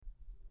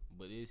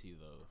But is he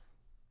though?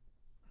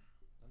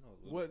 I know a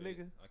little What bit.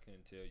 nigga? I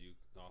couldn't tell you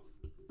off my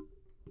What nigga? I couldn't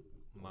tell you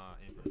off my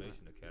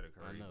information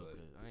category. I know, but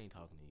cause I ain't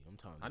talking to you. I'm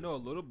talking. I know a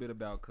little bit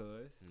about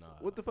Cuz. Nah.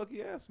 What the fuck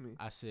he asked me?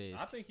 I said.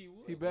 I think he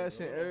would. He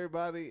bashing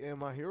everybody and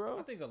My Hero?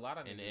 I think a lot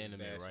of In the niggas anime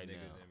bash right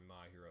niggas now. in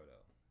My Hero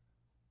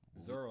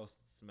though. Zoro's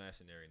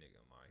smashing every nigga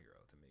in My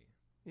Hero to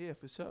me. Yeah,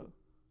 for sure.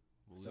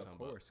 What we So talking of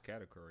about? course,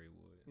 category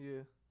would.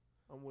 Yeah,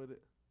 I'm with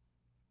it.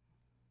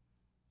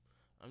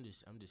 I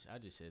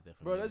just said that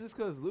for Bro, niggas. that's just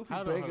because Luffy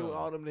Hold on, banging hold with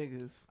on. all them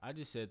niggas. I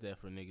just said that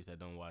for niggas that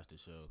don't watch the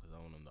show because I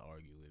want them to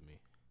argue with me.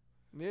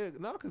 Yeah,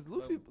 no, because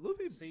Luffy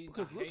See,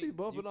 because I Luffy hate-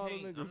 bumping you all them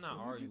can't- niggas. I'm not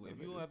He arguing. beat If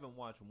them you niggas. haven't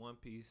watched One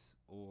Piece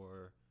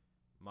or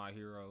My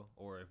Hero,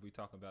 or if we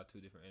talking about two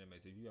different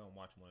animes, if you don't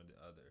watch one or the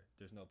other,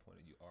 there's no point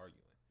of you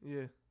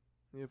arguing.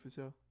 Yeah, for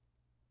sure.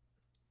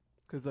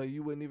 Because like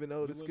you wouldn't even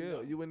know You the wouldn't scale.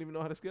 know. You wouldn't even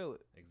know how to scale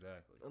it.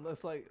 Exactly.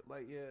 Unless like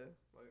yeah.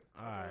 I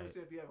can Alright.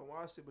 understand if you haven't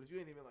watched it, but if you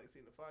ain't even like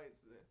seen the fights,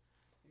 then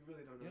you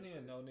really don't know. You don't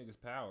even shit. know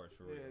niggas' powers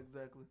for Yeah, real.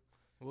 exactly.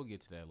 We'll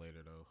get to that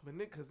later though. But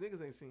because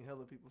niggas ain't seen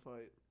hella people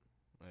fight.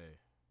 Hey,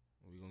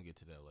 we gonna get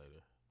to that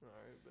later. All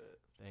right, bet.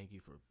 Thank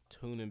you for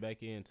tuning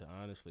back in to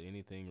Honestly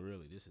Anything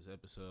Really. This is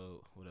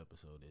episode. What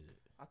episode is it?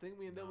 I think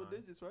we in double 9.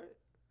 digits, right?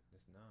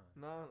 It's 9.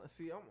 Nah,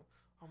 see,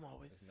 I'm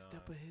always It's a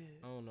step 9. ahead.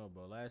 I don't know,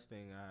 bro. Last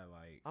thing I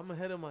like. I'm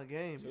ahead of my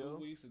game, 2 yo.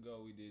 weeks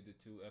ago, we did the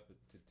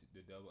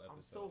the double episode.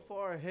 I'm so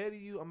far ahead of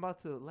you. I'm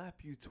about to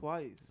lap you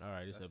twice. All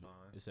right, That's fine.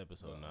 it's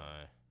episode But,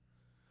 9.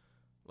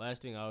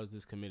 Last thing I was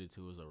this committed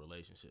to was a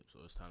relationship, so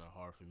it's kind of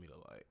hard for me to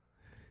like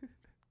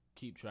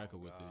keep track of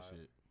with this God.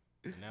 shit.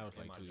 And that was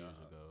And like my 2 years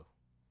job. ago.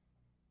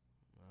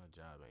 My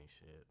job ain't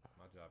shit.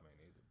 My job ain't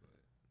either,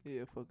 but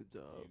Yeah, fuck a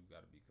job. you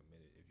gotta be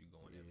committed if you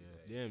going every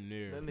Yeah, day. damn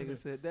near. That nigga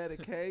said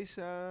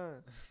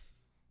dedication.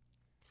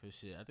 For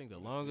shit, I think the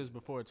longest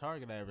before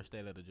Target I ever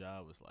stayed at a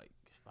job was like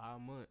 5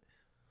 months.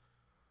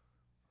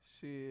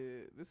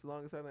 Shit, this is the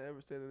longest time I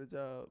ever stayed at a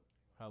job.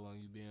 How long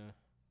you been?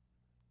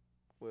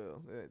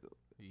 Well, it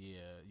ain't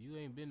Yeah, you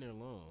ain't been there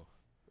long.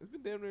 it's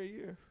been damn near a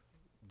year.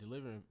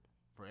 Delivering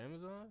for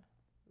Amazon?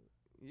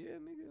 Yeah,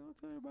 nigga, don't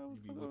tell everybody what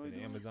You be the fuck I whipping be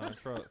doing. Amazon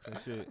trucks and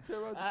shit.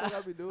 Tell everybody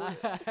what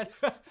the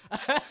fuck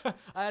I be doing.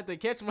 I had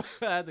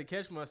to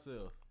catch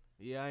myself.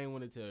 Yeah, I ain't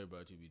want to tell everybody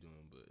what you be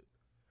doing, but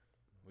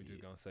We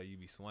just Yeah. gonna say you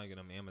be swinging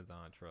them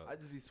Amazon trucks. I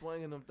just be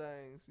swinging them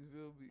things. You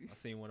feel me? I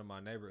seen one in my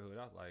neighborhood.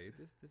 I was like, "Is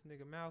this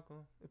nigga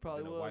Malcolm?" It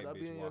probably Then a was. white I be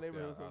bitch in your walked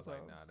neighborhood out. I was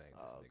sometimes. like, "Nah, that ain't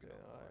this nigga no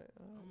more." All right.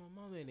 oh, my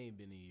mom ain't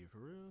been a year for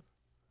real.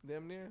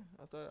 Damn near.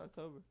 I started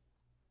October,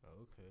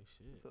 Oh, okay,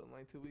 shit. so in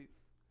like 2 weeks.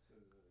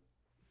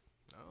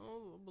 I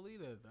don't believe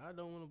that. I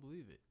don't want to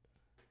believe it.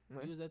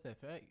 Right. You was at that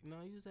fact?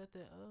 No, you was at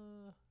that.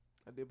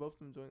 I did both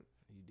them joints.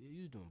 You did.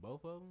 You was doing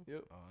both of them?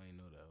 Yep. Oh, I ain't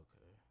know that.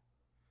 Okay.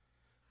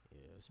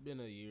 Yeah, it's been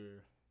a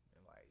year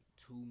and like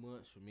 2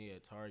 months for me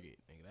at Target.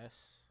 Nigga,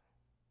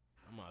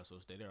 I might as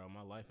well stay there all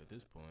my life at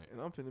this point. And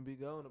I'm finna be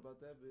going about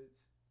that bitch.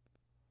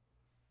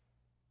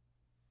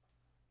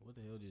 What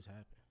the hell just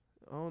happened?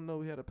 I don't know.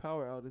 We had a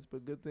power outage,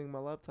 but good thing my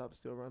laptop's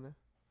still running.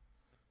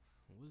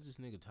 What is this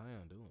nigga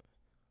Tyon doing?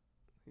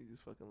 He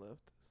just fucking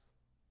left us.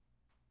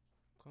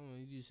 Come on,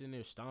 you just sitting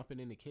there stomping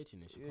in the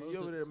kitchen and shit. Yeah, Close you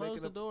over there close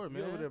making the door, You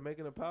man. over there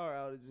making a power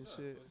outage and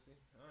shit. Pussy.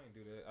 I ain't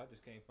do that. I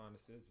just can't find the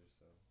scissors,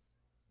 so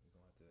we're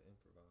gonna have to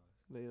improvise.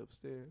 They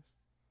upstairs.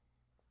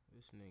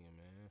 This nigga,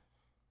 man.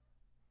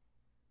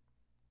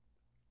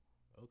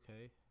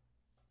 Okay.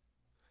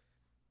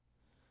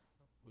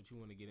 What you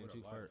want to get Where the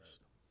into lighter first?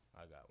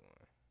 I got one.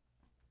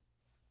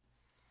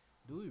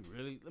 Do we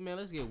really? Man,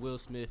 let's get Will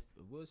Smith.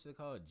 What's it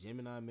called?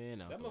 Gemini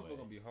Man out That the way. motherfucker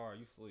gonna be hard.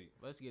 You sleep.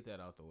 Let's get that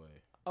out the way.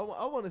 I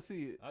want to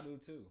see it. I do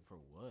too. For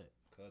what?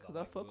 Cause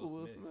I fuck with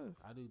Will Smith.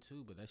 I do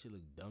too, but that shit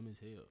look dumb as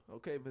hell.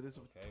 Okay, but it's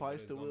Okay, but twice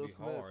it's the gonna Will be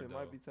Smith. hard, It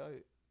might though. be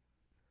tight.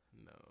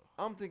 No.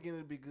 I'm thinking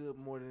it'd be good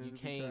more than You it'd be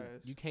can't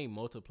trash. you can't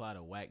multiply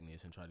the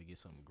whackness and try to get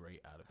something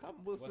great out of it. How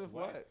Will What's Smith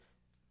whack? whack?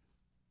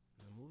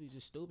 The movie's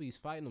just stupid. He's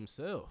fighting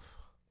himself.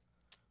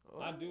 Oh.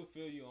 I do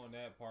feel you on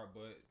that part,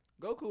 but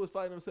Goku was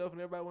fighting himself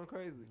and everybody went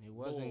crazy. It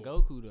wasn't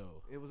Bull. Goku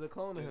though. It was a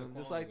clone of It was a him,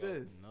 just clone like of Goku.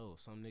 this. No,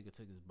 some nigga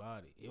took his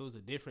body. It was a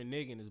different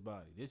nigga in his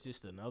body. This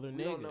just another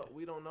We nigga. don't know.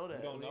 We don't know that.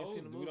 we don't ain't know.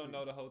 seen the We don't movie.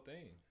 know the whole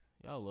thing.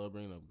 Y'all love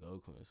bringing up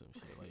Goku and some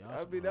shit. Like y'all I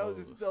some mean, that was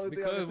hoes. just the only thing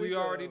I Because could we think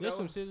already of. know. There's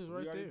some scissors We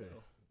right already there.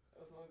 know.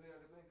 That's the only thing I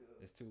could think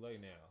of. It's too late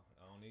now.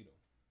 I don't need them.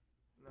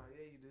 Nah,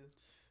 yeah, you do.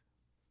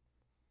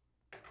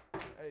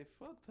 Hey,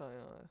 fuck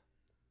Tyon.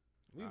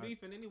 We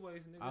beefing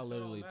anyways, nigga. I so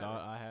literally don't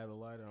thought matter. I had a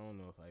lighter. I don't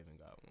know if I even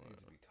got one.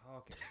 Niggas be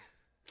talking.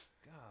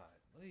 God,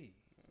 leave.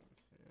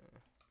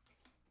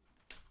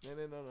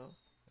 No.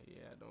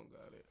 Yeah, I don't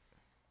got it.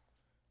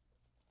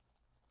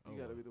 You Oh,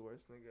 gotta be the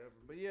worst nigga ever.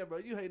 But yeah, bro,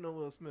 you hating on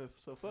Will Smith,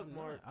 so fuck I'm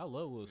Mark. not. I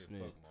love Will Yeah,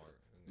 Smith. Fuck Mark.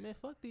 Man,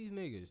 fuck these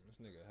niggas. This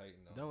nigga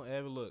hating on. Don't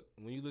ever look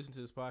when you listen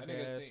to this nigga podcast.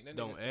 that nigga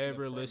Don't seen the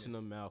ever listen to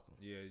premise. Malcolm.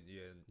 Yeah.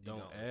 You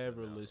Don't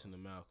ever listen to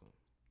Malcolm.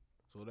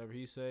 So whatever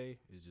he say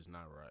is just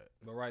not right.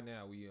 But right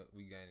now we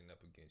gaining up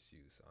against you,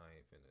 so I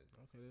ain't finna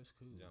Okay, that's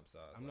cool. jump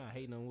sides. I'm not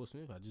hating on Will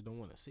Smith. I just don't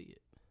want to see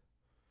it.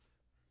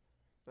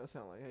 That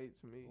sound like hate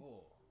to me.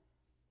 Oh,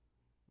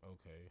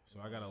 Okay,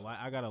 so I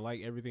gotta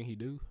like everything he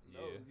do. No,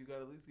 Yeah. you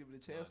gotta at least give it a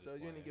chance just though. You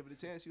didn't playing. give it a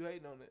chance. You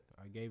hating on it.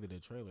 I gave it a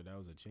trailer. That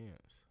was a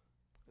chance.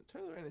 The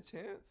trailer ain't a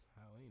chance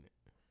How ain't it?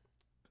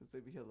 because they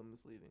be hella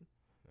misleading.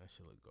 That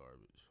shit look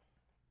garbage.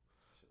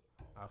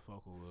 I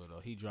fuck with Will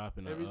though. He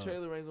dropping Every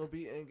trailer ain't gonna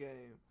be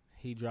Endgame.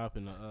 He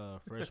dropping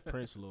the Fresh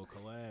Prince little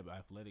collab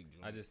athletic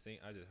joint. I just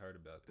heard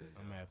about that.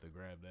 I'm gonna have to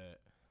grab that.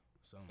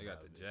 They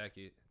got the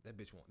jacket. That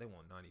bitch they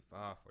want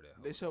 $95 for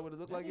that. They show what it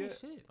look like yet?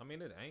 Shit. I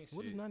mean, it ain't shit.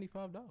 What is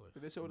 $95?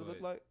 Did they show what it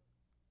look But- like?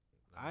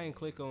 I ain't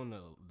click on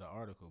the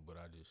article, but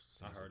I just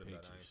seen I some heard about it. I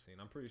ain't pictures. seen.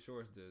 I'm pretty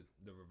sure it's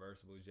the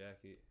reversible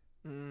jacket.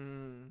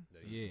 Mm.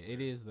 That he Yeah, used to it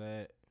wear. is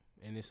that,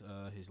 and it's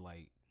his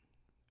like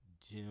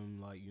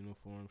gym like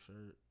uniform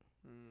shirt.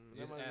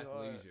 That It's might be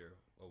hard. athleisure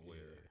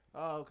aware.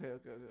 Oh, okay.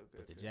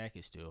 But the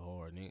jacket's still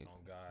hard, nigga.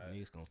 On God,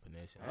 Niggas gonna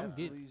finesse it.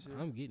 Athleisure.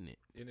 I'm getting it.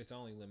 and it's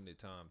only limited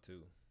time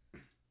too.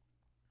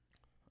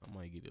 I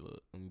might get it.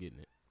 Look, I'm getting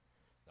it.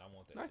 I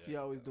want that. Nike jacket,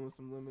 always though. doing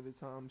some limited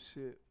time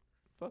shit.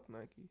 Fuck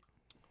Nike.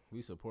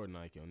 We support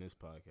Nike on this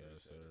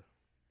podcast, Appreciate sir.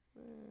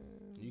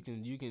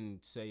 Man. You can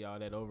say all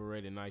that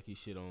overrated Nike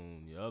shit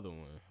on the other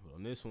one, but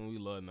on this one we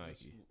love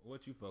Nike.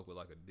 What you fuck with,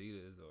 like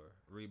Adidas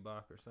or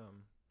Reebok or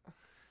something?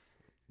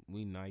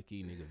 We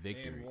Nike, nigga,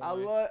 victory. And I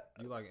one. love.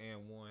 You like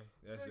and one?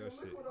 That's your shit.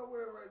 Look what I'm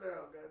wearing right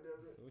now.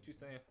 Goddamn it. So what you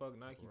saying? Fuck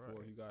Nike for?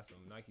 Right. If you got some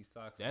Nike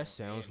socks. on That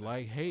sounds and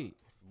like Nike hate.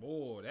 socks.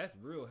 Boy, that's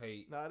real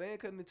hate. Nah, they ain't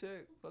cutting the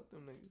check. Fuck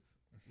them niggas.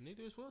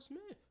 Neither is Will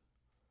Smith.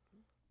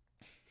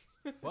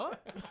 Fuck.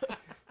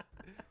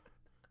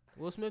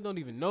 Will Smith don't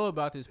even know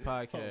about this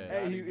podcast.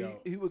 Hey, Hey,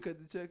 Nike he would cut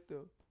the check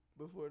though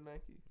before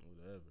Nike.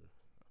 Whatever.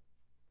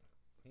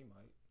 He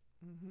might.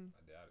 Mm-hmm.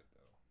 I doubt it though.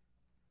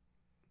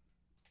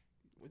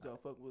 Would y'all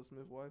fuck Will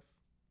Smith's wife?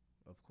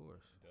 Of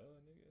course. Duh,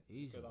 nigga.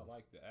 Easily. Because I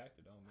like the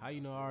actor, don't mean How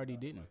you know I feel already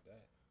about it didn't? Like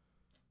that.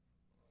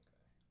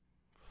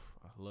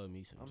 I love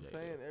me some I'm J.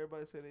 saying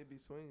everybody say they be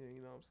swinging.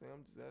 You know what I'm saying?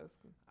 I'm just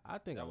asking. I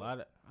think That a lot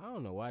of I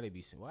don't know why they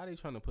be why they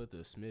trying to put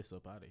the Smiths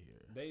up out of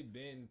here. They've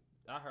been.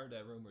 I heard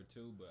that rumor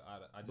too, but I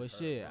just. But heard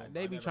shit, rumor.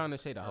 they I be never trying to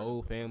say the heard whole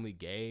of it. family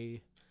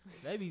gay.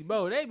 They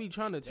be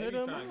trying to They tear be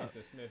them trying to up.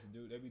 get the Smiths,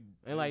 dude. They be.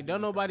 And like, don't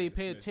nobody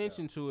pay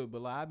attention to it,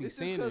 but like I be It's just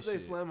seeing because this they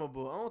shit.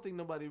 flammable. I don't think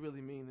nobody really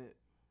mean it.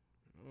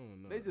 I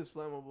don't know. They just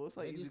flammable. It's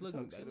like They easy just to look,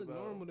 talk they shit look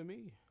about. normal to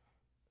me.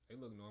 They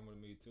look normal to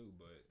me too,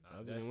 but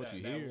Other that's than what that,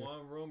 you that hear.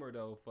 one rumor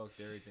though fucked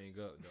everything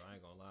up. Though I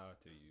ain't gonna lie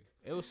to you.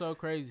 It was so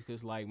crazy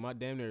because like my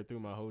damn near through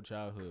my whole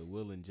childhood,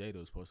 Will and Jada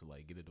was supposed to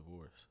like get a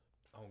divorce,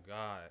 Oh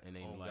God, and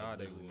they oh like God,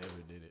 they really would.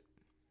 never did it.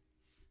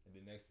 And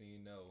the next thing you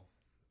know,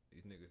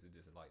 these niggas are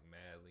just like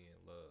madly in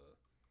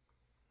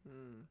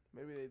love.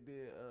 Maybe they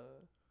did.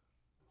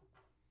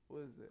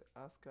 What is it?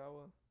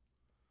 Askawa,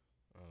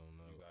 I don't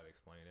know. You gotta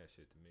explain that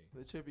shit to me.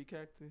 the trippy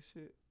cactus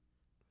shit.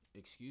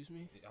 Excuse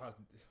me, I was,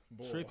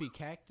 boy, trippy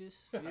cactus.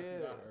 That's what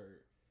Yeah. I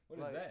heard. What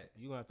is Like- that?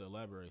 You gonna have to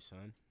elaborate,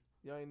 son.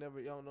 Y'all don't know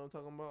what I'm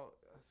talking about.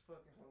 That's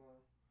fucking. Hold on.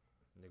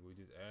 Nigga, we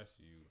just asked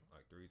you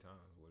like 3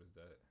 times. What is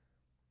that?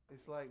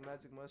 It's like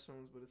magic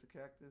mushrooms, but it's a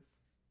cactus.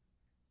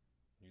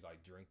 You like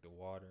drink the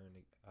water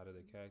out of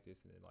the cactus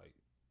and it like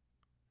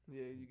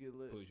Yeah, you get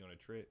lit. puts you on a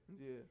trip.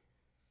 Yeah,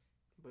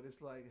 but it's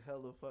like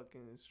hella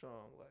fucking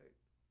strong. Like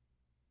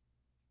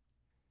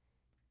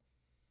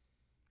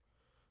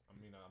I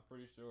mean, I'm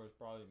pretty sure it's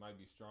probably might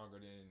be stronger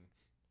than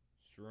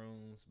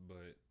shrooms,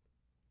 but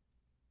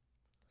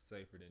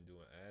safer than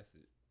doing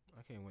acid.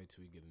 I can't wait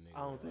till we get a nigga.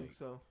 I don't that, think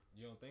like, so.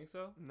 You don't think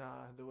so?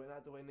 Nah,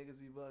 not the way niggas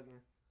be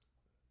bugging.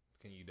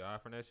 Can you die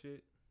from that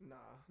shit? Nah.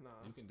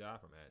 You can die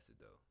from acid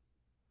though.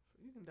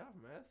 You can die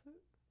from acid.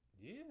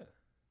 Yeah.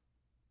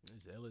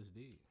 It's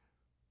LSD.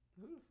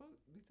 Who the fuck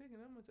be taking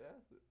that much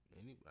acid?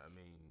 I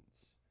mean,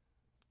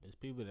 it's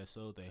people that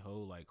sold their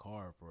whole like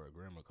car for a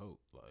gram of coke.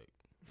 Like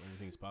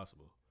anything's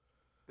possible.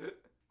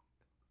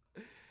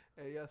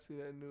 Hey, y'all see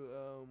that new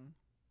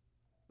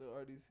the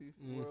RDC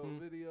World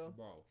video?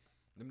 Bro,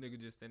 them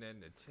niggas just sent that in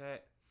the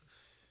chat.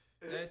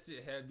 That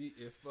shit had me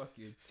in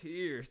fucking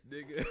tears,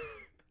 nigga.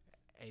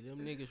 Hey,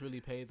 them niggas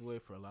really paved the way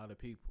for a lot of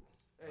people.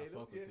 Hey, I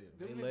fuck with them.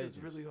 them They niggas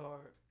legends. really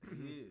hard.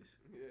 Yes.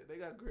 Yeah, they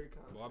got great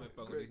content. Well, I've been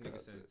fucking with Great these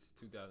niggas content.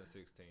 since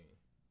 2016.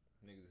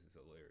 Niggas is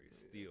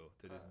hilarious. Yeah. Still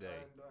to this I day.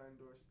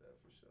 endorse that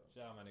for sure.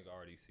 Shout out my nigga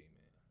RDC,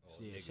 man. Oh,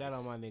 Yeah, niggas. shout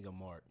out my nigga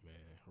Mark, man.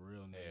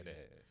 Real Head nigga.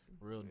 ass.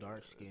 Real Yeah,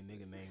 dark skinned that's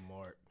nigga it. named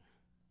Mark.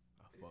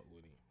 I fuck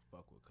with him.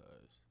 Fuck with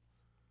cuz.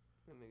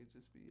 That nigga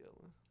just be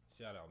yelling.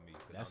 Shout out me.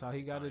 'cause That's I'm how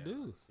he gotta Italian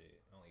do. like shit.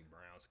 Only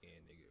brown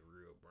skinned nigga,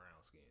 real brown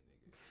skinned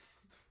nigga.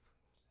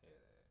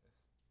 Head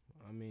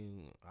ass. I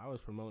mean, I was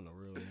promoting a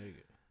real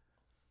nigga.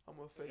 I'm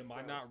a fake. Am I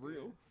brown not skin.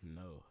 real?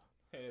 No.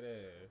 Head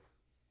ass.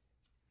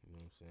 You know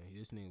what I'm saying?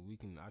 This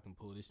nigga, I can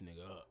pull this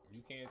nigga up.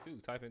 You can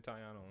too. Type in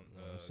Tyon on. You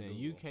know what I'm saying?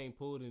 You Google. can't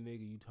pull the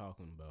nigga you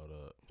talking about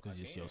up. I Because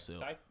it's can.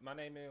 yourself. Type my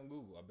name in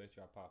Google. I bet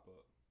you I pop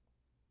up.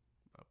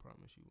 I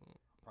promise you won't.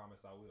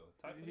 Promise I will.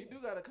 Type He it do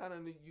in. got a kind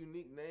of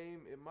unique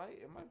name. It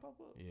might pop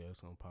up. Yeah, it's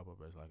gonna pop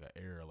up as like an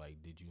error.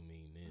 Like, did you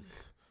mean this?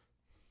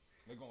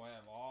 They're gonna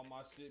have all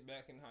my shit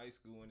back in high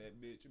school and that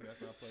bitch back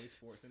when I played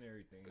sports and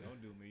everything. Don't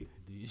do me.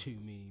 Did you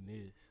mean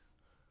this?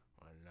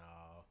 Or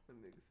no? That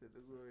nigga said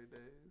the glory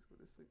days with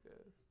a sick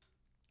ass.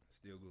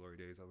 Still glory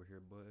days over here,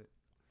 bud.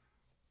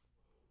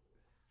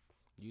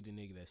 You the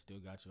nigga that still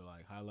got your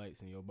like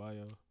highlights in your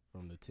bio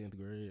from the 10th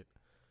grade.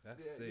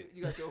 That's Yeah, sick.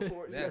 You got your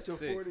 40. That's you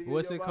got your 40. sick. In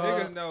What's your it bio.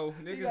 called? Niggas know.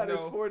 He Niggas got his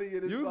know. 40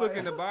 in his You bio. look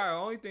in the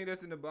bio. Only thing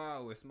that's in the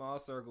bio is small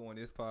circle on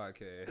this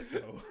podcast.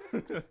 So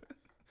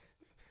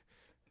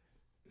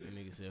That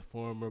nigga said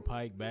former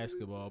Pike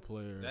basketball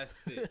player. that's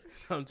sick.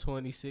 I'm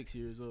 26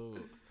 years old.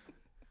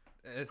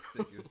 That's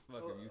sick as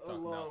fuck. If you was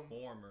talking about Alum.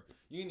 former,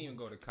 you didn't even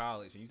go to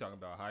college, and you talking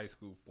about high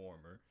school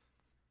former.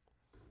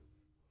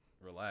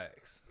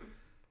 Relax.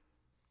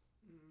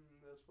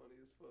 That's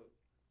funny as fuck.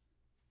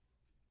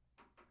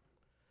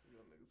 You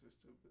know niggas are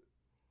stupid.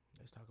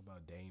 Let's talk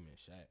about Dame and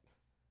Shaq.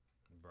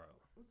 Bro,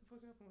 What the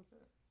fuck happened with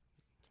that?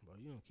 Bro,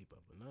 you don't keep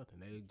up with nothing.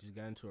 They just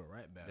got into a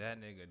rap battle. that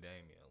nigga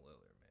Damian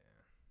Lillard,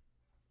 man.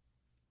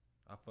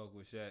 I fuck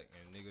with Shaq,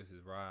 and niggas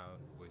is riding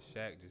with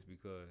Shaq just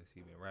because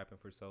he been rapping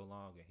for so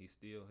long, and his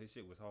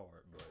shit was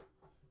hard, but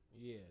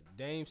Yeah,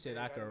 Dame said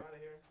I could. Out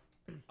of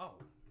here. oh,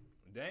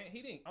 dang,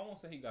 he didn't. I won't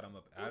say he got him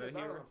up What out was of it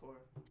here. battling for?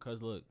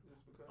 Cause look,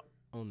 Just because.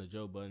 on the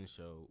Joe Budden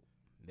show,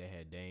 they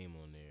had Dame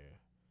on there,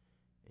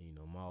 and you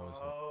know Ma was.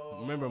 Oh.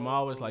 Remember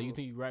Ma was like, "You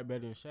think you rap better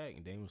than Shaq?"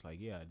 And Dame was like,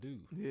 "Yeah, I do."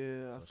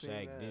 Yeah, I So seen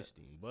Shaq that. dissed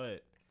him,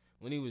 but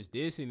when he was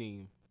dissing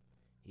him,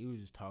 he was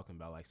just talking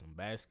about like some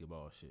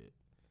basketball shit.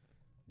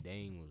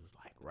 Dame was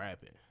like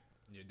rapping,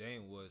 Yeah,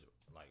 Dame was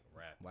like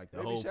rapping, like the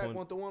Maybe whole Shaq point.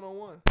 want the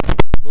 1-on-1.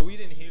 but we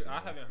didn't hear.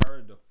 I haven't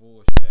heard the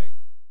full Shaq.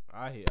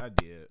 I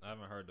did. I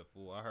haven't heard the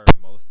full. I heard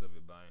most of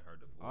it, but I ain't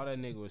heard the full. All that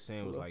nigga was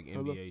saying was like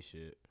Hello? NBA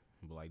shit,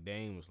 but like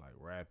Dame was like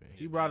rapping.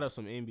 He Yeah, brought Dame. up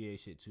some NBA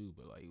shit too,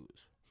 but like he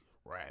was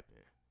rapping.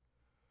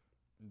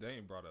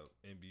 Dame brought up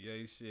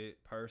NBA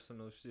shit,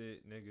 personal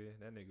shit, nigga.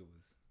 That nigga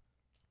was.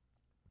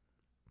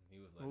 He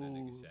was letting that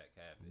nigga Ooh. Shaq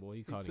have it. Boy, he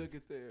He called took him.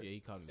 it there. Yeah, he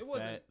called him It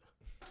wasn't- fat.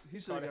 He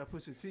should have got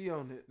Pusha T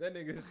on it. That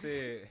nigga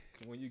said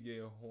when you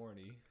get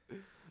horny, you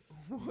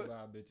What?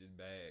 buy bitches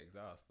bags.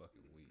 I was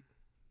fucking weak.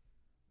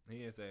 He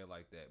didn't say it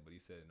like that, but he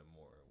said it in a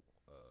more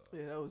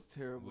Yeah, that was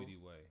terrible. witty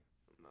way.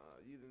 Nah,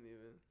 you didn't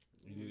even.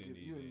 You didn't get- even.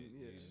 you You didn't-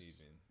 didn't yeah.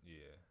 even.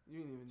 Yeah. You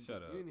didn't even.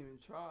 Shut up. You didn't even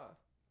try.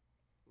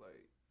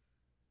 Like,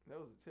 that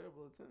was a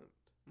terrible attempt.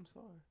 I'm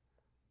sorry.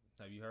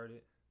 Have you heard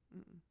it?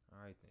 Mm-mm.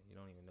 All right then. You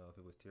don't even know if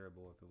it was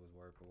terrible, or if it was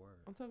word for word.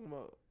 I'm talking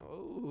about.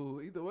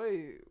 Oh, either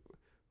way,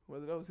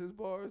 whether that was his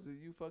bars or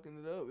you fucking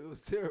it up, it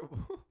was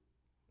terrible.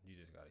 You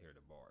just gotta hear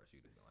the bars.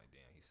 You'd have been like,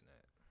 damn, he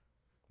snapped.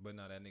 But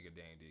no, that nigga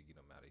Dame did get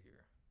him out of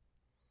here.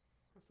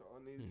 That's all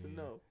I needed to Yeah.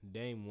 know.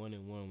 Dame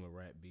 1-1 with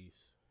rap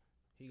beefs.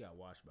 He got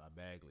watched by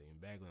Bagley, and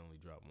Bagley only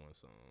dropped one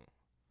song,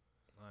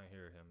 I ain't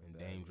hear him. and in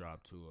Dame Bagley's.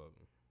 dropped 2 of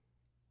them.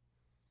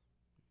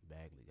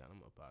 Bagley got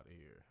him up out of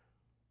here.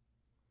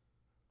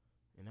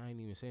 And I ain't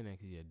even saying that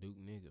 'cause he a Duke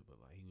nigga, but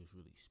like he was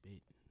really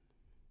spitting.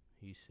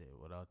 He said,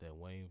 without that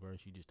Wayne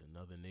verse, you just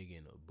another nigga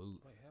in a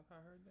boot. Wait, have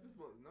I heard that? This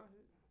one's not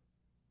hit.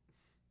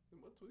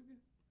 Am I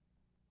tweaking?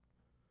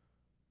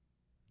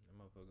 That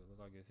motherfucker look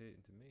like it's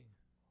hitting to me.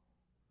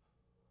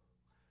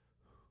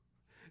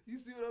 You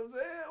see what I'm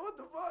saying? What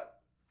the fuck?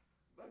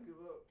 I give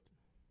up.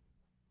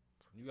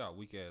 You got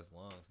weak ass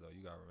lungs though.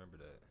 You gotta remember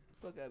that.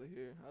 Fuck out of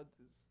here. I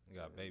just. You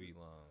got baby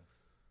lungs.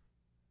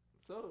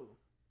 So,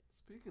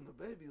 speaking of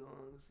baby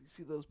lungs, you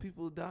see those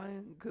people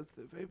dying because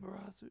they're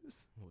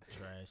vaporizers? What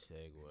trash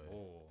segue.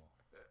 Oh,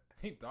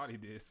 he thought he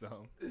did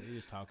something. He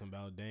was talking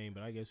about Dame,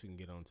 but I guess we can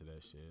get on to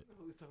that shit.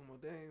 Who was talking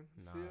about Dame?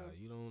 Nah, Still?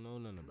 you don't know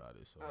nothing about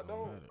it, so I it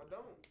don't. matter. I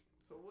don't.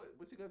 So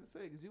what you got to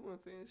say? Because you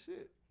weren't saying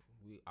shit.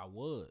 I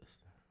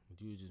was. But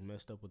you was just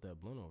messed up with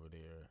that blunt over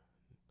there.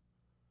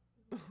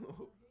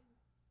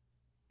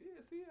 Yeah,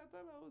 see, I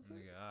thought I was.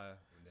 Nigga, I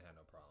didn't have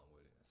no problem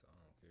with it, so I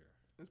don't care.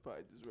 It's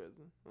probably just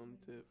resin on the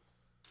tip.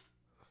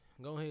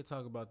 Go ahead and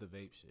talk about the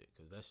vape shit,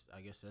 because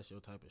I guess that's your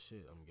type of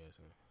shit, I'm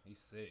guessing. He's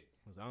sick.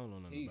 Because I don't know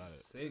nothing He's about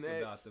it. sick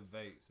Next. about the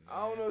vapes, man. I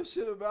don't know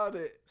shit about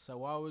it. So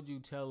why would you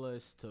tell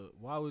us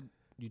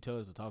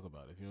to talk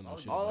about it if you don't know I'll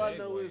shit just All about I it?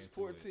 know segue is into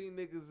 14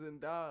 niggas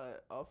and died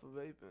off of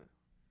vaping.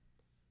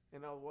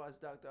 And I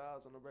watched Dr.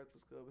 Oz on the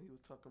Breakfast Club, and he was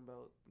talking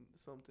about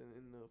something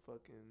in the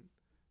fucking.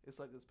 It's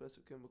like a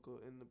special chemical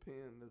in the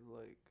pen that's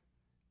like,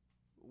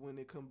 when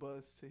it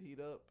combusts to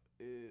heat up,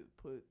 it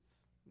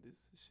puts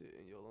this shit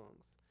in your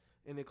lungs,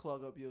 and it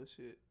clog up your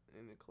shit,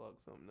 and it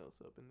clogs something else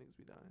up, and niggas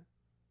be dying.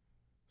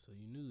 So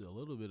you knew a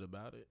little bit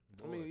about it.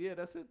 I mean, yeah,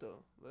 that's it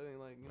though. That ain't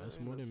like That's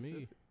ain't more no than me.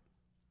 specific.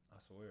 I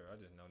swear, I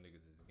just know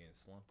niggas is getting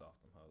slumped off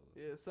them hoes.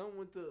 Yeah, something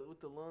with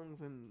the lungs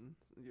and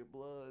your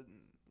blood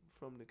and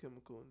from the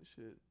chemical and the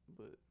shit,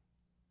 but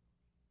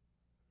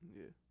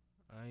yeah.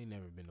 I ain't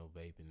never been no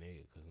vaping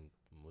nigga, because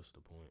what's the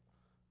point?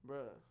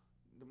 Bruh,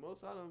 the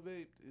most I done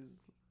vaped is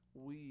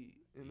weed,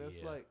 and that's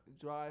Yeah. like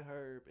dry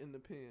herb in the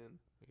pen,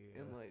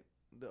 Yeah. and like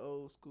the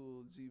old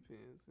school G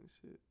pens and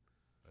shit.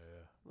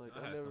 Yeah. Like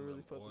I I had never some really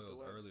of them fucked with the oils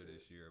wax earlier shit.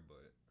 this year,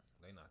 but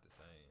they not the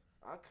same.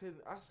 I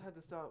couldn't. I had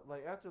to stop.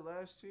 Like after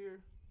last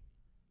year,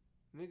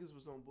 niggas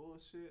was on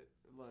bullshit.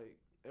 Like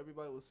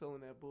everybody was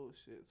selling that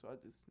bullshit, so I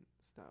just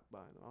stopped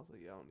buying them. I was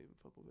like, yeah, I don't even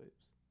fuck with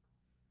vapes.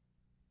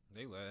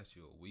 They last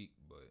you a week,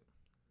 but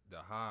the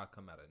high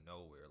come out of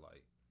nowhere.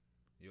 Like,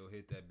 you'll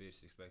hit that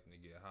bitch expecting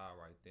to get high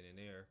right then and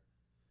there,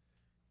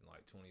 and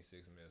like 26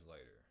 minutes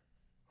later,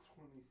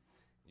 26.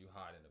 you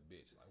hot in a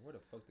bitch. Like, where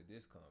the fuck did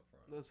this come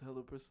from? That's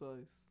hella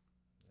precise.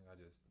 And I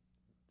just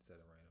said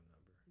a random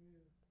number.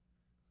 Yeah.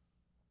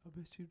 I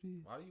bet you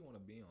did. Why do you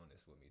want to be on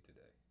this with me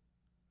today?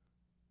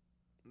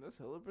 That's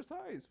hella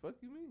precise.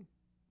 Fuck you mean?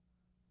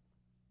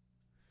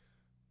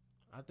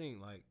 I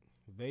think like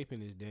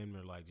vaping is damn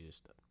near like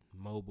just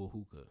mobile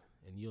hookah,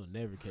 and you'll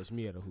never catch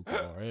me at a hookah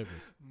bar ever.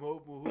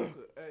 Mobile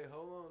hookah. Hey,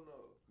 hold on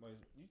though. Wait,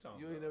 you talking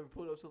You about? ain't never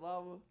pulled up to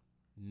lava?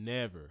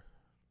 Never.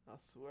 I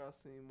swear I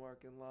seen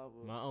Mark in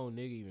lava. My own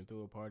nigga even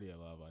threw a party at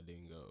Lava. I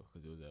didn't go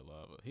because it was at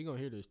Lava. He gonna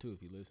hear this too if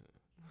he listen.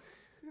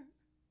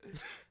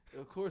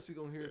 Of course he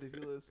gonna hear it if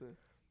you listen.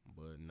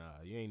 But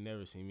nah, you ain't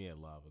never seen me at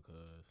Lava, cuz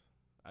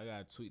I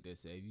got a tweet that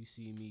said if you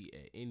see me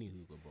at any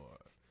hookah bar,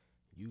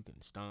 you can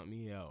stomp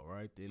me out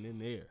right then and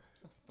there.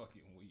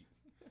 Fucking weak.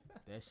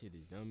 That shit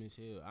is dumb as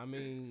hell. I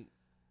mean,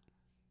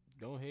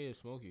 go ahead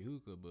smoke your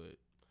hookah, but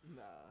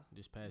Nah.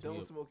 just pass Don't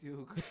me smoke your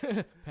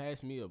hookah.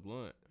 pass me a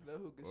blunt, That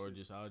hookah or shit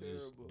just I'll terrible.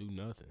 just do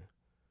nothing.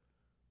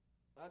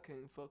 I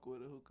can't fuck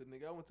with a hookah,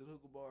 nigga. I went to the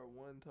hookah bar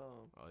one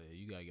time. Oh yeah,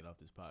 you gotta get off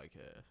this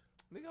podcast.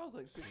 Nigga, I was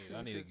like 16, Yeah,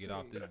 I need to get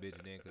off 15. this bitch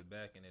then, cause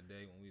back in the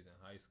day when we was in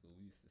high school,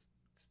 we used to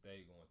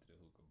stay going to the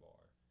hookah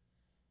bar.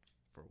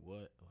 For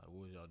what? Like,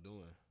 what was y'all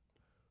doing?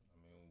 I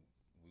mean,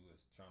 we was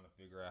trying to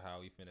figure out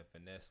how we finna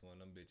finesse one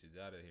of them bitches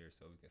out of here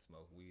so we can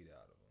smoke weed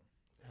out of them.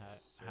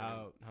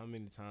 How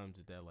many times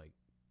did that like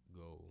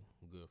go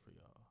good for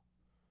y'all?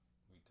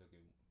 We took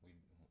it. We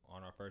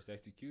on our first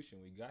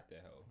execution, we got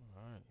that hoe.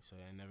 All right, so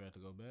I never have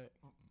to go back.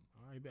 All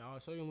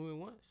right, so you only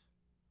went once.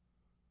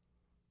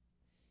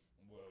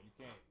 Well, you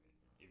can't.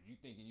 If you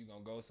thinking you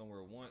gonna go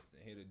somewhere once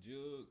and hit a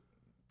jug,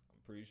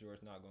 I'm pretty sure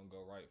it's not gonna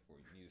go right for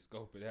you. You need to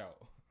scope it out.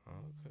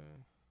 Okay,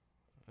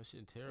 that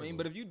shit I terrible. mean,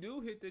 but if you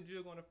do hit the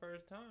jug on the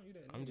first time, you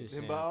that I'm nigga. just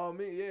Then saying. by all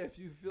means, yeah, if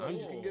you feel like I'm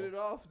you can get it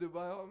off, then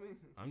by all means.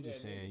 I'm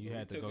just that saying nigga. you But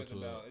had to it took go us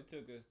to It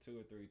took us 2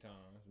 or 3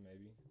 times,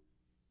 maybe.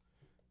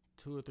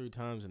 2 or 3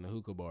 times in the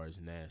hookah bar is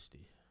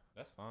nasty.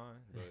 That's fine,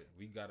 but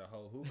we got a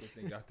whole hookah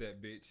thing out that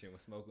bitch and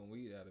was smoking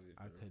weed out of it.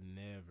 I could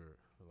never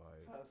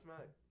like. Hot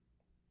smack.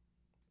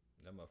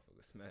 That motherfucker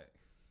smack.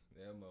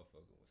 That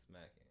motherfucker was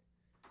smacking.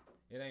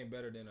 It ain't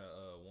better than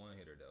a one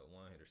hitter though.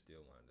 One hitter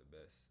still one of the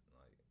best.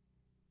 Like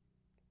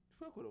You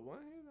fuck with a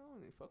one hand? I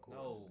don't even fuck with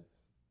no, one.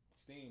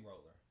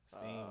 steamroller.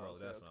 Steamroller.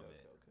 Okay, That's okay, what I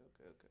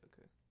meant.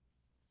 Okay.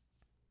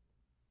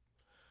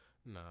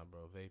 Nah,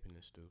 bro, vaping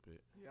is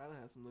stupid. Yeah, I done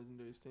had some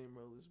legendary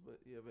steamrollers,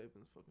 but yeah,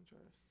 vaping's fucking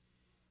trash.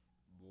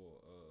 Boy,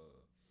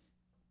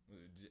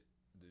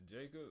 the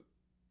Jacob.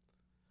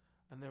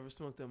 I never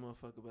smoked that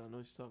motherfucker, but I know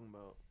what you're talking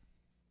about.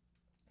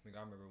 I think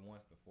I remember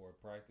once before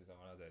practice when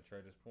I was at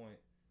Traders Point.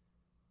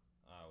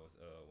 I was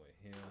with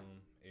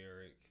him,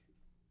 Eric,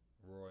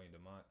 Roy, and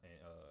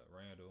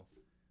Randall.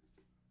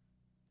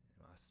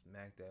 And I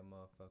smacked that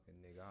motherfucking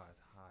nigga. I was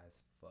high as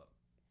fuck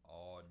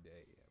all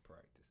day at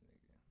practice,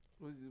 nigga.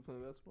 Was you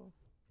playing basketball?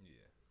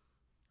 Yeah.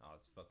 I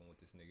was fucking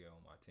with this nigga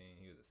on my team.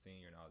 He was a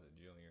senior and I was a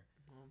junior.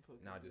 I'm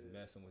fucking And I was just dead.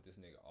 messing with this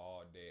nigga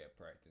all day at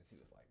practice. He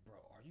was like, bro,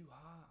 are you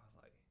high? I was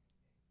like,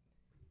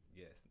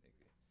 yes,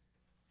 nigga.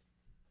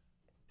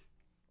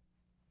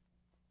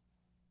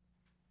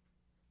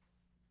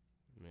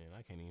 Man,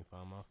 I can't even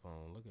find my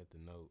phone. Look at the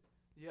note.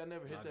 Yeah, I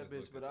never hit I that just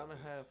bitch, but looked I at done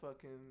the had bitch.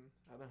 fucking.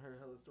 I done heard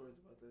hella stories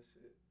about that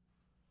shit.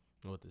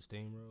 What, the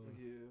steamroller?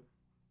 Yeah.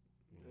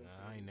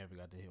 Nah, I ain't never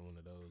got to hit one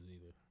of those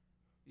either.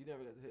 You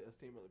never got to hit a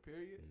steamroller,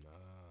 period?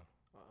 Nah.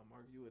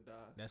 Mark, you would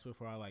die. That's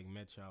before I like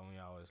met y'all when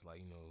y'all was like,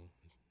 you know,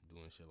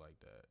 doing shit like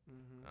that.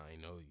 Mm-hmm. I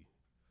ain't know you.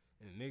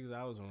 And the niggas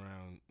I was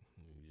around,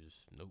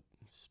 just nope,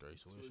 straight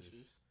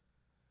swishers.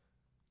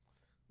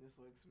 Just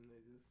like some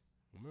niggas.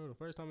 Remember the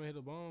first time I hit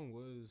a bong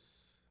was,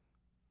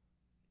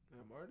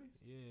 At Marty's?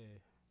 yeah,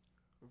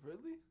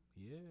 Really?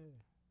 yeah,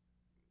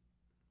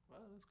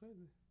 Wow, that's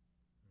crazy.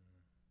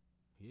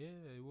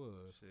 yeah, it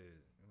was.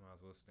 Shit, you might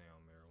as well stay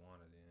on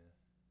marijuana then.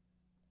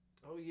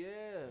 Oh,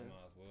 yeah. You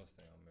might as well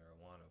stay on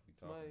marijuana if we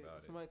talk about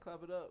it. Somebody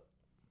clap it up.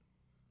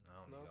 I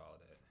don't No. need all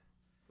that.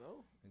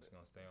 No? I'm just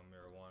gonna stay on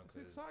marijuana It's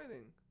because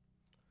exciting.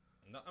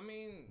 no, I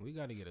mean, We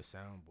got to get a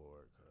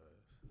soundboard, cause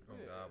oh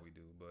Yeah. God, we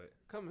do, but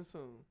Coming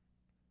soon.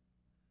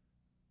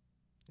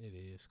 it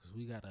is, cause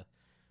we got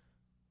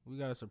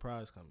a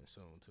surprise coming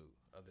soon too,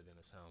 other than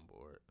a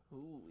soundboard.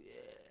 Ooh,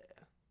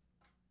 yeah.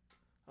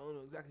 I don't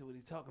know exactly what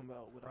he's talking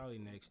about. But Probably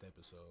next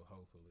episode,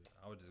 hopefully.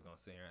 I was just gonna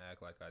sit here and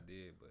act like I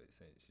did. But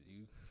since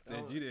you I said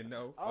don't- you didn't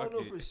know, I don't fuck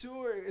know it. for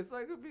sure. It's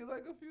like it'd be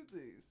like a few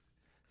things.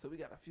 So we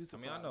got a few I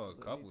surprises. mean, I know a let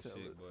me couple tell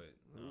shit, it. but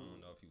I Ooh.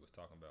 don't know if he was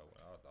talking about what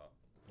I thought.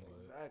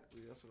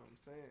 Exactly. That's what I'm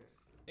saying.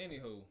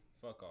 Anywho,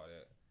 fuck all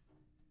that.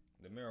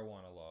 The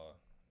marijuana law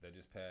that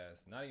just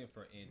passed, not even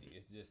for Indy,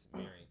 it's just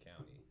Marion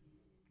County.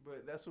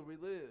 But that's where we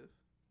live.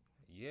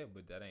 Yeah,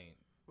 but that ain't.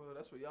 Well,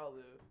 that's where y'all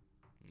live.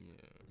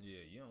 Yeah.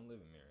 Yeah, you don't live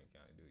in Marion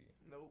County, do you?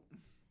 Nope.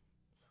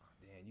 Oh,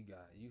 damn, you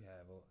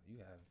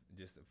have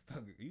just a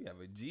fucking, you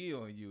have a G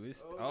on you.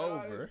 It's Oh,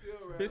 nah, over.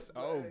 still rap. It's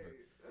But over.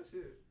 hey, That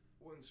shit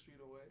 1 street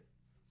away.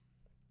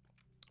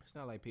 It's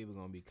not like people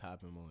gonna be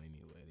copping more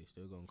anyway. They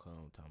still gonna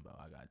come talking about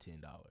I got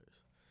 $10.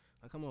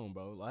 Like, come on,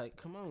 bro. Like,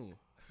 come on.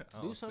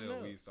 I Do don't something sell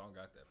else. weed, so I don't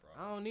got that problem.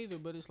 I don't either,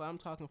 but it's like I'm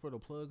talking for the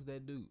plugs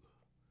that do.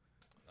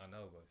 I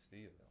know, but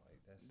still,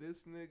 like that's.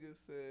 This nigga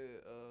said,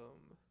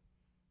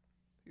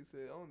 he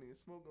said, I don't need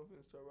smoke. I'm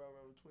finna start riding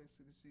around with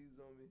 26 G's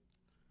on me.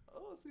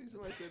 Oh, see,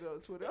 somebody said that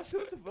on Twitter. I said,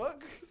 what the fuck?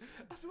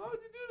 I said, why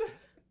would you do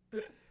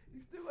that? You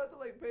still got to,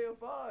 like, pay a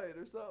fine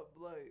or something.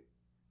 Like,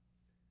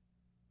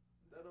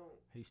 that don't.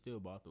 He still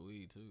bought the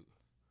weed too.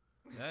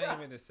 Not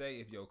even to say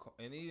if your car,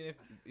 and even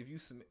if you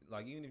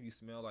even if you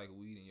smell like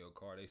weed in your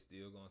car, they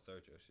still gonna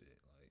search your shit.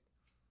 Like,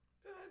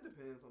 Yeah, it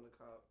depends on the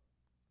cop.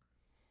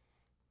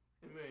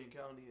 In Marion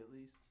County, at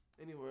least.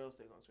 Anywhere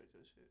else, they gonna search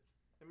your shit.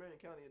 In Marion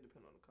County, it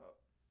depends on the cop.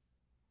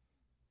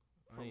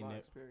 From my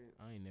experience.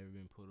 I ain't never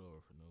been put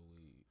over for no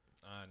weed.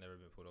 I ain't never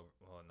been pulled over.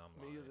 Well, no, I'm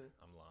Me lying. either.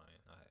 I'm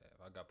lying. I have.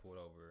 I got pulled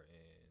over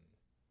in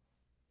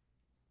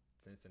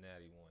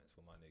Cincinnati once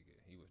with my nigga.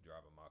 He was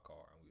driving my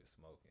car and we was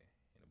smoking,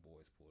 and the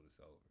boys pulled us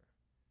over.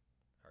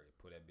 Hurry up,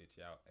 put that bitch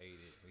out, ate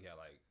it. We had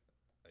like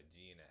a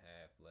G and a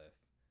half left.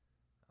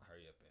 I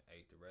hurry up and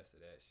ate the rest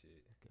of that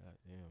shit. God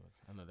damn.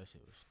 I know that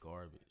shit was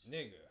garbage.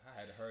 Nigga, I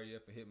had to hurry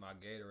up and hit my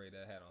Gatorade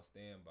that I had on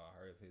standby.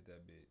 Hurry up, hit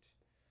that bitch.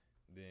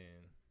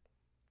 Then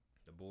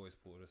the boys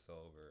pulled us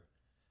over.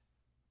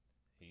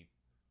 He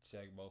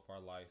checked both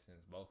our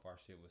license. Both our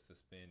shit was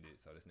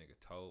suspended. So this nigga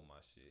towed my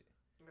shit.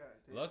 God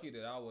damn. Lucky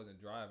that I wasn't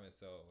driving,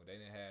 so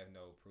they didn't have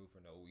no proof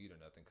or no weed or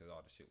nothing because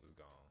all the shit was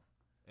gone.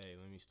 Hey,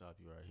 let me stop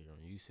you right here.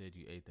 When you said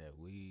you ate that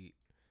weed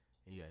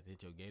and you got to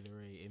hit your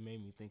Gatorade, it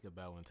made me think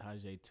about when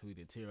Tajay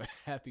tweeted Tira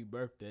happy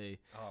birthday.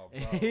 Oh,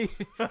 And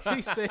bro.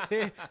 he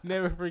said,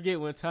 never forget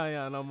when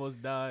Tyon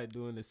almost died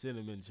doing the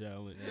cinnamon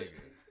challenge.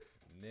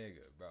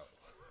 Nigga,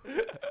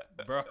 bro.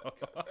 Bro.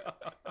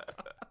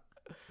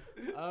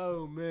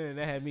 Oh, man,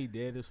 that had me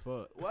dead as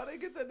fuck. Why they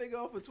get that nigga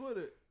off of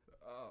Twitter?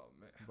 Oh,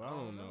 man. Bro, I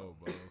don't know,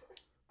 bro.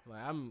 Like,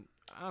 I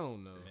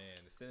don't know.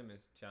 Man, the cinnamon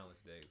challenge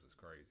days was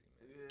crazy,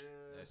 man.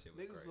 Yeah. That shit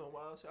was Niggas crazy. was on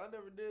wild shit. I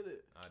never did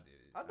it. I did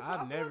it. I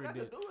feel never like I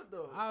did. could do it,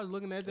 though. I was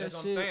looking at that That's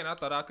what shit. I'm saying. I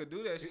thought I could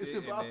do that shit. It's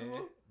and then-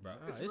 impossible? Bro,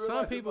 Nah, It's it's real some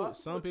life people.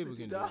 impossible. Some people Did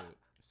you can do die? it.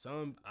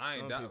 Some. I ain't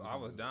some dying. people I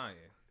can was do it. dying.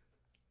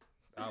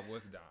 I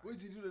was dying.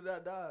 What'd you do to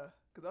not die?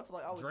 Because I feel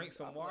like I was. Drink I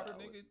some feel like water, I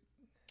would- nigga.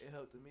 It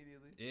helped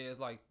immediately. Yeah, it's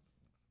like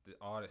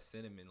all the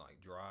cinnamon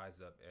like dries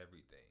up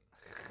everything.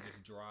 It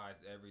just dries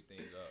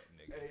everything up,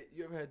 nigga. Hey,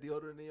 you ever had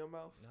deodorant in your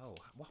mouth? No,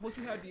 why would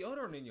you have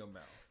deodorant in your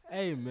mouth?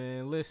 Hey,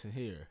 man, listen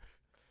here.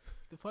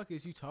 The fuck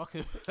is you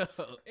talking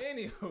about?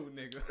 Anywho,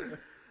 nigga.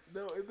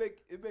 No, it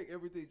make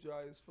everything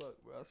dry as fuck,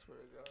 bro. I swear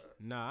to God.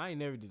 Nah, I ain't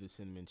never did the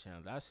cinnamon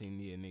challenge. I seen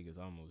niggas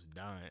almost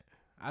dying.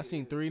 I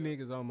seen Yeah, 3 bro.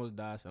 niggas almost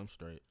die, so I'm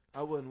straight.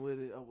 I wasn't with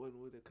it.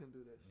 Couldn't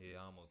do that shit.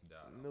 Yeah, I almost died.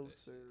 off No that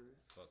shit. sir.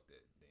 Fuck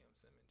that damn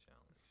cinnamon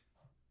challenge.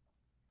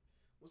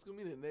 What's gonna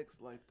be the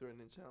next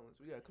life-threatening challenge?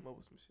 We gotta come up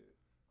with some shit.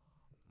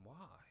 Why?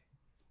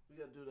 We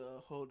gotta do the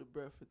hold the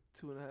breath for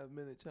 2.5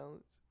 minute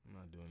challenge. I'm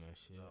not doing that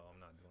shit. No,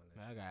 I'm not doing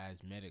Man, I that. got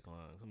asthmatic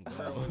lungs. I'm I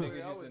Bro, good. swear,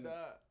 niggas I used would to-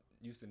 die.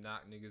 Used to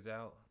knock niggas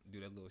out,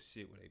 do that little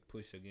shit where they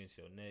push against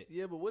your neck.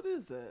 Yeah, but what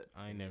is that?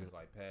 I ain't never. Niggas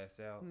like pass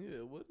out. Yeah,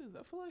 what is that?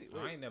 I feel like.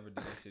 I ain't never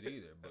did that shit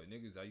either, but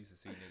niggas, I used to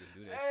see niggas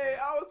do that Hey, shit.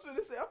 I was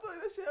finna say, I feel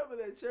like that shit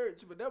happened at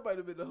church, but that might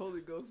have been the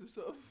Holy Ghost or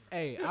something.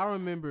 Hey, I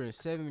remember in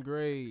 7th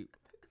grade,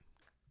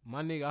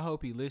 my nigga, I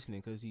hope he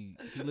listening because he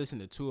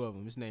listened to 2 of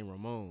them. His name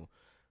Ramon.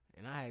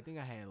 And I think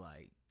I had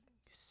like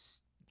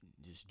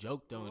just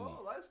joked on him.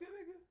 Oh, light skinned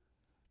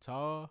nigga?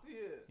 Tall. Yeah.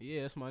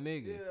 Yeah, that's my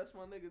nigga. Yeah, that's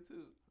my nigga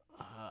too.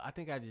 I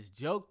think I just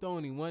joked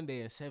on him one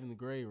day in 7th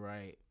grade,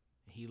 right?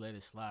 He let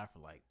it slide for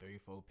like 3 or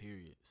 4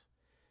 periods.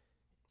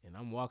 And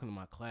I'm walking to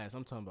my class.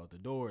 I'm talking about the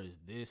door is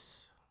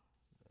this.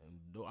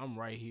 And I'm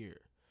right here.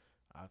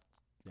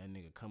 That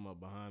nigga come up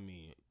behind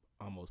me and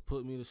almost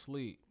put me to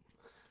sleep.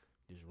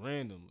 Just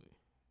randomly.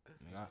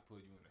 Nigga, Put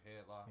you in the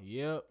headlock.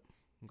 Yep.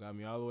 Got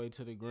me all the way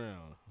to the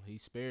ground. He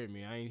spared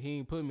me. He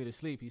ain't put me to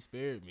sleep. He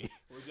spared me.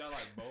 Was y'all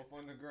like both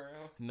on the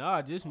ground?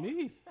 Nah, just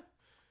me.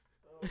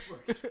 Oh,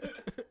 fuck.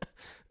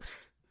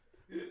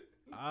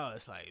 I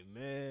was like,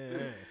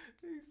 man.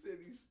 He said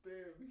he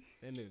spared me.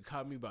 That nigga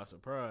caught me by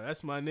surprise.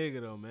 That's my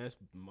nigga though, man. That's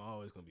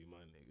always gonna be my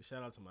nigga.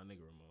 Shout out to my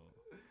nigga Ramon.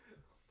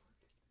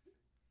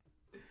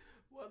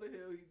 Why the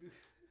hell he do?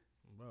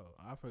 Bro,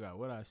 I forgot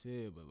what I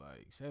said, but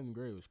like 7th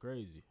grade was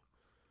crazy.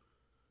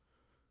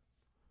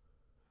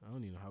 I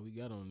don't even know how we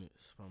got on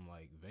this from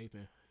like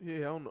vaping.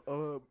 Yeah, I don't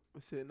know.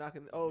 Shit,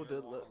 knocking. Oh, Yeah,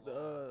 walking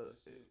along and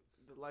shit.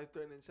 the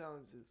life-threatening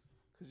challenges.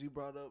 Cause you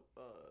brought up.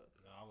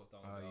 No, I was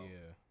talking Oh about.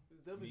 yeah,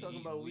 It's definitely me talking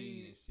eating about weed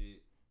weed. and shit.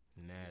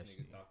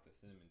 nasty. Nigga talked the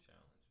cinnamon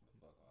challenge,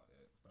 but fuck all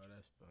that. Bro,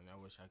 that's funny. I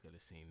wish I could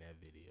have seen that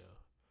video.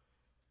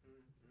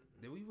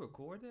 Did we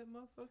record that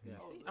motherfucker?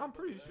 Yeah. I'm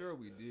pretty sure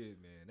we did,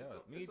 man.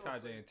 That It's me, on- it's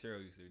on Tajay, and Terrell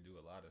used to do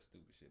a lot of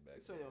stupid shit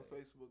back It's on then. your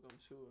Facebook, I'm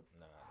sure.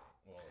 Nah,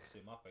 well,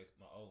 shit, my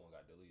old one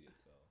got deleted,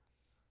 so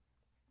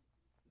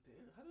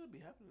Damn, how did it be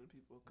happening to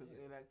people? Cause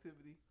Yeah. of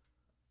inactivity.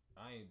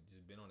 I ain't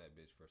just been on that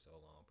bitch for so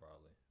long,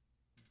 probably.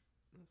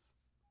 That's,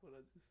 What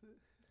I just said.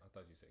 I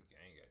thought you said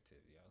gang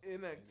activity. I was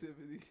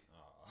Inactivity.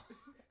 Oh,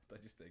 I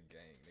thought you said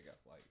gang. Nigga, I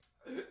was like,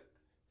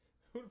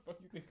 who the fuck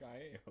you think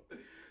I am?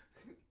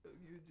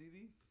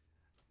 UGD.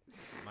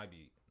 Might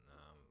be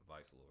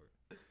Vice Lord.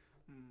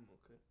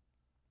 Okay.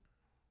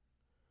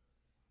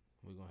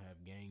 We're gonna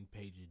have gang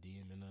pages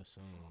DMing us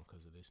soon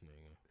because of this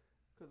nigga.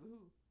 Cause of who?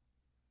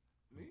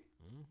 Me?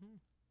 Mm-hmm.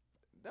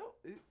 No.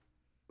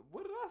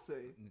 What did I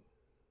say?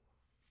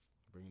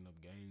 Bringing up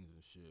gangs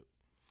and shit.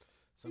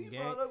 He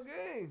brought up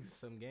gangs.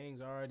 Some gangs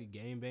already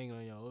gang banging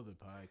on your other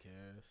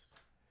podcast.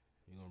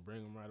 You're gonna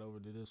bring them right over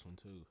to this one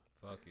too.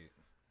 Fuck it.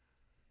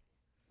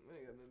 That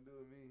ain't got nothing to do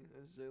with me.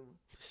 That's Jalen.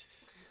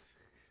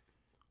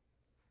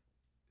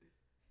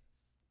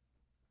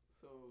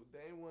 So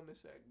Dame won the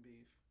Shaq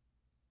beef.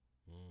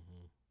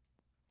 Mm-hmm.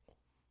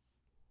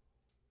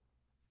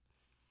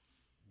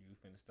 You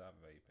finna stop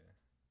vaping.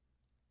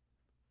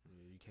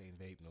 Yeah, you can't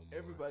vape no more.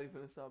 Everybody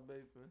finna stop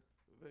vaping.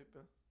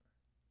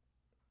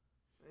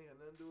 Ain't got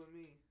nothing to do with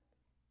me.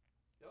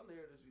 Y'all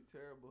narratives be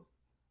terrible.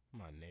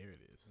 My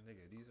narratives.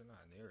 Nigga, these are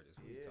not narratives.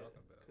 What you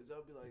talking about? Cause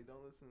y'all be like, don't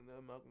listen to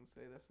that Malcolm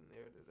say. That's a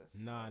narrative. That's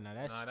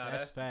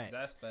That's facts.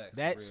 That's facts.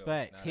 That's for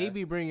real. facts. He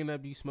be bringing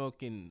up you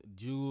smoking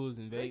jewels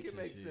and Make vapes it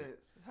make and shit.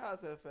 sense. How's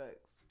that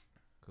facts?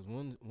 Cause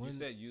when You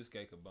said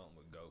Yusuke could bump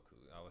with Goku.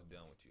 I was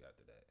done with you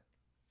after that.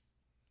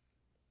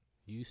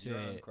 you You're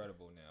said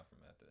incredible now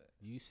from after that.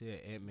 you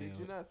said Ant-Man. Did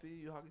you not see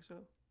Yu Hockey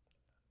Show?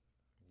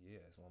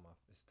 Yeah, it's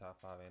it's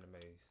top 5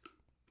 animes.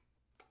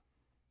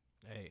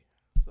 Hey,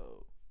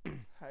 So,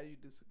 how you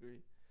disagree?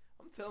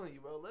 I'm telling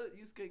you, bro. Let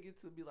Yusuke get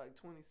to be like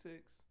 26.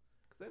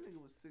 Cause that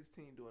nigga was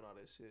 16 doing all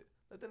that shit.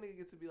 Let that nigga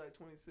get to be like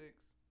 26.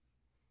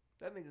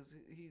 That nigga's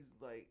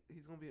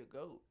he's gonna be a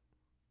goat.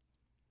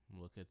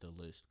 look at the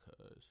list,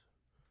 cuz.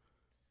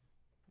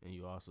 And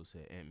you also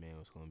said Ant-Man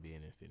was gonna be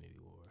in Infinity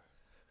War.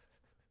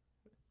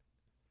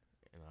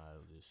 And I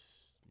just.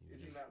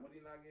 Is he not? Would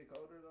he not get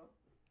colder though?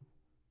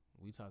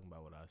 We talking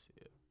about what I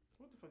said.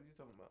 What the fuck are you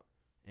talking about?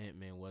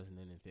 Ant-Man wasn't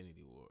in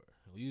Infinity War.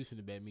 You used to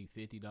bet me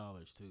 $50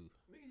 too.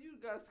 Nigga, you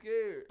got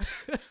scared.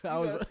 I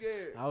You was got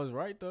scared. I was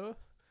right though.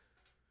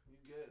 You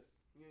guessed.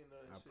 You ain't know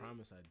that I shit.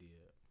 promise I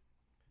did.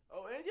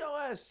 Oh, and your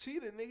ass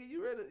cheated, nigga.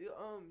 You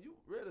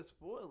read a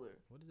spoiler.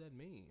 What does that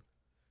mean?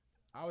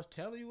 I was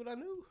telling you what I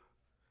knew.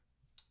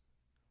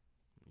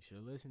 You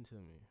should listen to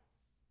me.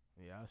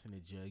 Yeah, I was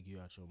finna jug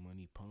you out your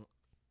money, punk.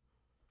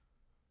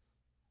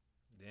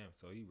 Damn,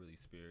 so he really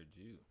spared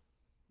you.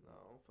 No,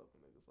 I don't fuck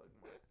with niggas like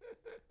Mark.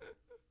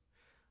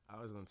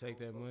 I was gonna take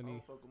that I money.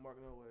 don't fuck with Mark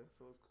no way,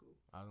 so it's cool.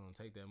 I was gonna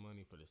take that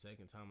money for the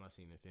second time I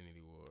seen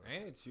Infinity War.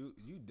 Ain't it you?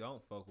 You don't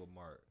fuck with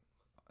Mark.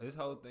 This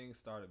whole thing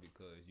started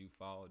because you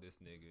followed this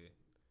nigga.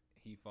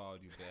 He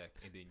followed you back,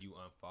 and then you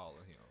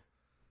unfollowed him.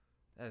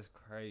 That's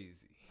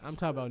crazy. I'm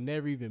talking about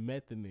never even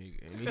met the nigga.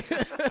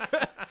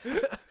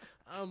 And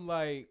I'm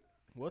like,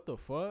 what the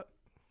fuck?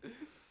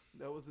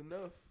 That was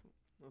enough.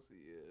 I said,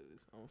 yeah,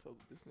 I don't fuck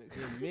with this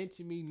nigga. They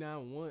mentioned me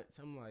not once.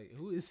 I'm like,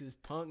 who is this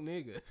punk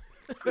nigga?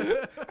 I'm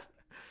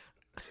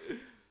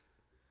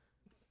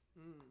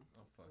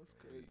fucking That's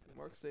crazy. weak.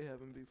 Mark stay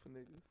having beef with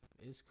niggas.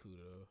 It's cool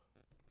though.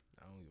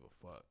 I don't give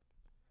a fuck.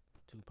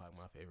 Tupac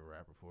my favorite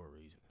rapper for a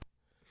reason.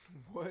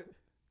 What?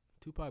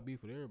 Tupac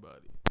beef with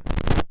everybody.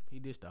 He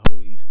dissed the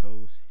whole East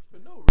Coast. For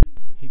no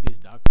reason. He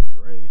dissed Dr.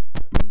 Dre.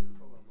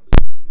 Hold on, my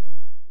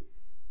shit.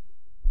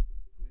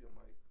 Who your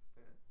mic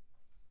stand?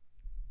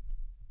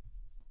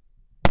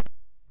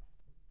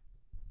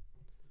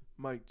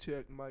 Mic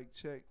check, mic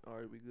check. All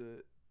right, we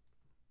good.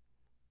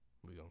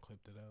 We gonna clip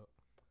that out.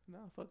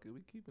 Nah, fuck it.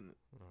 We keeping it.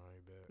 All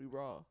right, bet. We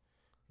raw.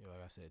 Yeah,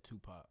 like I said,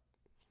 Tupac.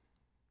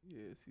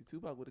 Yeah, see,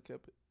 Tupac would have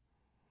kept it.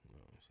 You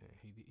know what I'm saying?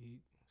 He.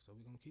 So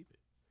we gonna keep it.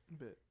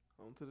 Bet.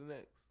 On to the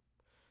next.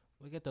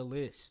 Look at the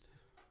list.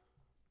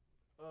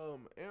 Aaron,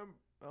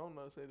 I don't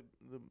know how to say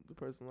the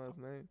person's last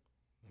name.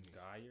 Let me see.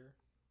 Geyer?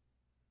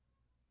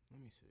 Let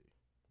me see.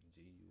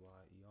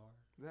 Guyer?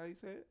 Is that how you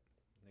say it?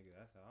 Nigga,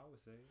 that's how I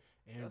would say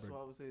it. That's Amber.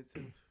 what I would say it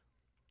too.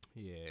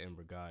 Yeah,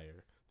 Amber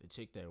Geyer, the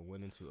chick that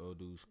went into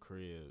Odu's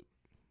crib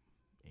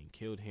and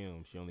killed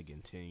him. She only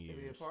getting 10 In the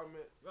years.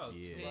 apartment. Bro,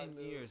 Yeah. 10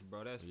 years,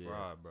 bro. That's Yeah.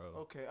 fraud, bro.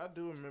 Okay, I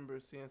do remember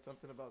seeing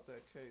something about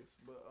that case,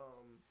 but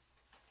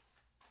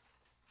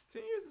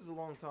 10 years is a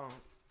long time.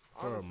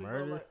 For a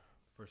murder? like,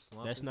 For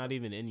slumping. That's not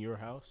even in your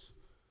house.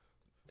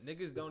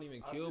 Niggas don't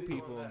even I kill feel you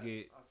people on and that.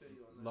 get I feel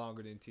you on that.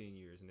 longer than 10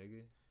 years,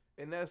 nigga.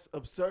 And that's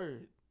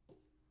absurd.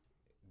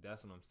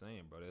 That's what I'm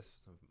saying, bro. That's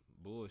some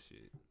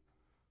bullshit.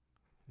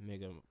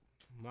 Nigga,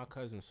 my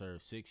cousin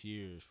served 6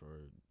 years for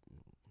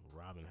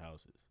robbing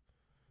houses.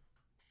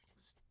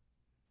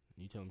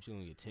 You tell me she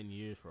only get 10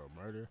 years for a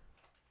murder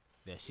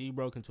that she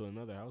broke into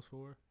another house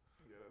for?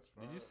 Yeah,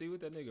 that's Did you see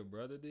what that nigga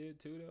brother did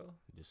too, though?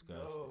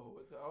 Disgusting. No.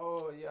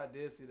 Oh, yeah, I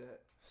did see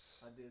that.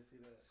 I did see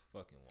that. It's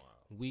fucking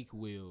wild.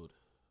 Weak-willed.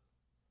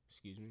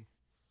 Excuse me?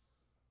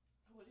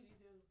 What did he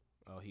do?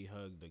 Oh, he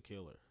hugged the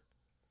killer.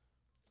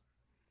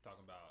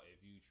 Talking about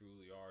if you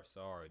truly are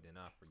sorry, then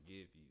I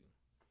forgive you.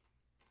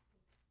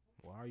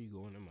 Why are you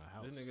going in my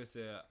house? This nigga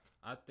said,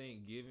 I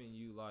think giving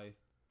you life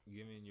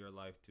giving your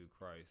life to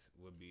Christ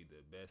would be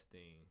the best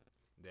thing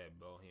that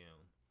Bohem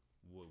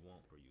would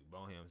want for you.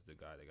 Bohem's the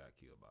guy that got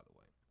killed, by the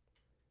way.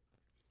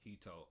 He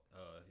told,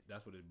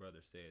 that's what his brother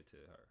said to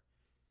her.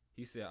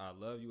 He said, I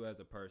love you as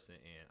a person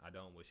and I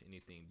don't wish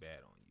anything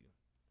bad on you.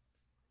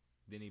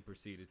 Then he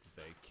proceeded to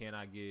say, can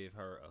I give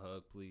her a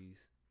hug, please?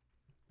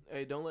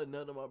 Hey, don't let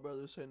none of my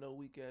brothers say no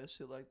weak ass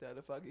shit like that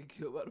if I get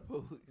killed by the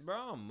police. Bro,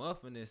 I'm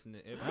muffing this.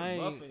 If I you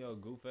ain't- muffing your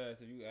goof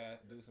ass, if you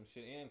do some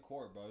shit in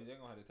court, bro, they're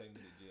going to have to take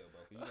me to jail,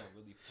 bro. Because you going to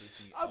really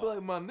piss me I'd off. be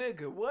like, my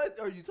nigga, what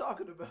are you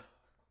talking about?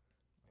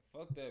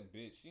 Fuck that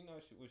bitch. She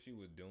knows what she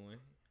was doing.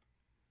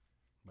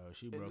 Bro,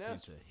 she And broke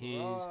that's into his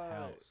right.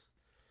 house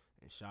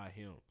and shot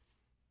him.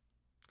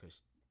 Cause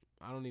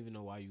I don't even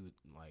know why you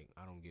like.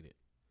 I don't get it.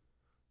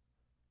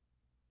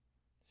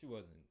 She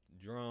wasn't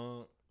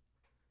drunk.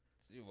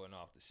 She wasn't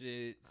off the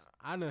shits.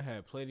 I done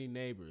had plenty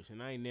neighbors,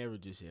 and I ain't never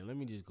just said, "Let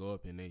me just go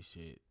up in they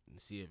shit and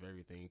see if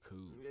everything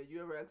cool." Yeah,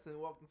 you ever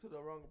accidentally walked into the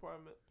wrong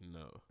apartment?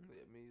 No,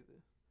 Yeah, me either.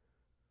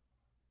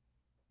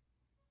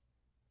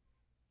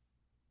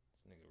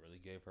 This nigga really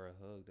gave her a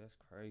hug. That's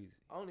crazy.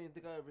 I don't even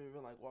think I ever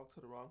even like walked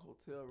to the wrong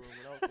hotel room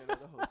when I was staying at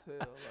the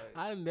hotel. Like,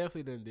 I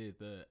definitely done did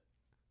that.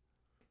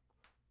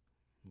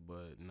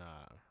 But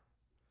nah,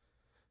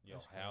 Your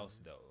That's house,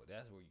 crazy. though.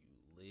 That's where you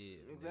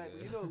live.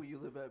 exactly. Nigga. You know where you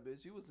live at,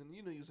 bitch. You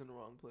knew you was in the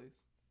wrong place.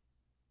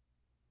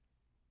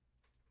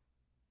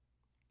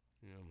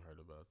 yeah, I'm heard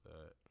about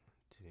that.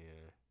 10.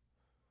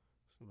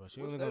 But What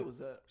state was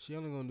that? she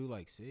only gonna do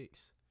like 6.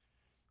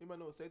 Anybody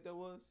know what state that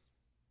was?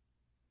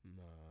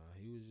 Nah,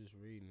 he was just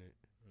reading it.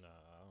 Nah,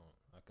 I don't.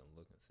 I can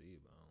look and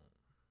see, but I don't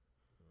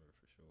remember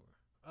for sure.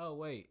 Oh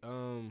wait,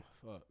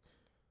 fuck.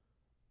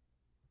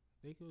 I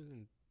think it was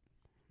in.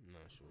 I'm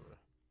not sure.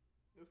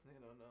 This nigga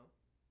don't know.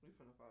 We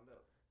finna find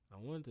out. I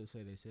wanted to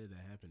say they said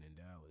that happened in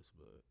Dallas,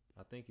 but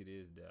I think it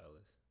is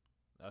Dallas.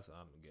 That's what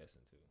I'm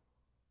guessing too.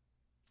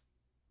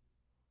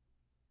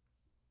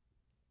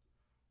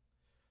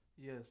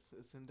 Yes,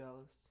 it's in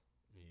Dallas.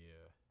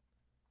 yeah.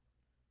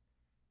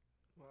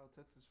 Wow,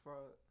 Texas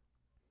fraud.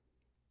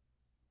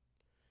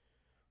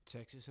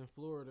 Texas and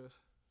Florida.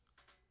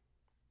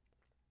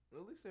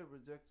 At least they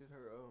rejected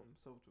her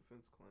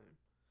self-defense claim.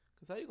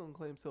 Cause how you gonna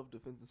claim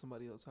self-defense in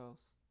somebody else's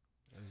house?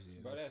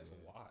 But that's good.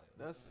 wild.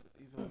 That's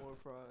even more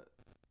fraud.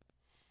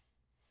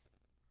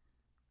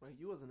 Like,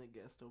 you wasn't a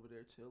guest over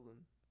there chilling.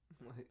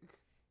 Like,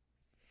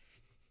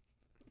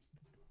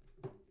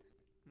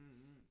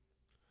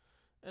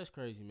 That's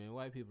crazy, man.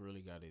 White people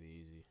really got it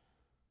easy.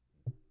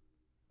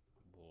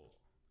 Bull.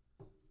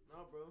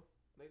 nah, bro,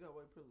 they got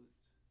white privilege.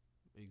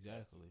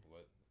 Exactly. That's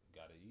what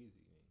got it easy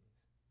means.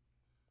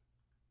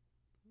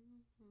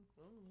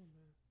 I don't know,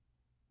 man.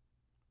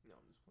 No,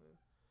 I'm just playing.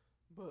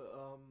 But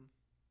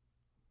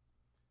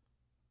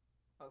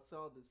I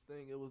saw this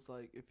thing. It was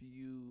like if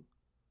you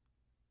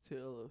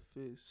tell a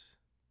fish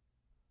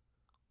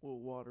what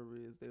water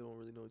is, they don't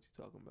really know what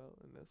you're talking about,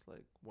 and that's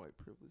like white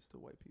privilege to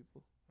white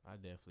people. I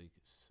definitely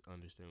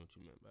understand what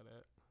you meant by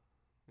that.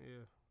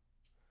 Yeah.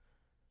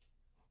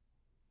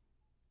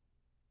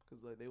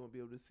 Cause like they won't be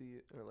able to see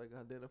it or like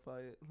identify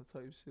it, that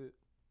type shit.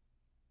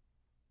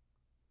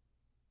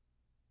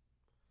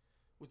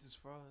 Which is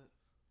fraud.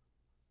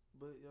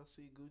 But y'all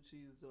see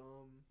Gucci's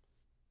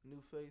new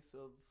face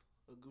of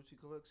a Gucci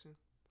collection?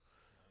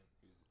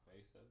 He was the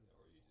face of it,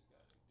 or you just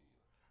got a deal?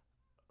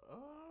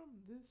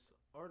 This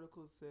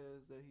article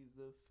says that he's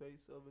the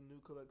face of a new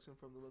collection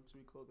from the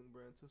luxury clothing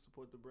brand to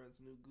support the brand's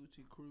new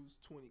Gucci Cruise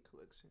 20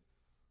 collection.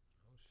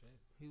 Oh shit.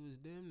 He was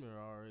damn near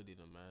already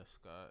the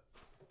mascot.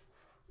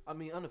 I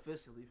mean,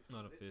 unofficially.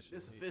 Not official.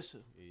 It's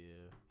official.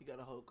 Yeah. He got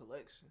a whole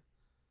collection.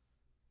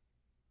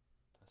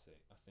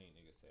 I seen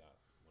niggas say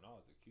when I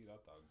was a kid, I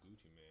thought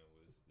Gucci Man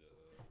was the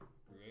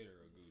creator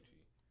of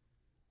Gucci.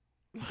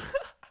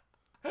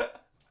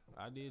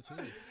 I did too.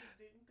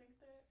 Didn't think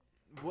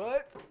that.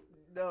 What?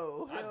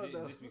 No, I hell did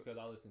no. just because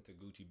I listened to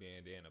Gucci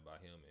Bandana by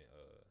him and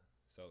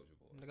Soulja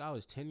Boy. Like, I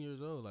was 10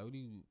 years old. Like,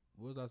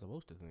 what was I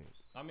supposed to think?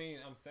 I mean,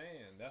 I'm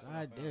saying that's what God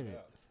I found damn it.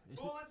 out.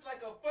 It's Bullets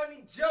like a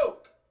funny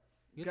joke.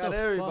 Get Got the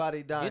everybody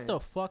fuck, dying. Get the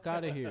fuck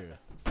out of here.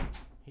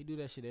 He do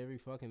that shit every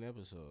fucking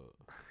episode.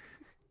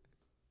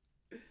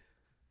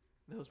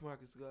 That was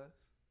Marcus, guys.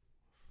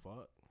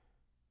 Fuck.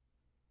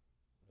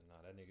 But nah,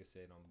 that nigga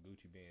said on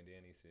Gucci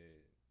Bandana, he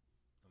said,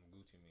 "I'm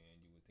Gucci Man."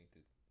 You would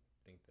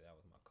think that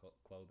was my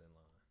clothing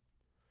line.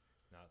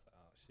 And I was like,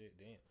 oh shit,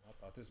 damn! I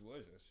thought this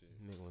was your shit.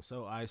 Nigga, when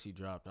So Icy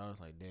dropped, I was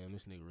like, damn,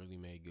 this nigga really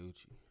made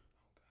Gucci.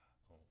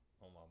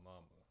 On my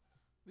mama.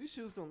 These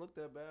shoes don't look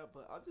that bad,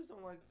 but I just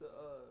don't like the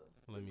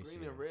Let me green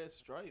see. and red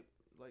stripe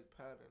like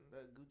pattern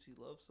that Gucci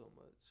loves so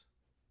much.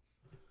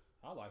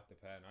 I like the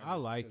pattern. I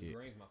like it.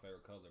 Green's my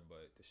favorite color,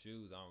 but the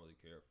shoes, I don't really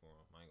care for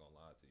them. I ain't gonna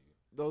lie to you.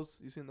 Those,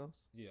 you seen those?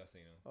 Yeah, I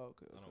seen them. Oh,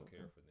 okay. I don't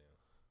care for them.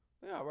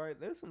 Yeah, right.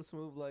 There's some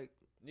smooth like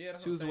Yeah,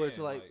 that's shoes what to I'm wear to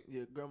saying, like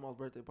your grandma's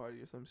birthday party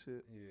or some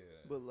shit. Yeah.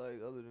 But like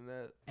other than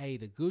that, Hey,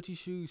 the Gucci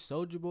shoes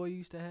Soulja Boy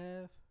used to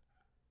have,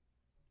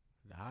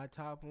 the high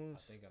top ones.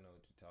 I think I know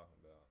what you're talking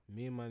about.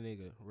 Me and my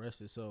nigga, rest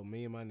his soul,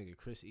 me and my nigga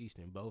Chris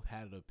Easton both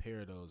had a pair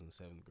of those in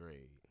 7th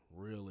grade.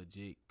 real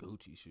legit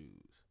Gucci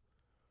shoes.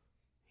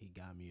 He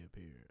got me a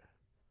pair.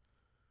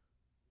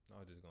 I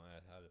was just gonna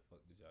ask, how the fuck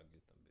did y'all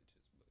get them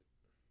bitches?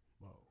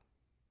 But Bro,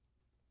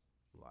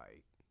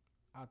 like,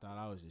 I thought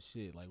I was the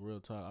shit. Like, real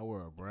talk, I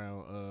wore a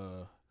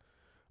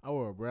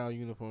brown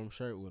uniform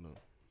shirt with them.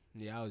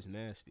 Yeah, I was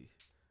nasty.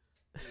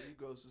 Yeah, you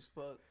gross as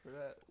fuck for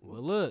that.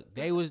 Well, look,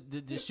 they was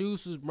the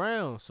shoes was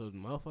brown, so the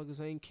motherfuckers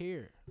ain't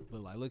care.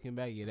 But like looking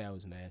back, yeah, that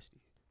was nasty.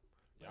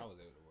 y'all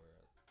was able to wear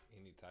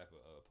any type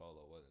of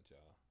polo, wasn't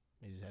y'all?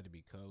 It just had to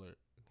be colored,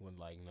 with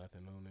like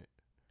nothing on it.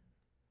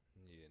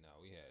 Yeah, no,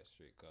 we had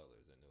strict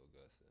colors in New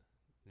Augusta.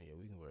 Yeah,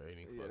 we can wear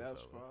any Yeah, that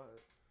was color.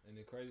 fraud. And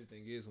the crazy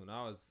thing is, when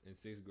I was in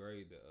 6th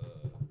grade,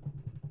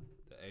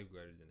 the 8th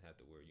graders didn't have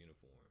to wear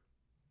uniform.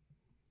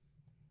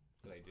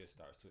 They just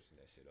start switching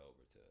that shit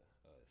over to us.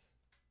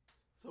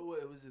 So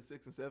what? It was just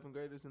 6th and 7th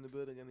graders in the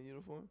building in a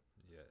uniform.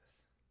 Yes.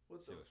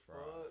 What Shit the was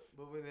fraud. fuck?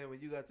 But when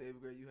you got to 8th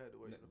grade, you had to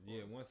wear uniform.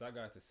 Yeah, once I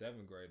got to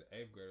 7th grade, the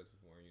 8th graders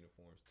was wearing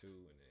uniforms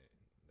too, and then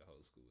the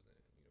whole school was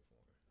in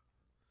uniform.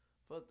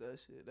 Fuck that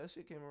shit. That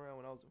shit came around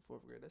when I was in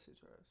 4th grade. That shit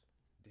trash.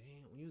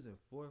 Damn, when you was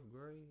in 4th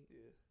grade,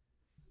 Yeah.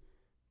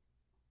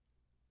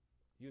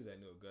 you was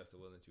at New Augusta,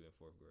 wasn't you, in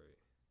 4th grade?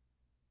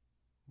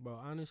 Bro,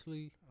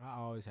 honestly,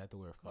 I always had to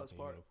wear a College fucking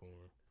Park.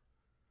 uniform.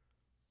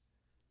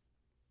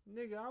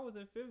 Nigga, I was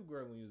in 5th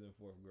grade when you was in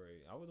 4th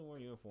grade. I wasn't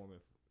wearing uniform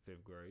in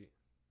 5th grade.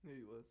 Yeah,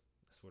 you was.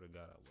 I swear to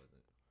God, I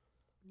wasn't.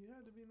 You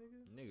had to be,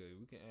 nigga. Nigga,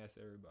 we can ask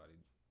everybody.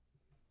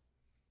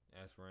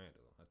 Ask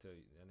Randall. I tell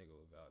you, that nigga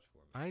will vouch for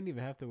me. I didn't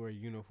even have to wear a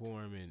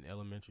uniform in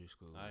elementary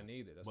school. I didn't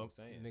either. That's what I'm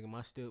saying.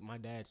 Nigga, my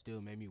dad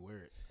still made me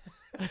wear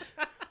it.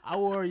 I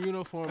wore a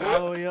uniform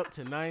all the way up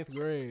to 9th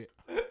grade.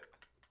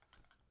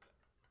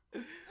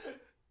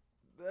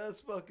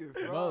 That's fucking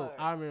fraud. Bro,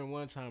 I remember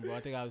one time, bro.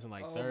 I think I was in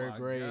like 3rd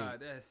grade. God,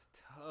 that's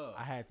tough.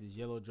 I had this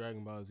yellow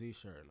Dragon Ball Z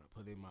shirt and I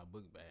put it in my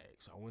book bag.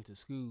 So I went to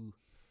school.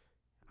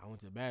 I went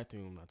to the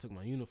bathroom. I took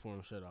my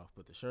uniform shirt off,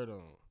 put the shirt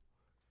on.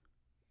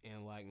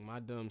 And like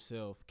my dumb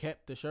self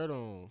kept the shirt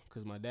on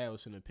because my dad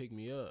was finna pick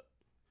me up.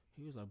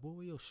 He was like, boy,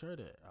 where your shirt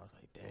at? I was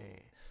like,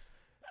 dang.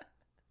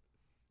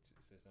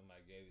 Just said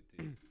somebody gave it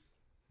to you.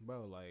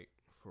 Bro, like,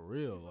 for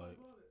real, like,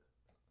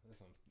 That's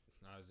what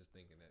I was just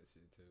thinking that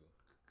shit too.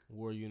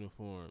 wore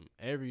uniform.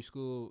 Every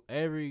school,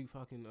 every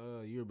fucking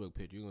yearbook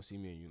picture, you're gonna see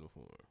me in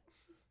uniform.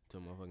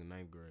 Till my fucking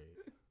 9th grade.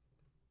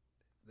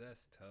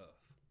 That's tough.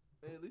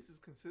 Hey, at least it's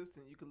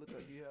consistent. You could look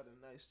like you had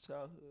a nice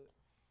childhood,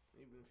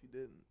 even if you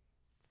didn't.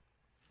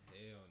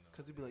 Hell no.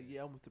 Cause you'd be like,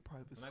 yeah, I went to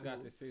private when school. I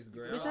got to 6th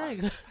grade,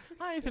 Bitch,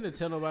 I ain't finna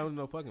tell nobody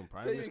no fucking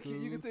Tell private your school.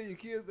 you can tell your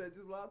kids that.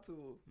 Just lie to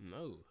them.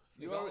 No.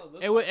 You nigga, already-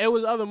 I'ma look It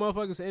was other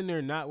motherfuckers in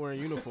there not wearing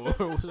uniform.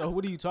 So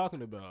what are you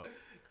talking about?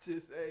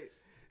 Just hey,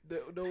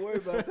 don't worry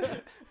about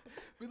that.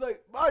 Be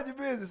like, mind your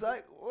business.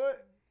 Like what?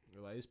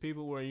 You're like, it's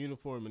people wearing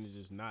uniform and it's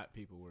just not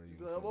people wearing You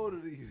be uniform. like, I'm older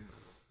than you.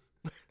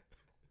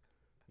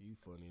 You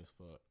funny as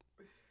fuck.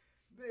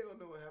 They ain't gonna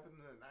know what happened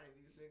in the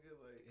 '90s, nigga.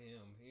 Like,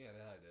 damn, he had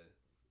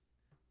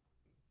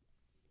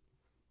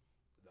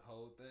the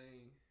whole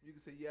thing. you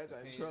can say, yeah, I got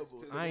in Pants, trouble.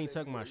 too. So I then ain't they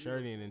tuck can my wear shirt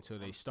in uniform. until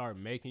they start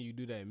making you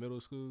do that in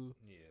middle school.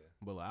 Yeah.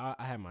 But like,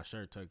 I had my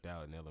shirt tucked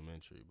out in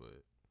elementary,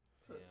 but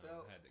Tucked Damn,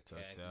 out. had the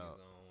Tucked khakis out.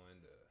 on,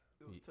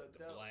 It was tucked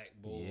the out. black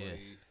boys.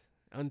 Yes.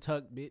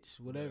 untucked bitch,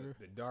 whatever.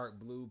 The dark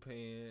blue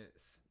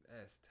pants.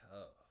 That's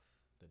tough.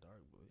 The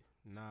dark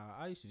blue. Nah,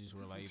 I used to just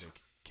wear like either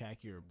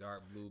khaki or.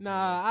 Dark blue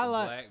Nah, pants. I the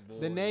like black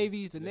boys. the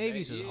navies. The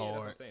navies yeah, was that's what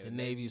I'm hard. saying. The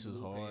navy navies was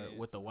blue hard pants.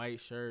 with the white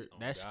shirt. Oh,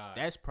 That's God.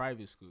 that's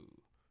private school,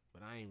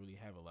 but I ain't really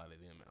have a lot of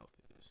them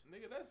outfits.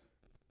 Nigga, that's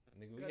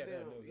Nigga, we got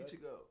that. goddamn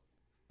Ichigo.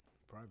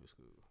 Private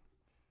school.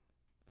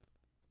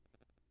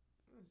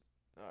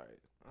 All right,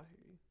 I hear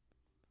you.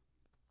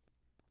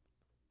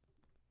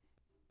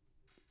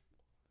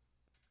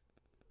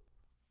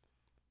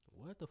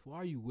 What the? Why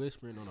are you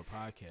whispering on a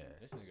podcast?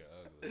 This nigga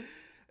ugly.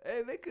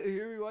 Hey, they couldn't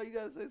hear me. Why you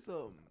gotta say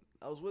something?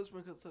 I was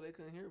whispering so they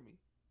couldn't hear me.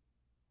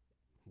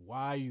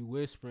 Why are you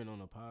whispering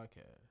on a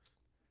podcast?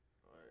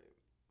 All right,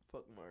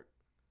 fuck Mark.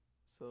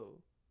 So,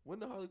 when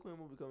the Harley Quinn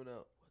movie coming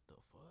out? What the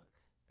fuck?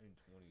 In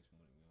 2020,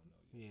 we don't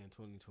know. Yeah, in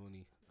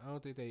 2020. I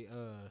don't think they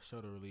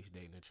showed a release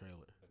date in the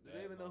trailer. But Do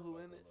they even know who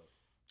in it?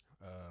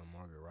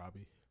 Margaret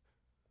Robbie.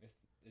 It's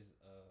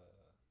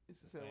It's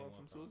the The same same one one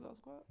from from- Suicide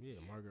Squad. Yeah,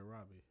 Margaret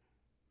Robbie.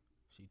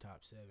 She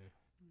top 7.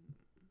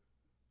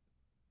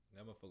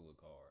 that motherfucker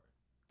look hard.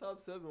 Top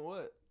 7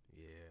 what?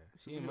 Yeah,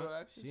 she in Superhero my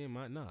actors?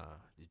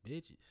 the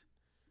bitches.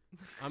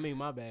 I mean,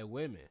 my bad,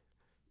 women.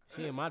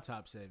 She in my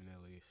top 7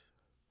 at least.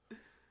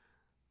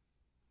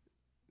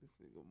 This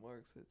nigga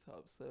Mark said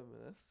top 7.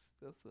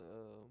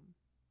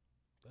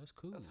 That's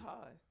cool. That's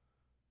high.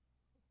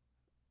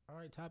 All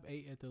right, top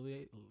 8 at the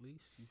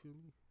least. You feel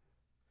me?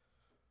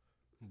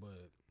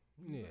 But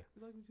You yeah,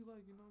 like what you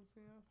like. You know what I'm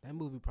saying? that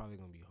movie probably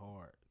gonna be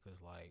hard because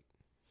like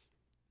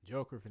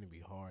Joker finna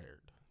be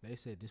hard. They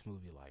said this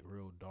movie like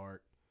real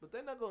dark. But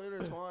they're not gonna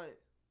intertwine.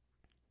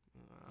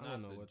 I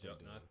don't know what they're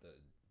doing. Not the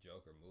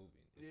Joker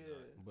movie. It's Yeah.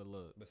 not. But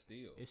look, But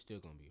still, it's still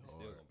gonna be it's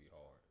hard. still gonna be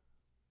hard.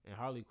 And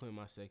Harley Quinn,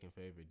 my second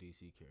favorite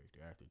DC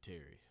character after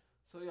Terry.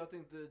 So y'all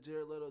think the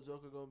Jared Leto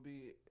Joker gonna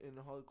be in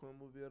the Harley Quinn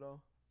movie at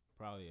all?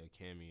 Probably a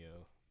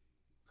cameo,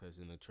 cause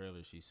in the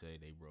trailer she said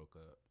they broke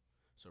up,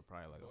 so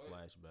probably like a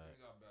flashback.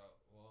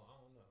 Well, I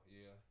don't know.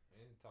 Yeah,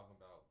 and talking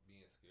about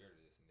being scared of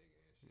this nigga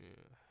and shit.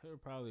 Yeah,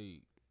 he'll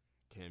probably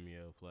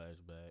cameo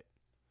flashback.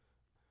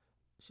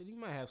 Shit, he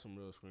might have some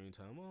real screen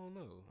time. I don't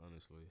know,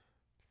 honestly,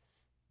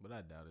 but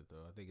I doubt it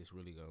though. I think it's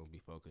really gonna be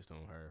focused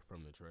on her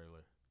from the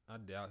trailer. I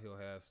doubt he'll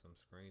have some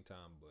screen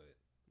time, but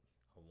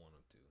I want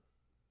him to.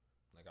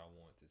 Like, I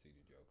want to see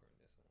the Joker in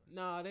this one.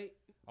 Nah, they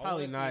I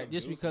probably wanna see not. him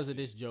Just do some because of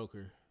shit. this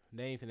Joker,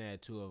 they ain't finna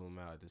add two of them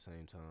out at the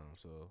same time.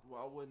 So,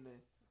 Why wouldn't they?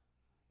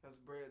 That's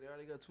bread. They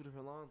already got two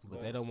different lines. but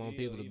Well, they don't want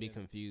still, people to be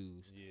even-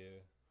 confused.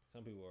 Yeah,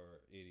 some people are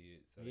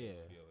idiots, so Yeah. they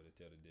won't be able to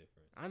tell the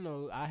difference. I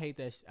know. I hate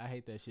that. I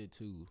hate that shit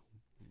too.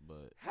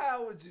 But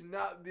How would you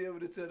not be able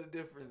to tell the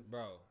difference?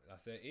 Bro, I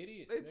said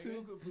idiots. They nigga.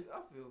 too complete.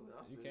 I feel it.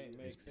 I You feel can't it.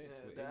 make sense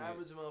Yeah, with the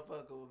average idiots.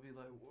 motherfucker would be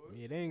like, what?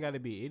 yeah, they ain't got to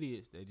be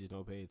idiots. They just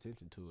don't pay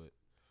attention to it.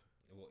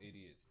 Well,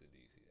 idiots to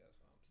DC. That's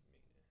what I'm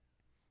meaning.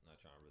 Not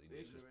trying to really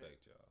Ignorant.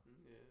 disrespect y'all.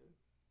 Yeah.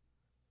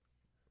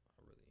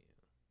 I really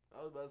am. I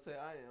was about to say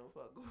I am.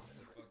 Fuck.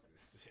 Fuck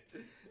this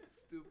shit.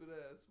 Stupid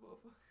ass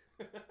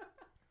motherfucker.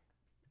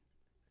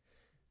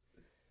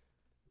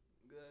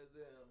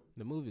 Goddamn.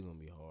 The movie gonna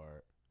be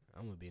hard.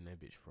 I'm gonna be in that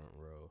bitch front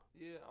row.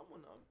 Yeah, I'm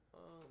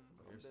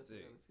You're definitely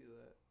sick. gonna see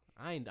that.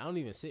 I don't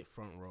even sit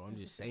front row. I'm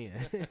just saying.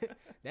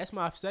 That's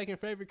my second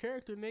favorite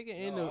character, nigga.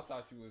 And No, I the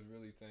thought you was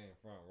really saying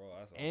front row.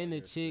 That's why I and the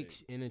was like, you're chicks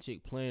sick. and the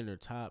chick playing her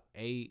top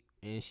 8,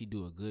 and she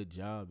do a good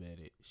job at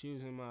it. She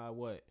was in my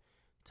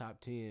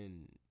top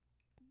 10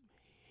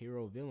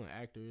 hero villain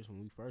actors when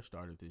we first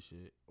started this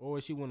shit, or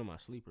was she one of my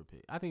sleeper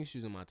picks? I think she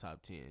was in my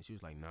top 10. She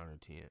was like 9 or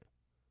 10.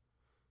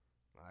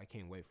 I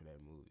can't wait for that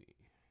movie.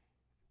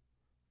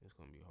 It's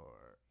gonna be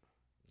hard.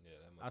 Yeah,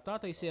 that I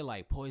thought they said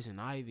like Poison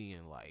Ivy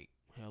and like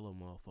hella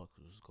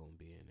motherfuckers was gonna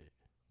be in it.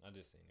 I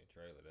just seen the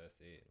trailer. That's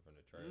it. From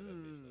the trailer, that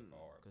bitch look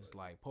hard. Cause but-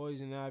 like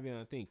Poison Ivy and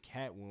I think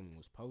Catwoman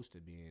was supposed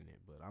to be in it,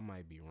 but I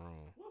might be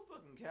wrong. What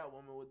fucking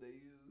Catwoman would they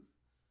use?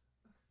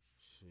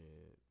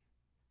 Shit.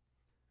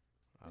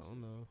 I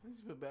don't know. They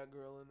should put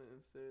Batgirl in it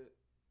instead.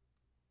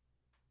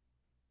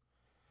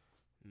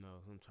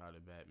 No, I'm tired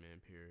of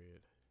Batman, period.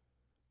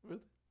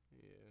 Really?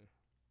 Yeah.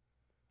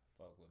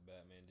 fuck with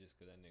Batman just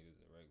because that nigga's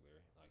a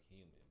regular like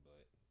human,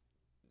 but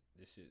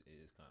this shit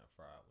is kind of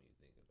fried when you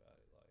think about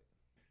it. Like,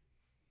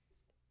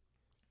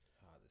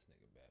 how this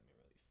nigga Batman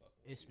really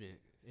fucking?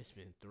 It's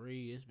been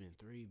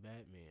three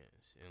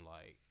Batmans in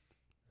like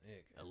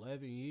Nigga.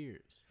 11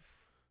 years.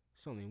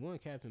 It's only one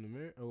Captain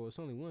America. Oh, it's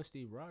only one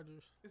Steve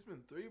Rogers. It's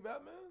been 3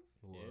 Batmans?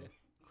 Well, Yeah.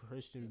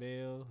 Christian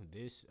Bale,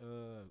 this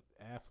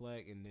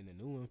Affleck, and then the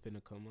new one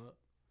finna come up.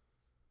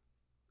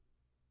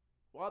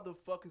 Why the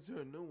fuck is there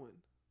a new one?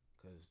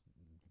 Cause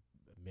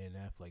Ben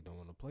Affleck don't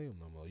want to play him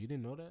no more. You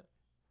didn't know that?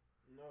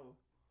 No.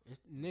 It's,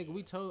 nigga,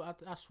 we Yeah. told.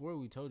 I swear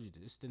we told you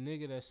this. It's the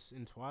nigga that's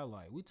in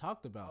Twilight. We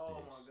talked about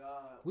Oh this. my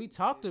god. We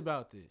talked did.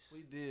 about this.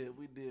 We did.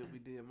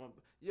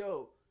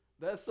 Yo,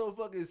 that's so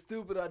fucking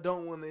stupid. I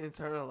don't want to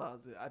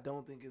internalize it. I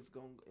don't think it's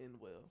gonna end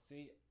well.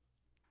 See,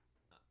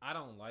 I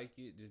don't like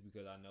it just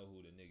because I know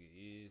who the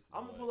nigga is.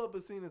 I'm gonna but pull up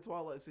a scene in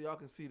Twilight so y'all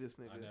can see this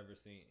nigga. I never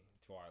seen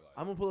Twilight.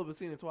 I'm gonna pull up a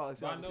scene in Twilight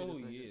so But y'all I can know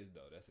see who this he nigga. is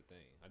though. That's the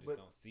thing. I just But-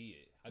 don't see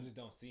it. I just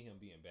don't see him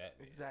being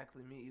Batman.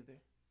 Exactly. Me either.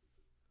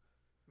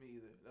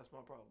 That's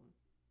my problem.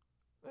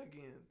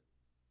 Again,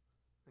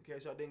 in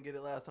case y'all didn't get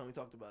it last time we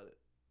talked about it.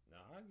 Nah,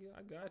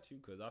 I got you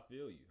because I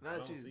feel you. I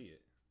Not don't you. see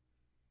it.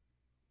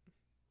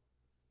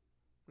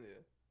 Yeah.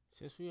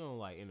 Since we don't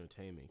like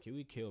entertainment, can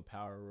we kill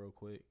Power real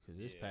quick? Cause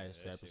this Yeah, past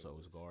that shit episode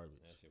was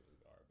garbage. That shit was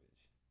garbage.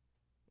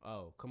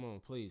 Oh, come on,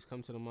 please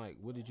come to the mic.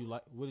 What did you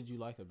like? What did you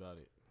like about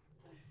it?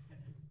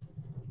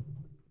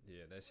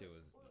 Yeah, that shit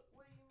was.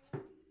 What do you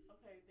mean?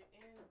 Okay, the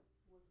end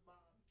was bomb.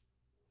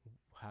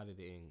 How did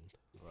it end?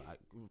 Like,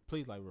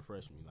 please, like,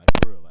 refresh me, like,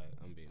 for real. Like,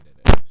 I'm being dead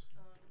ass.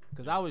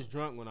 Cause I was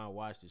drunk when I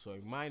watched it, so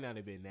it might not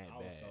have been that I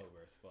was bad.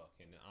 sober as fuck,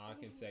 and I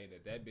can say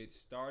that bitch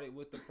started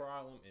with the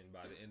problem, and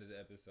by the end of the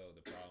episode,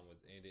 the problem was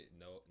ended.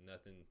 No,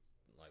 nothing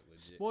like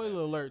legit. Spoiler happened.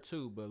 alert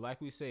too, but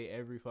like we say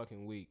every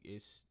fucking week,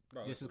 this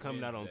It's is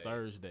coming out on Wednesday.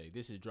 Thursday.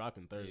 This is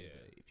dropping Thursday.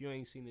 Yeah. If you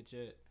ain't seen it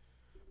yet,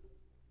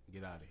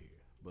 get out of here.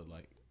 But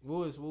like,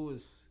 what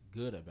was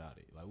good about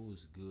it? Like, what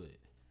was good?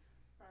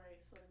 Alright,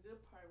 so the good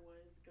part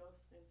was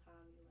Ghost and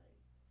Tommy like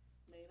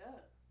made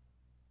up.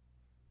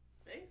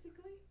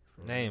 Basically.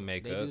 They ain't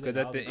make They up do because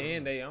that at all the the time.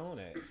 end they own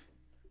it.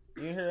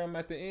 You hear him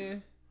at the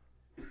end?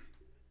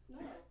 No.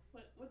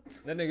 What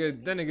That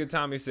nigga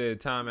Tommy said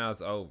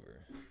timeout's over.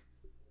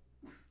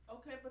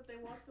 Okay, but they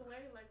walked away.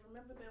 Like,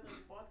 remember they like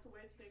walked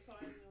away to their car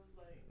and it was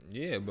like,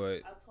 Yeah,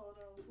 but I told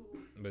them who.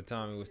 But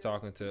Tommy was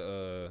talking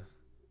to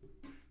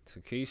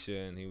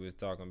Keisha, and he was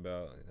talking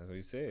about. That's what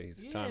he said. He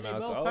said Yeah, they timeout's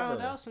both over.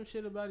 found out some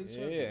shit about each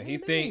other. Yeah, Man, he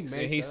they thinks,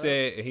 ain't and he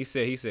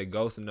make up. said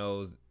Ghost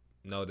know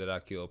that I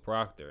killed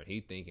Proctor, and he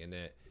thinking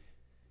that.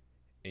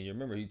 And you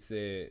remember he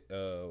said,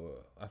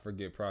 I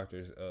forget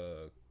Proctor's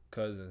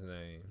cousin's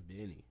name,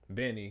 Benny.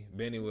 Benny.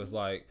 Benny was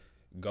like,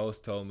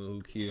 Ghost told me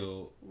who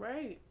killed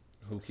Right.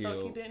 Who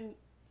So killed?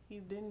 he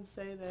didn't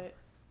say that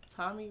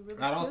Tommy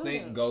really I don't killed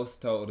think him.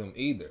 Ghost told him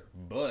either,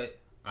 but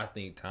I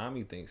think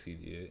Tommy thinks he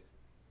did.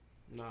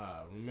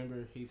 Nah,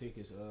 remember he think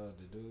it's the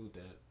dude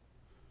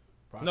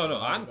that. No,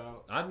 Prophet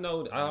about? I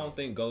know. I don't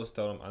think Ghost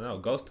told him. I know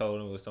Ghost told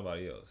him it was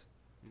somebody else.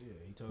 Yeah,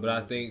 he told. But him I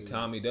it was the think dude.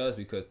 Tommy does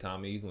because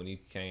Tommy, when he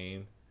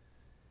came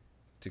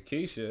to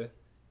Keisha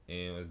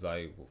and was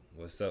like,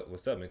 "What's up?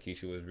 What's up?" and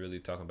Keisha was really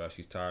talking about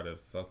she's tired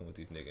of fucking with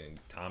these niggas. And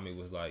Tommy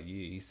was like,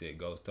 "Yeah." He said,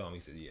 "Ghost told him." He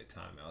said, "Yeah,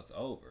 timeout's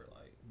over."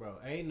 Like, Bro,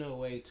 ain't no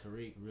way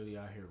Tariq really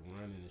out here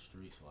running the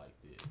streets like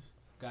this.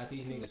 Got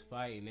these niggas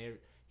fighting.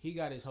 He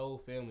got his whole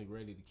family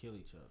ready to kill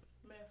each other.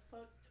 Man,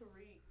 fuck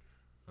Tariq.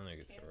 I think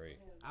it's Cancel great. him.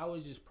 I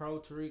was just pro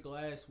Tariq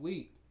last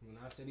week when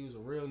I said he was a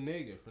real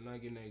nigga for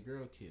not getting that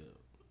girl killed.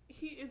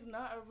 He is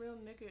not a real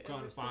nigga. Trying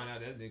ever to find since- out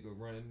that nigga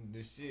running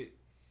this shit.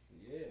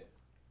 Yeah.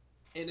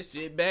 And the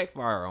shit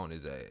backfire on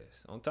his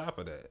ass. On top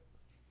of that.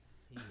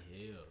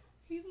 He hell.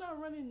 He's not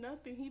running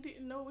nothing. He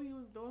didn't know what he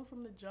was doing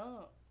from the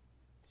jump.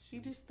 He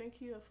just think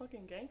he a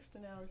fucking gangster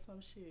now or some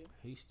shit.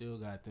 He still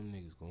got them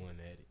niggas going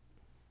at it.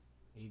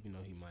 Even though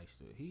he might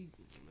still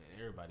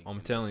everybody. I'm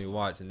getting telling you, this-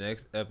 watch the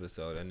next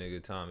episode. That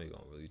nigga Tommy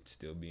gonna really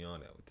still be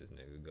on that with this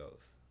nigga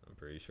Ghost. I'm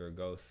pretty sure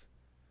Ghost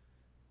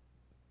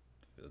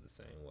feels the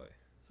same way.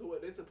 So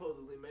what they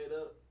supposedly made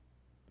up?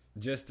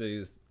 Just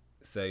to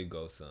say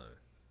Ghost son.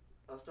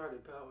 I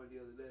started Power the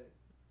other day.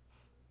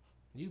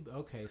 You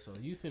okay? So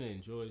you finna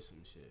enjoy some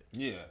shit.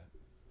 Yeah.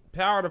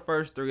 Power the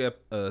first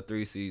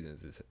three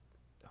seasons is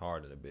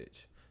hard than a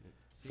bitch.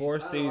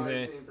 Fourth I done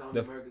already season, seen Tommy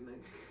the Burger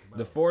nigga.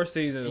 the fourth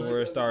season is First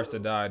where it starts to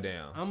episode. die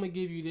down. I'm gonna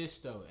give you this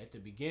though. At the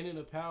beginning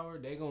of Power,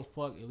 they gonna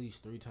fuck at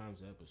least 3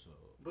 times an episode.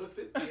 But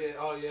 50, yeah,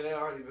 oh yeah, they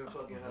already been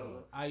fucking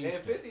hella. I And used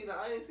to. 50, nah,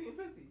 I ain't seen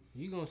 50.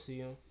 You gonna see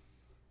him.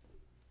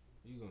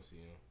 You gonna see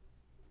him.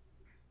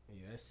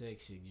 Yeah, that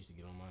sex shit used to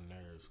get on my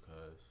nerves,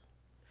 cause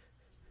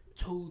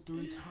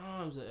 2-3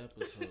 times an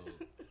episode.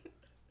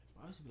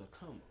 I used to be like,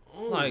 come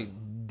on. Like,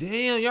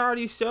 damn, you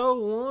already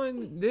showed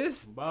one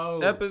this bro.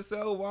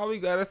 episode. Why we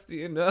gotta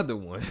see another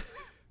one?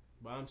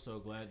 But I'm so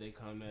glad they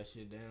calmed that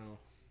shit down.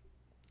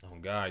 Oh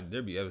God,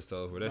 there be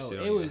episodes where that Bro,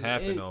 shit it don't was- even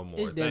happen it- no more.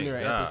 It's damn Thank near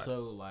an God.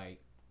 episode like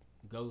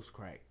Ghost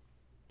Crack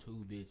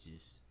 2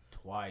 bitches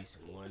twice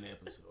in one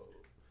episode.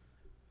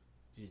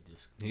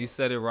 Just He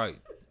said it right.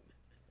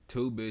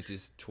 2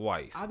 bitches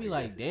twice. I be nigga.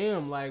 like,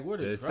 damn, like where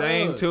the The drugs?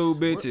 same 2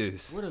 Where-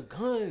 bitches. Where the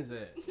guns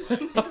at?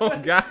 Oh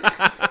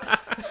God.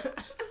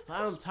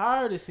 I'm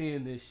tired of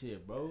seeing this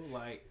shit, bro.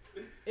 Like,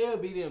 it'll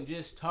be them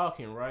just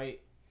talking, right?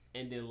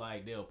 And then,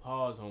 like, they'll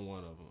pause on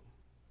one of them.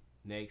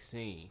 Next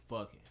scene,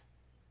 fucking.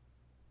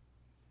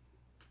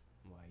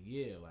 I'm like,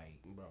 yeah, like,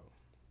 bro.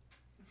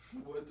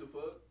 What the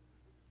fuck?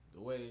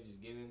 The way they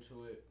just get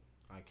into it,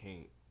 I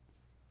can't.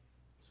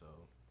 So,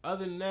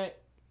 other than that,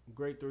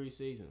 great 3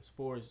 seasons.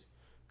 4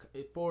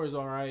 is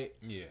all right.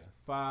 Yeah.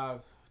 5,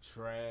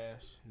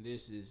 trash.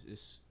 This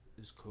is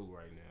cool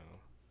right now.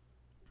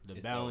 The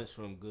It's balance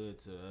from good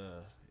to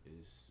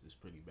is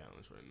pretty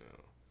balanced right now.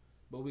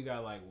 But we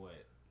got like what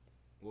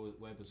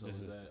episode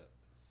was that?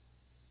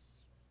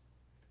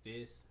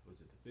 5th? Was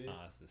it the 5th?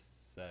 Nah, it's the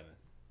 7th.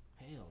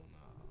 Hell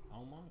no.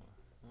 Oh mama.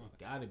 It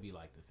gotta be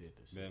like the 5th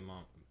or 6th. Bet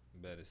mom.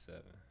 Bet it's 7.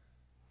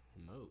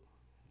 No.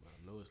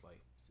 I know it's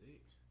like 6.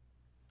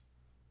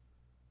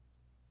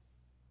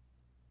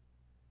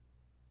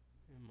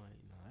 It might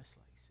that's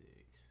like 6.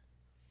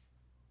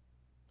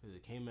 Cause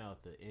it came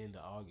out the end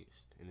of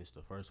August and it's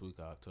the first week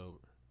of October.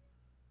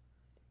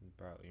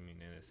 Probably. You mean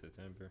end of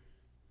September?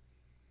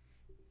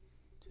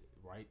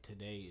 Right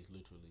today is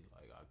literally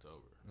like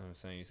October. No, I'm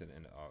saying you said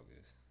end of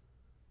August.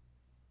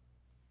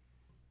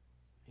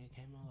 It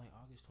came out like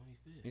August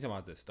 25th. You talking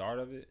about the start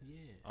of it?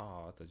 Yeah.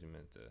 Oh, I thought you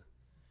meant the.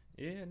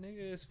 Yeah,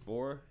 nigga, it's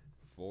 4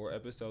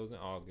 episodes in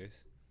August.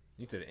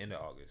 You said the end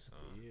of August.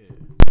 Yeah.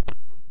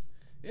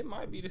 It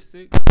might be the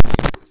 6th. I'm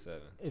thinking it's the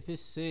 7th. If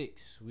it's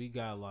 6, we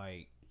got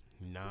like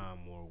 9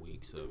 more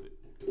weeks of it.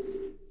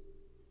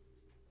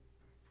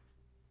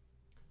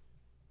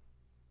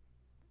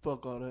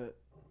 Fuck all that.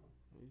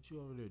 What you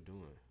over there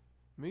doing?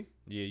 Me?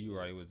 Yeah, you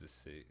right. It was the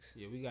 6th.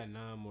 Yeah, we got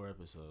 9 more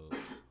episodes.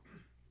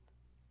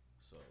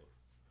 So,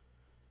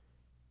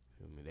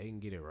 I mean, they can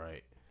get it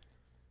right.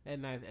 That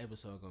 9th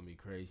episode gonna be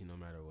crazy no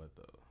matter what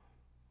though.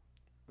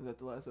 Is that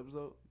the last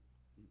episode?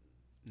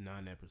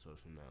 9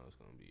 episodes from now it's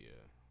gonna be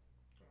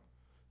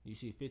You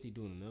see 50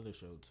 doing another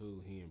show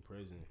too. He in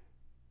prison.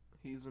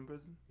 He's in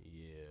prison?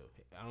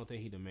 Yeah, I don't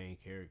think he the main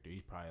character.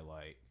 He's probably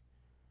like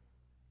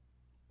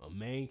a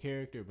main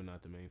character, but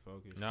not the main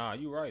focus. Nah,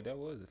 you right. That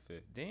was the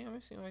 5th. Damn,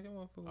 it seemed like that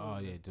motherfucker. Oh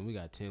was yeah, then we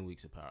got 10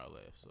 weeks of power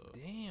left, so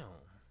Damn.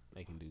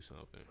 they can do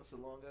something. That's a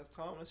long ass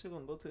time. That shit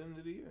gonna go to the end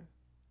of the year.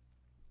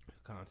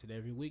 Content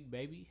every week,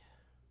 baby.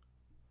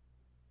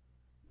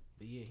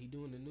 But yeah, he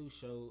doing the new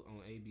show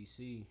on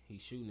ABC.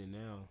 He's shooting it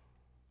now.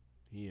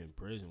 He in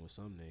prison with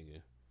some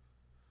nigga.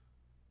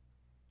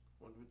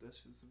 Wonder what that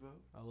shit's about.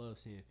 I love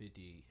seeing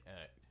 50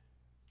 act.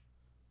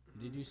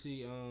 Did you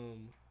see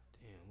damn,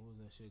 what was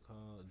that shit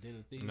called? Den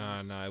of Thieves?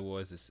 Nah, it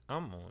was.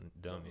 I'm on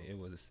dummy. It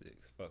was a 6.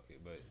 Fuck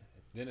it, but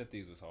Den of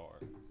Thieves was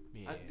hard.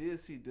 Yeah. I did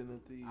see Den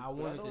of Thieves. I but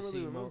wanted I don't to really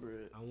see remember more.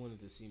 it. I wanted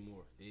to see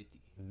more 50.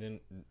 And then,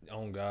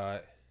 on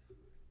God,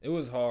 it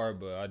was hard,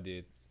 but I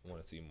did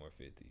want to see more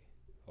 50.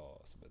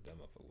 Pause, but that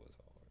motherfucker was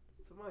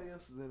hard. Somebody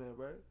else was in there,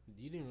 right?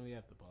 You didn't really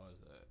have to pause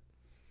that.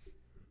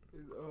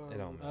 It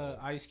don't matter.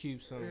 Ice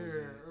Cube song. Okay.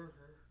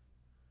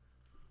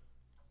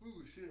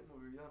 Ooh, shit,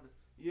 Rihanna.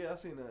 Yeah, I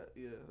seen that.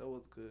 Yeah, that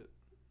was good.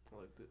 I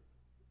liked it.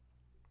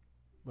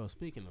 Bro,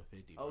 speaking of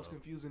 50, I was bro,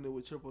 confusing it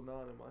with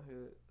 999 in my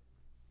head.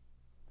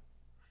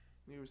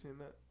 You ever seen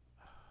that?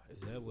 is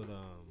that what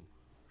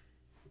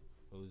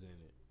was in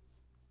it?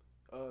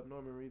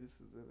 Norman Reedus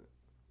is in it.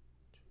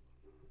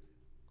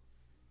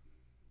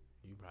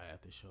 You probably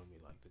have to show me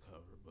like the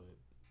cover,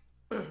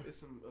 but It's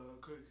some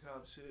Cookie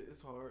Cop shit.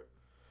 It's hard.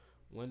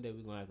 one day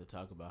we're gonna have to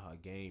talk about how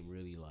Game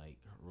really like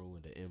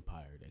ruined the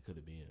empire that could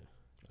have been.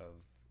 Of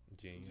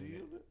G G Unit.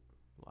 Unit?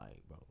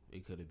 Like, bro,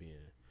 it could have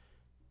been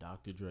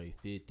Dr. Dre,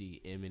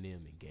 50,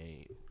 Eminem, and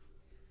Game.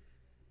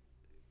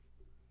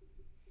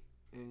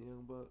 And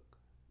Young Buck.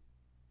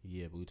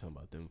 Yeah, but we talking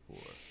about them four.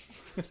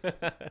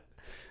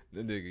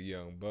 The nigga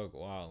Young Buck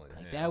wildin'.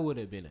 Like that would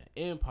have been an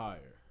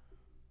empire.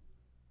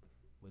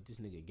 But this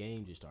nigga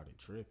Game just started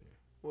tripping.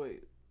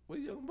 Wait, what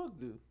did Young Buck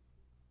do?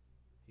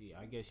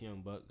 I guess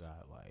Young Buck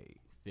got like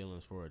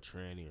feelings for a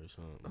tranny or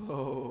something.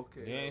 Oh,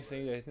 okay. You ain't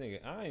seen that nigga.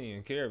 I ain't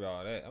even care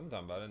about that. I'm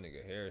talking about that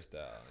nigga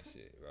hairstyle and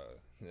shit, bro.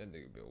 That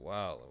nigga been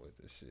wildin' with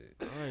this shit.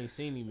 I ain't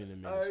seen him in a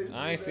minute.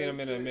 I ain't seen him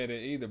in a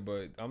minute either,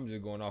 but I'm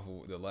just going off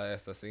of the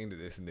last I seen of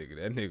this nigga.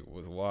 That nigga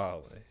was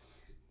wildin'.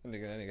 That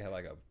nigga had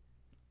like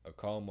a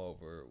comb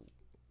over,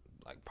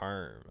 like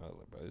perm. I was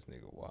like, bro, this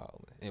nigga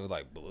wildin'. And it was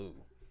like blue.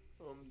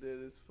 I'm dead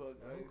as fuck.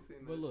 I ain't seen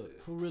But that look,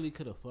 shit. who really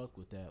could have fucked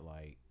with that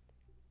like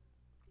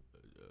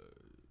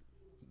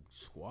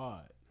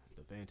squad,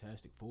 the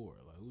Fantastic Four?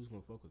 Like, who's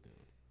gonna fuck with them?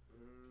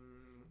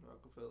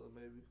 Rockefeller,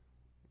 maybe.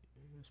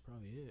 Yeah, that's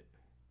probably it.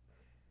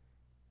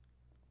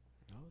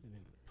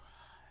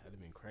 That'd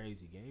have been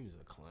crazy. Game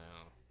is a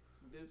clown.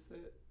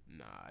 Dipset.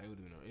 Nah, it would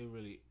have been. It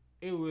really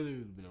would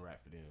have been a rap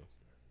for them.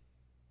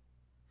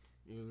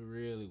 It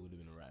really would have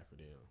been a rap for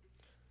them.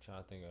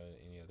 Trying to think of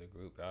any other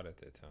group out at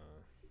that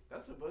time.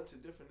 That's a bunch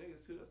of different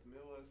niggas too. That's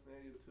Midwest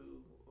nigga,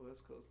 2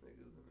 West Coast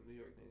niggas, and a New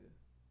York nigga.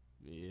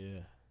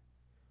 Yeah.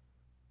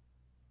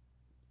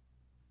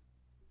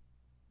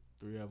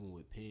 3 of them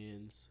with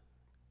pens.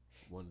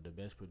 One of the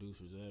best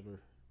producers ever.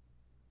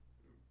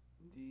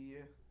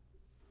 Yeah.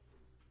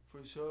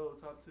 For sure,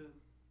 top 2.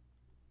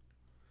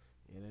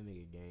 Yeah, that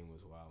nigga Game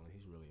was wild, and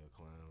he's really a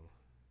clown.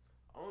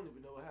 I don't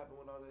even know what happened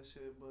with all that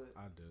shit, but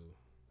I do.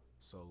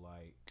 So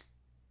like,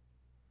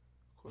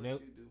 of course When you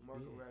they- do.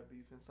 Marco yeah. Rap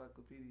Beef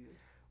Encyclopedia.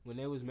 when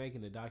they was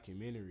making the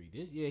documentary,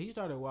 he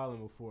started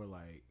wilding before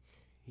like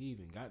he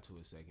even got to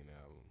his second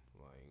album.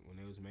 Like when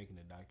they was making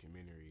the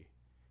documentary,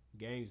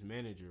 Game's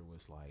manager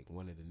was like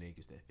one of the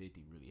niggas that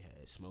 50 really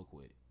had smoke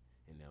with,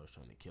 and that was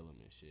trying to kill him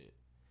and shit.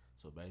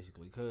 So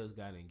basically, Cuz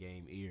got in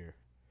Game ear,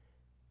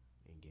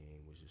 and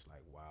Game was just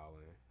like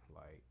wilding.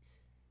 Like,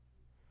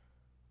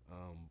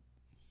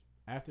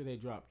 after they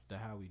dropped the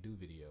How We Do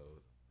video,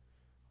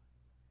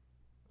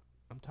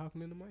 I'm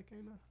talking in the mic,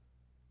 ain't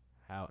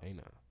I? How ain't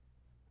I?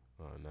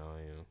 Oh, now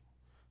I am.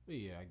 But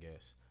yeah, I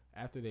guess.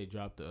 After they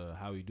dropped the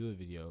How We Do It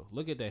video,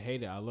 look at the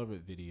Hate It, I Love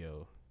It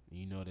video.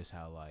 You notice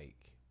how, like,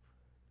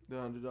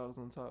 The underdogs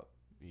on top.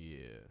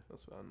 yeah.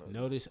 That's what I know.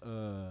 Notice,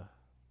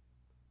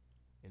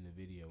 in the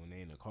video, when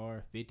they in the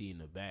car, 50 in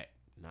the back,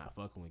 not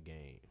fucking with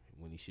Game,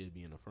 when he should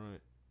be in the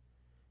front.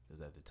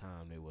 Because at the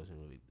time, they wasn't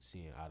really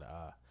seeing eye to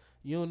eye.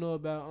 You don't know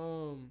about,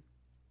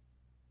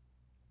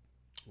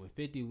 when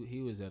 50,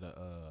 he was at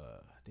I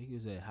think he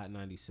was at Hot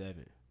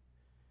 97,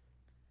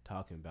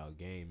 talking about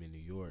Game in New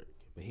York.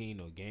 But he ain't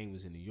know Game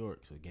was in New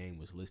York, so Game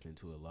was listening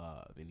to it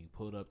live. And he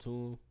pulled up to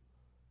him.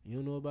 You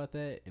don't know about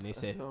that? And they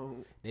said,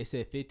 No.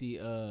 50,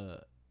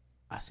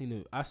 I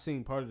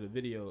seen part of the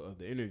video of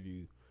the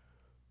interview.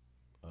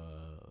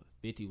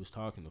 50 was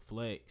talking to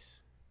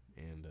Flex,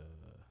 and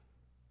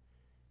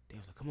they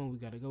was like, "Come on, we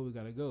gotta go."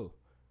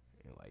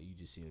 And like you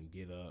just see him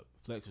get up.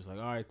 Flex was like,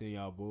 "All right then,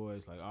 y'all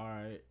boys." Like, "All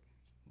right,"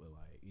 but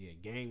like, yeah,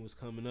 Gang was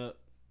coming up.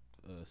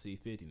 See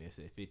 50, and they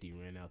said 50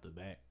 ran out the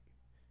back,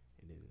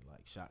 and then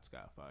like shots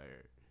got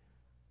fired.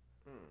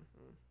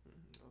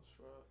 That's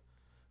fraud.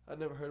 I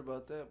never heard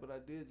about that, but I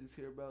did just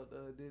hear about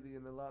Diddy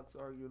and the Locks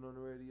arguing on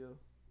the radio.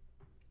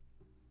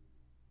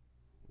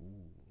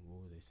 Ooh,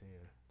 what was they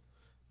saying?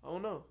 I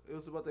don't know. It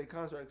was about their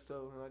contracts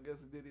though, and I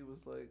guess Diddy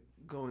was like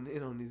going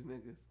in on these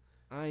niggas.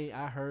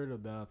 I heard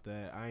about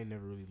that. I ain't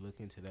never really looked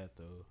into that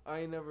though.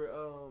 I never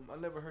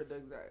heard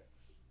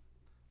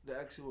the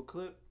actual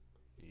clip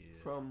Yeah.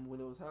 from when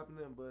it was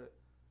happening, but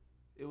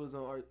it was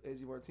on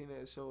AG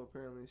Martinez's show.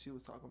 Apparently, she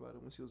was talking about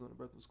it when she was on the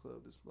Breakfast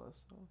Club this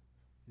last time.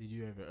 Did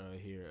you ever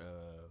hear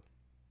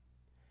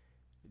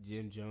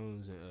Jim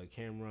Jones and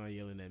Cameron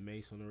yelling at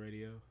Mace on the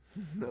radio?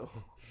 No.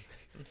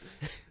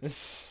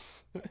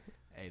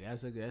 Hey,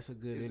 that's a good Is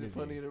interview. it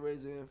funny to Ray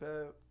J and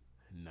Fab?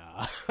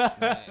 Nah.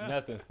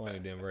 Nothing funny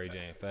than Ray J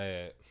and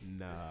Fab.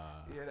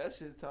 Nah. Yeah, that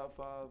shit's top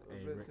 5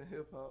 Hey, events in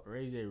hip hop.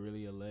 Ray J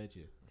really a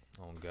legend.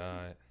 Oh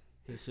God.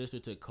 His sister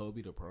took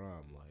Kobe to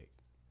prom, like,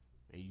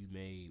 and you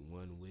made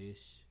one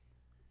wish.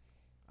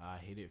 I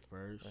hit it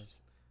first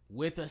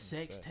with a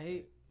sex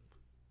tape.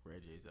 Ray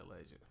J's a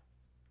legend.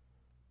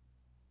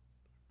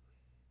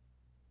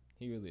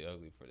 He really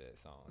ugly for that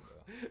song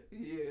though.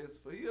 Yes,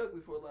 but he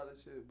ugly for a lot of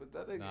shit. But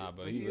that nigga, Nah,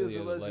 but he really is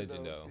a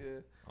legend though. Yeah.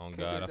 Oh Can't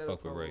God, take I that fuck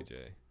up with from Ray him. J.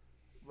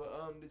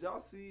 But did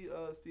y'all see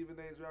Stephen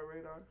A's Rap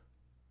Radar?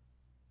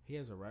 He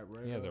has a rap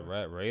radar. He has a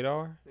rap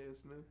radar. Yeah,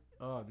 it's new.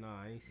 Oh no,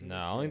 I ain't seen.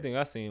 Nah, that only shit. thing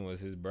I seen was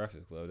his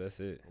Breakfast Club. That's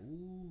it.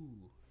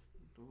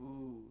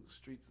 Ooh,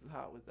 streets is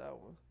hot with that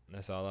one.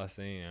 That's all I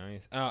seen. I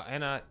ain't. Oh,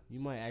 and I. You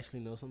might actually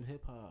know some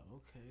hip hop.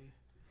 Okay.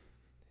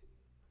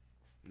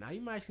 Now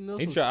you might actually know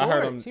He some try, sports. I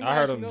heard him. He I might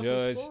heard actually him know some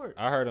judge. sports.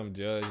 I heard him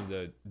judge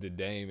the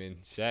Dame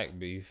and Shaq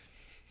beef.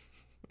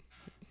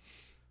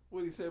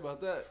 What did he say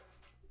about that?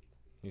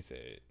 He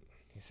said,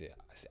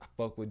 I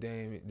fuck with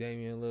Damian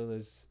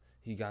Lillard's.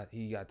 He got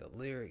the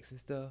lyrics and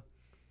stuff,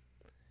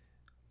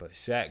 but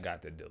Shaq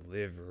got the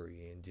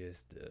delivery and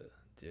just the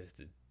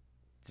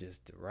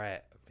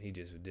rap. He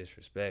just was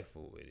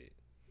disrespectful with it.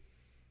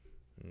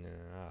 Nah,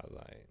 I was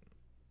like,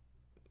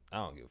 I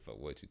don't give a fuck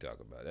what you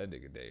talking about. That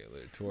nigga Damian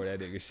Lillard tore that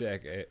nigga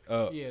Shaq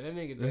up. Yeah, that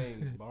nigga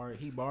dang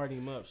barred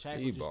him up. Shaq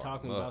He was just barred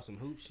talking him up. about some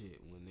hoop shit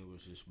when it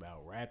was just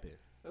about rapping.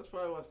 That's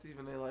probably why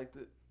Stephen A liked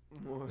it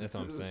more. That's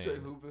what I'm It was saying. Straight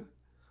hooping.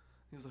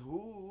 He was like,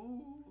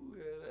 ooh,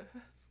 yeah,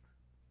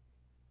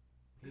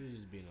 He was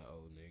just being an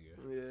old nigga.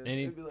 yeah. And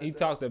maybe like he that.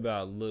 talked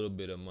about a little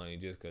bit of money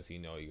just because he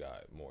know he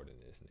got more than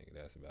this nigga.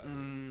 That's about it.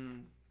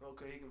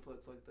 Okay, he can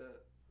flex like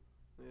that.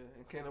 Yeah,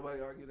 and can't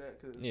nobody argue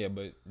that. Cause Yeah,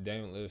 but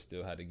Damian Lillard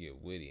still had to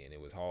get witty, and it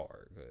was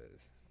hard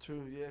because,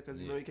 True, yeah, because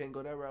you know he can't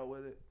go that route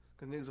with it.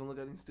 Because niggas gonna look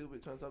at him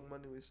stupid trying to talk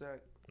money with Shaq.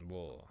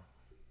 boy,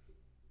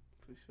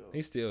 For sure.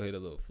 he still hit a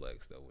little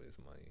flex though with his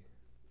money.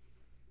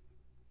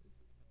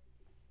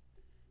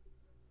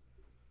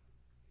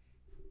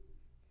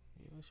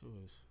 Yeah, that shit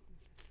was.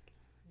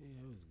 Yeah,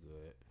 it was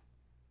good.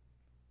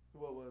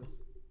 What was?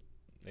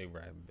 They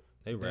rap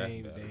better.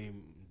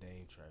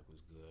 Dame track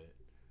was good.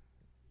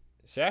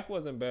 Shaq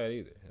wasn't bad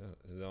either.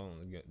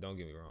 Don't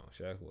get me wrong.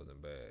 Shaq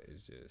wasn't bad.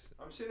 It's just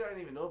I'm sure I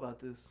didn't even know about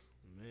this.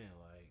 Man,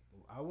 like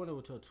I wonder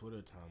what your Twitter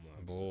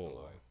timeline. boy.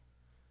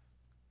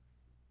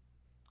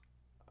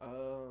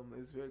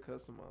 It's very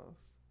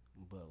customized.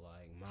 But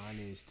like mine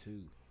is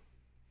too.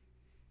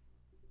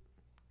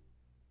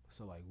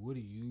 So like, what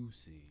do you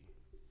see?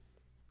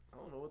 I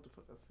don't know what the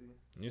fuck I see.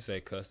 You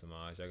say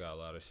customized. I got a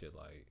lot of shit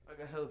like I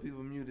got hella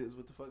people muted. Is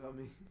what the fuck I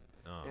mean.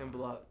 And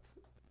blocked.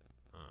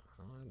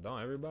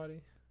 don't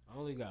everybody? I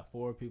only got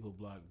 4 people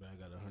blocked, but I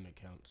got 100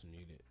 accounts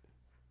muted.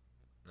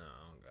 No,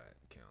 I don't got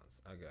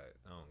counts. I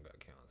don't got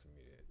counts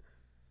muted.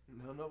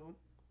 None of them.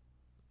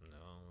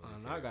 No, I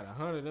don't really I care. got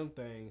 100 of them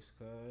things,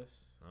 cuz.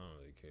 I don't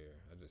really care.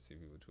 I just see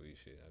people tweet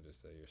shit. I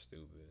just say you're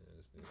stupid.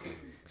 And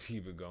just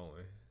keep it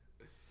going.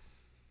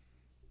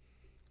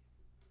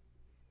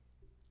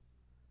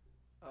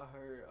 I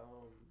heard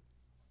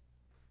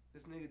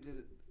this nigga did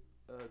it.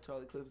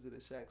 Charlie Clips did a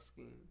Shaq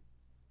scheme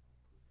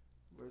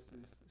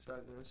versus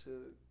Shotgun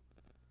Suge,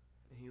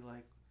 and he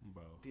like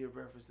Bro, did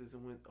references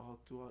and went all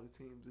through all the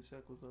teams that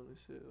Shaq was on and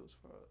shit. It was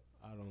fraud.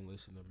 I don't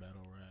listen to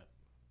battle rap.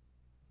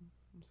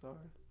 I'm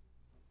sorry.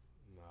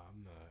 Nah,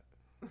 I'm not.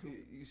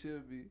 You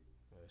should be.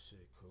 That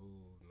shit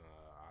cool.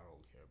 Nah, I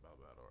don't care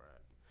about battle rap.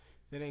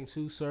 If it ain't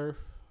Sue Surf,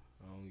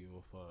 I don't give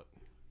a fuck.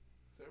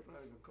 Surf not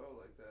even cold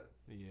like that.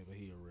 Yeah, but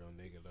he a real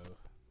nigga though.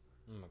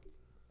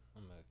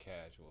 I'm a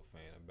casual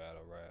fan of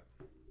battle rap.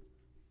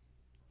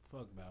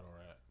 Fuck battle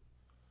rap.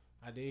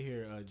 I did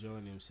hear Joe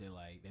and them say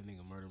like that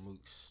nigga Murder Mook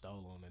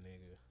stole on the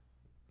nigga.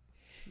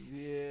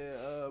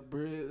 Yeah,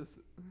 Briz.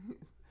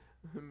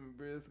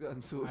 Briz got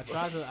into a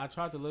fight. I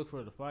tried to look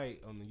for the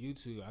fight on the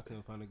YouTube. I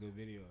couldn't find a good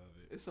video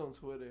of it. It's on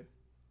Twitter.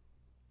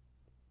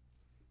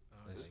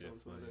 That It's shit on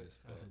funny Twitter. as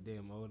That's fuck. a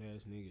damn old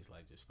ass niggas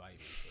like just fighting.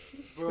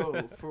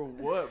 Bro, for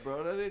what,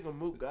 bro? That nigga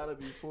Mook gotta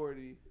be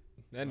 40.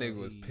 That nigga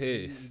was He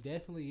pissed.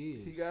 definitely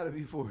is. He gotta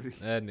be 40.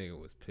 That nigga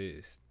was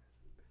pissed.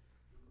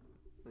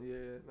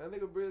 Yeah, that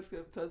nigga Briz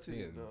kept touching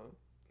him, Yeah. though.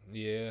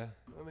 Yeah.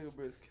 That nigga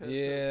Briz kept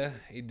Yeah, touching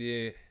him. he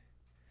did.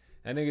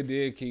 That nigga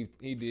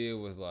did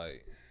was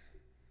like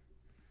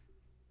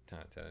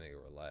trying to tell that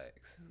nigga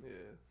relax. Yeah,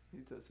 he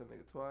touched that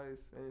nigga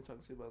twice, and he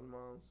talking shit about his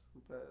moms who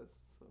passed.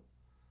 So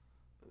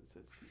it was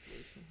such a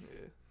situation.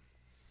 Yeah,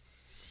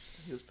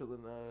 he was feeling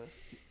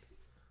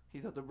he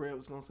thought the bread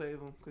was gonna save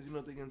him because you know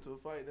if they get into a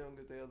fight, they don't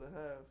get the other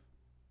half.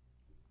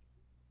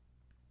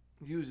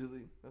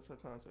 Usually, that's how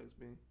contracts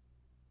be.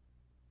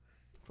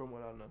 From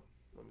what I know,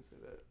 let me say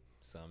that.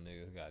 Some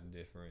niggas got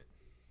different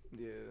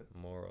Yeah,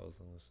 morals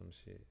on some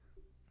shit.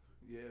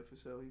 yeah, for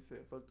sure. He said,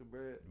 "Fuck the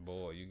bread."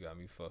 Boy, you got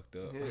me fucked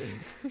up. Yeah.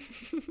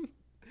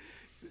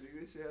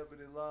 This shit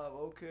happened in live.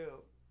 Okay.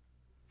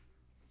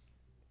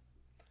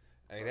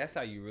 Hey, that's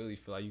how you really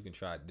feel like you can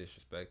try to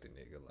disrespect a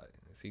nigga. Like,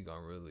 is he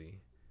gonna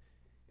really?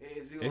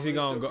 Is he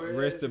gonna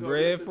risk the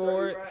bread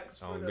for it?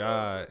 Oh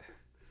God.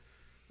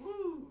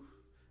 Woo.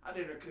 I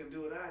didn't couldn't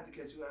do it. I had to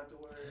catch you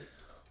afterwards.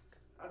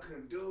 I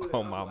couldn't do it.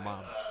 Oh my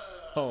mama.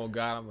 Oh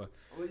God,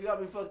 Well, you got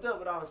me fucked up,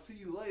 but I'll see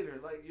you later.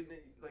 Like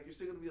you're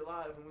still gonna be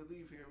alive when we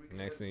leave here.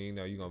 Next thing you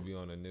know, you're gonna be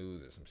on the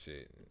news or some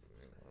shit.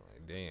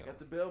 Like, damn. Got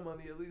the bail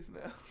money at least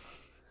now.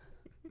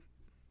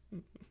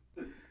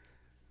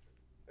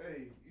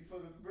 Hey, you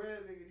fucking the bread,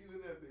 nigga. You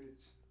in that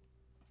bitch.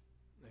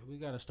 Hey, we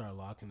gotta start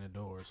locking the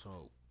door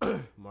so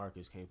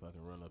Marcus can't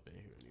fucking run up in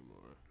here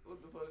anymore.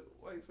 What the fuck?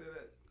 Why you say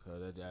that?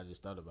 Cause I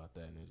just thought about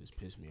that and it just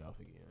pissed me off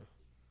again.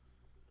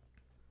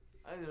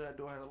 I didn't know that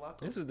door had a lock.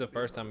 This is the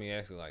first time he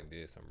actually like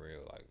did some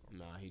real like.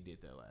 Nah, he did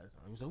that last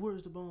time. He was like,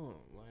 "Where's the bomb?"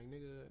 Like,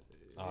 nigga.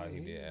 Oh, he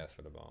did ask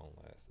for the bone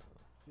last time.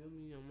 Feel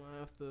me? I might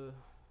have to.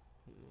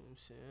 You know what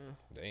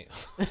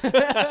I'm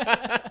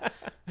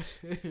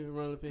saying?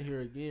 Run up in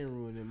here again,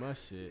 ruining my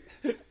shit.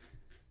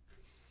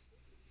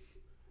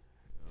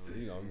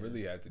 You gonna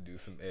really have to do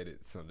some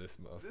edits on this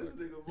motherfucker. This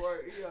nigga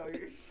Mark, he out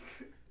here.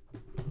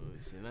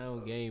 Shit, I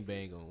don't game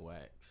bang on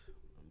wax.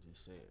 I'm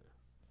just saying.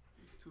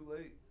 It's too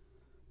late.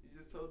 You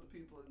just told the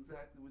people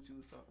exactly what you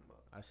was talking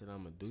about. I said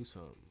I'm gonna do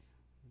something.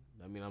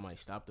 I mean, I might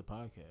stop the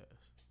podcast.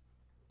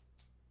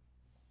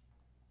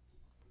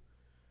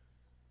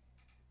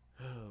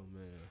 Oh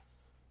man.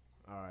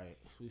 All right,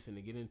 we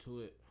finna get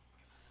into it.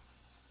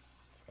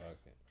 Fuck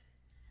it.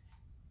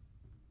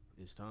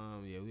 It's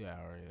time. Yeah, we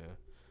are. Yeah.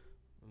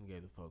 I'm gonna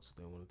give the folks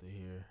what they wanted to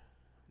hear.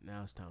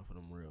 Now it's time for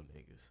them real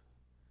niggas.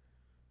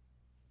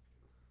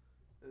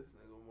 This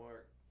nigga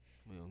Mark.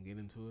 We gonna get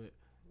into it.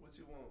 What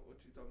you want? What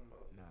you talking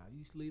about? Nah,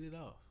 you just lead it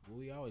off. What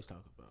we always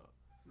talk about.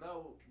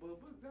 No, but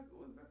what exactly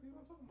you want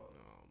to talk about?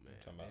 Oh man.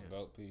 Talking about damn.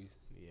 goat piece.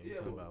 Yeah, we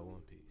talking about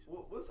One Piece.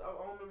 I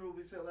don't remember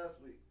what we said last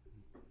week.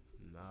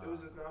 Nah. It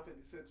was just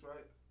 9:56,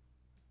 right?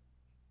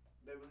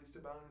 They released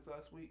the bounties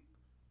last week.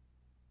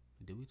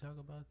 Did we talk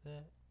about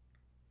that?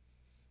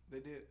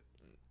 They did.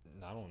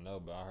 I don't know,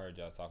 but I heard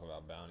y'all talk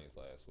about bounties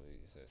last week.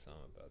 You said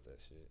something about that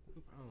shit.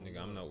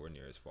 Nigga, I'm nowhere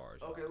near as far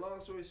as y'all. Okay, long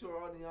story short,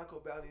 all the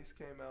Yonko bounties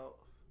came out,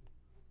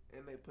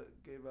 and they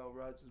gave out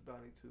Roger's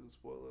bounty too.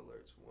 Spoiler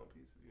alerts for One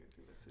Piece if you ain't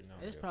seen that shit. No.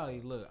 It's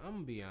probably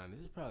I'm gonna be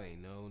honest. It's probably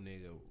ain't no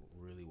nigga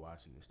really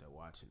watching this that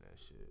watching that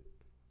shit.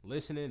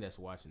 Listening, that's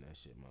watching that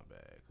shit. My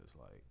bad, cause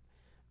like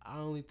I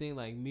only think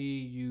like me,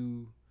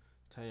 you,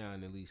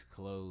 Tayon at least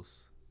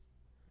close.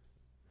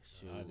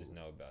 Shoot. I just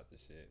know about the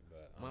shit,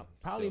 but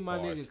probably still my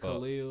far as nigga fuck.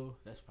 Khalil.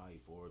 That's probably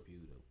 4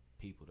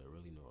 people that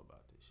really know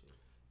about this shit.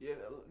 Yeah,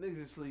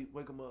 niggas asleep.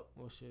 Wake them up.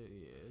 Well, shit,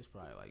 yeah, it's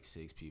probably like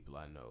 6 people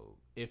I know.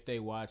 If they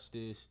watch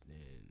this, then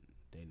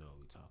they know what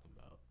we talking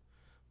about.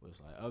 But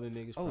it's like other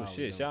niggas. Oh probably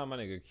shit! don't. Shout out my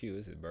nigga Q.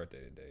 It's his birthday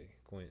today,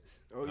 Quince.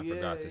 Oh, I yeah,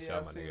 forgot to yeah,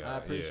 shout I my seen nigga. that. I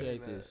out.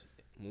 appreciate Yeah. this.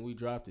 When we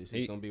drop this,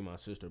 it's gonna be my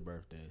sister's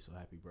birthday, so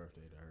happy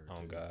birthday to her.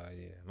 Oh too. God,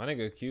 yeah. My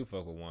nigga Q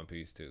fuck with One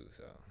Piece too,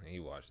 so and he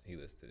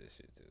listened to this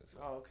shit too. So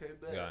Oh, okay,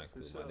 bet. gotta For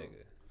include sure. my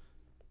nigga.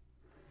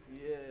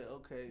 Yeah,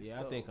 okay. Yeah,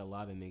 so, I think a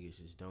lot of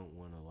niggas just don't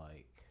want to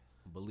like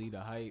believe the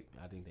hype.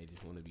 I think they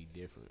just want to be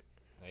different.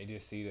 They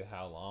just see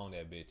how long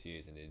that bitch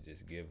is and then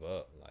just give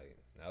up. Like,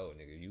 no,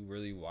 nigga, you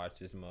really watch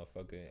this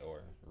motherfucker or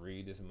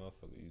read this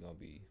motherfucker, you gonna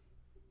be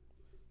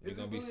Is it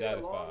gonna be really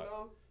that long, satisfied.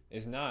 though?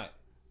 It's not.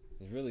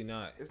 It's really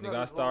not. It's Nigga, not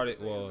I as long started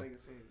as they well. make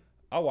it seem.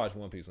 I watched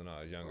One Piece when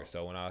I was younger. Oh.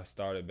 So when I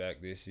started back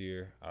this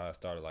year, I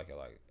started like at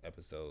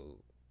episode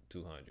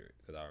 200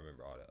 because I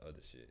remember all that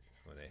other shit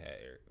when they had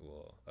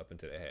up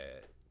until they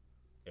had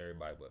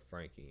everybody but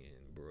Frankie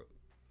and Brooke.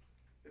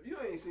 If you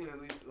ain't seen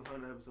at least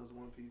 100 episodes of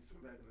One Piece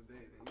from back in the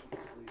day, then you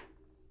just sleep.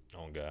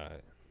 Oh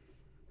God,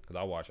 because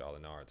I watched all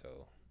of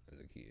Naruto as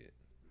a kid.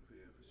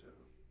 Yeah, for sure.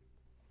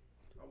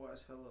 I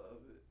watched hella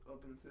of it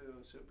up until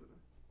Shippuden.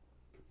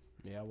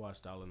 Yeah, I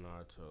watched all of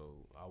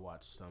Naruto. I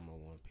watched some of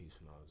One Piece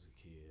when I was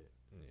a kid.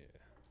 Yeah,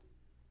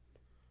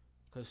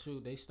 Cause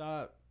shoot, they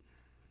stopped.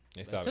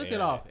 they They stopped took it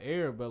airing off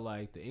air, but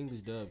like the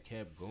English dub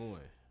kept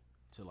going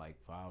to like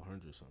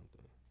 500 something.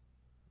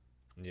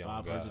 Yeah, oh,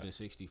 God.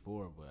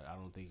 564, but I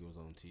don't think it was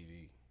on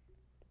TV.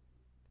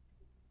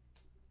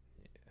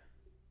 Yeah.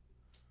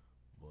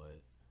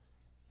 But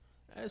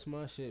that's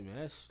my shit,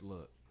 man.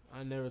 Look,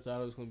 I never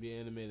thought it was gonna be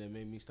an anime that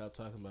made me stop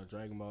talking about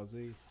Dragon Ball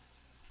Z.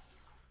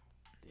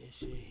 This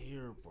shit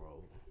here,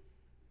 bro.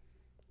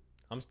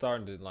 I'm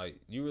starting to like.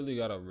 You really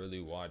gotta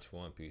really watch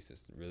One Piece to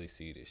really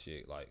see this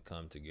shit like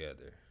come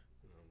together,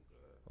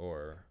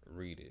 or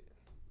read it.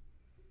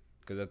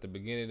 Cause at the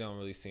beginning, it don't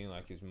really seem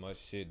like it's much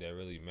shit that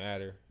really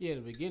matter. Yeah,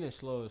 the beginning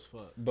slow as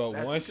fuck. But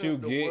That's once because you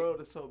the get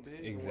world is so big.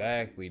 in One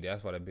exactly, Piece.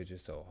 that's why that bitch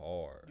is so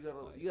hard.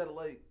 You gotta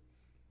like.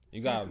 You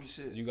see gotta some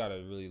shit. you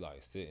gotta really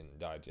like sit and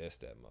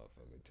digest that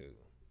motherfucker too.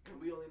 And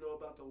we only know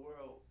about the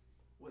world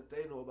what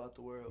they know about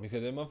the world.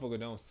 Because that motherfucker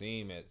don't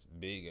seem as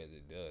big as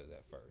it does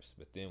at first.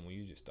 But then when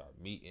you just start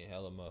meeting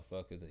hella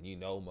motherfuckers and you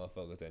know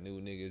motherfuckers that knew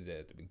niggas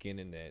at the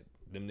beginning that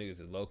them niggas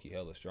is low key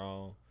hella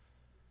strong.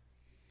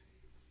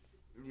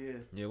 Yeah.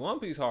 Yeah, One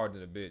Piece hard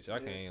than a bitch. I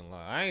Yeah. can't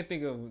lie. I ain't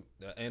think of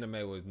the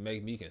anime would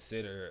make me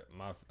consider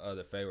my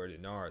other favorite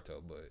than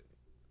Naruto, but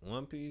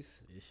One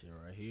Piece. This shit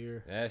right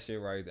here. That shit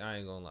right there, I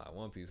ain't gonna lie.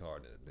 One Piece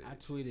harder than a bitch. I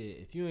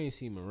tweeted, if you ain't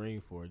seen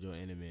Marineford, your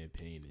anime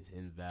opinion is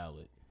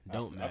invalid.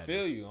 Don't matter. I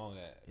feel you on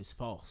that. It's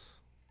false.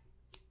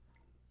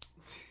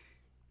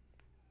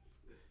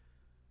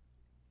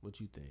 What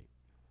you think?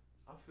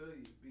 I feel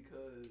you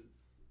because,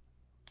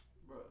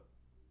 bro,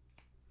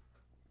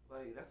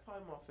 like that's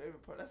probably my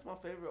favorite part. That's my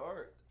favorite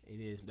art. It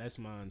is. That's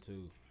mine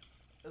too.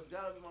 That's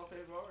gotta be my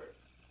favorite art.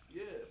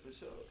 Yeah, for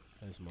sure.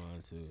 That's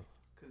mine too.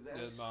 Cause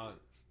That's mine.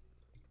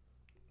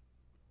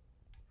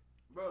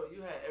 Bro,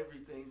 you had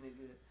everything,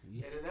 nigga.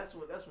 Yeah. And then that's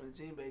when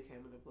Jinbei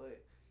came into play.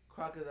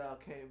 Crocodile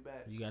came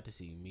back. You got to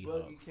see Buggy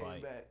Mihawk came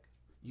fight. back.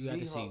 You got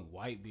to see Mihawk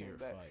Whitebeard came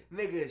back. fight.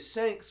 Nigga,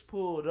 Shanks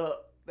pulled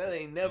up. That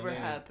ain't never And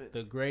then happened.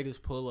 The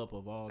greatest pull up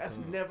of all That's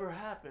time. never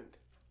happened.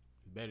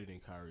 Better than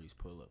Kyrie's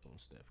pull up on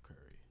Steph Curry.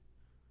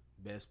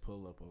 Best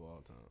pull up of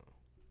all time.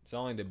 It's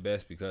only the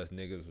best because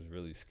niggas was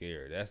really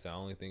scared. That's the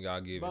only thing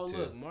I'll give But it to.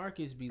 look,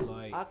 Marcus be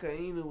like,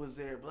 Akainu was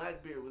there.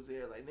 Blackbeard was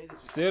there. Like niggas.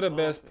 Was Still the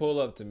best bumping. pull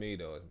up to me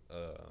though. Is,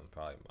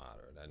 probably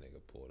Madara. That nigga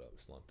pulled up,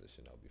 slumped the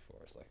Shinobi before.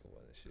 It's like it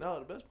wasn't shit. No,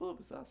 the best pull up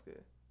is Sasuke.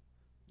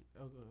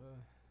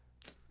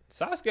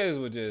 Sasuke's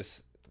was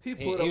just He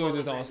he pulled up. was on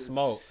just them on niggas.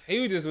 smoke.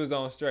 He just was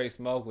on straight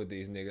smoke with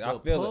these niggas. I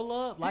but feel pull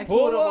up, He like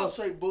pulled pull up up. on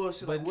straight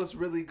bullshit. Like But- what's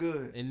really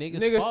good. and it. niggas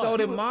Niggas fought. so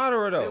did He was-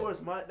 Madara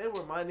They though.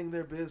 were minding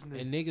their business.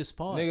 And niggas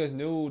fought. Niggas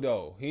knew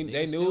though. They Niggas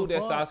knew still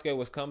that fought. Sasuke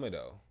was coming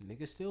though,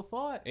 Niggas still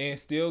fought. and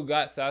still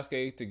got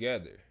Sasuke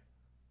together.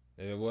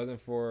 If it wasn't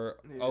for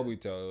Yeah.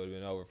 Obito, it would have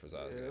been over for Yeah,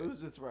 Sasuke. it was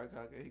just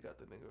Raikage. He got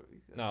the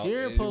nigga. No,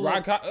 Jiren pull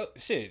up-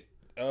 shit.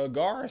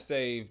 Gar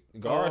saved him.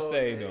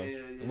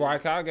 Yeah.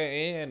 Raikage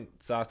and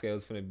Sasuke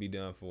was finna be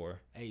done for.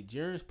 Hey,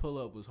 Jiren's pull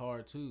up was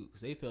hard too,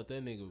 because they felt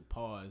that nigga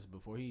pause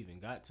before he even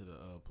got to the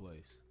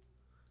place.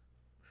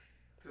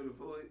 To the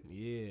void.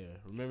 Yeah.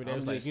 Remember that I'm,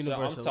 was like just,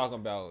 universal. I'm talking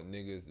about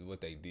niggas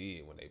what they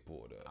did when they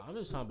pulled up. I'm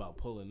just talking about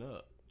pulling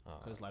up.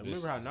 Cause like,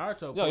 This- remember how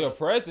Naruto? No, pulled your up?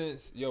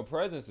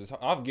 presence is.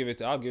 I'll give it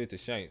to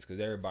Shanks because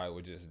everybody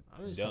was just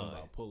I'm just done. talking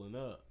about pulling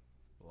up.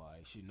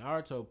 Like, shit,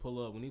 Naruto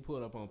pull up when he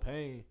pulled up on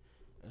Pain.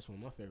 That's one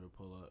of my favorite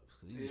pull ups.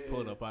 He just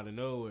pulled Yeah. up out of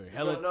nowhere.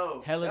 Hella That's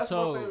my favorite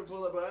toads.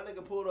 pull up, but that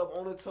nigga pulled up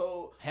on a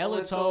toad. Hella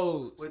on a toad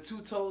toads. with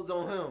 2 toads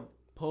on him.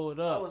 Pulled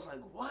I up. was like,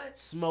 what?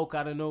 Smoke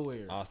out of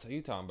nowhere. Oh, so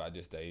you talking about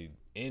just the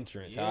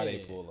entrance, how they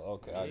Yeah. pull up?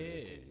 Okay, I'll give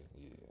it to Yeah. you.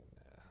 Yeah,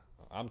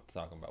 nah. I'm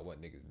talking about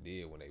what niggas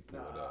did when they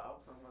pulled Nah,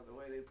 up. I'm talking about the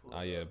way they pulled Oh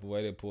up. yeah, the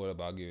way they pulled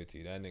up, I'll give it to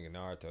you. That nigga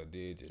Naruto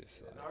did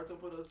just. Yeah, Like,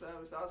 Naruto put up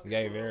Savage. Sasuke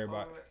Gave pulled up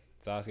everybody- hard.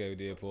 Sasuke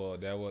did pull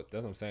up. That's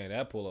what I'm saying.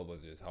 That pull up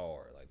was just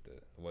hard, like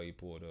the way he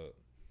pulled up.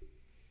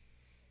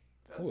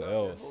 That Who Sasuke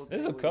else? whole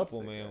There's thing a was couple,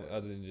 sick man, ass.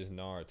 other than just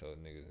Naruto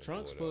niggas. that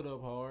Trunks pulled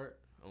pulled up hard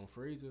on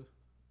Frieza.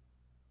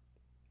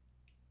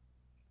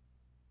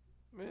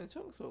 Man,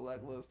 Chunks so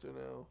lackluster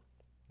now.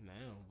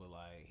 Now, but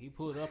like he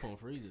pulled up on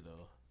Frieza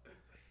though.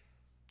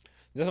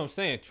 That's what I'm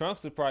saying.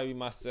 Trunks would probably be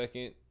my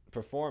second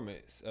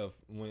performance of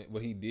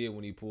what he did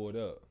when he pulled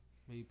up.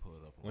 He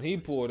pulled up. On When he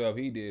Frieza. pulled up,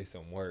 he did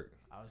some work.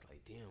 I was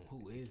like, damn,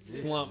 who is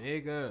this Slump.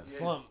 nigga? Yeah.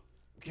 Slump.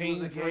 He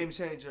was a King game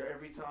changer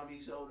every time he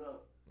showed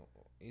up.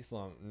 He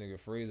slumped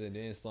nigga Frieza,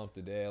 then slumped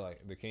the dad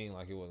like the king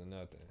like it wasn't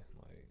nothing.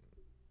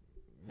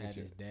 Like Had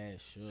his dad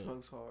shook.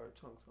 Trunks hard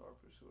for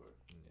sure.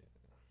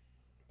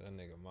 that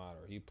nigga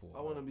Madara, he pulled.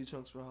 I want to up. be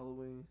Trunks for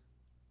Halloween.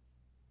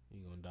 You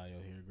gonna dye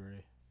your hair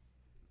gray?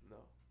 No,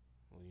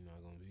 Well, you're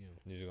not gonna be him.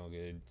 You're just gonna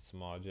get a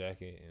small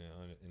jacket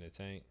and a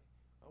tank.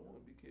 I want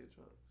to be Kid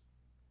Trunks.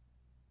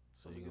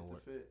 So I'm you gonna gonna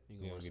get wear, the fit. you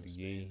You gonna wear gonna some get the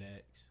gi?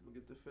 spandex. I'm gonna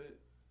get the fit.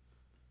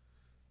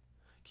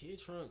 Kid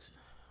Trunks.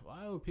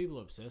 Why were people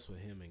obsessed with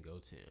him and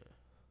Goten?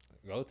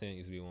 Goten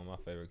used to be one of my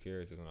favorite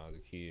characters when I was a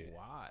kid.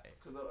 Why?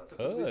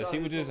 Cause he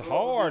was just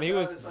hard. He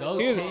was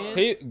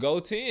Goten?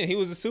 Goten. He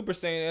was a Super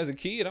Saiyan as a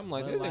kid. I'm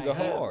like, But that like, nigga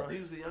hell, hard.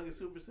 He was the youngest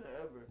Super Saiyan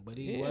ever, But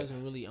he Yeah.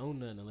 wasn't really on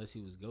nothing unless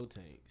he was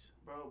Gotenks.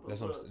 bro. But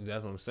That's look,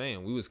 what I'm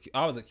saying.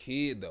 I was a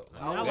kid though. I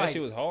mean, I that like-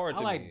 shit was hard I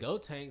to like me.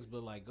 Gotenks,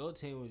 but like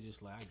Goten was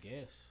just like, I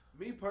guess.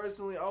 me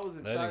personally, I was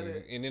That excited.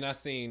 nigga- and then I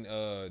seen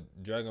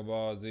Dragon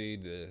Ball Z,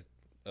 the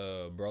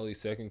Broly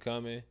Second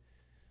Coming.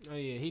 Oh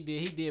yeah, he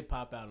did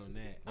pop out on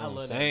that. I I'm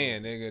love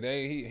saying,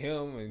 nigga,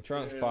 him and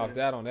Trunks Yeah. popped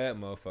out on that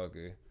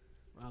motherfucker.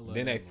 that. I love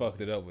Then they that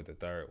fucked it up with the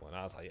third one.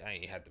 I was like, I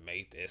ain't have to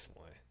make this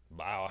one.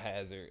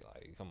 Biohazard,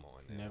 like, come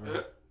on, now.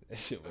 Never. That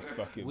shit was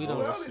fucking. We I don't-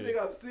 don't bullshit. think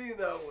I've seen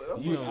that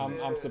one. You don't-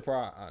 I'm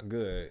surprised.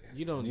 Good.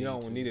 You don't You need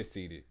don't to. need to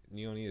see it.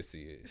 You don't need to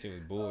see it. Shit was I don't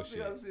think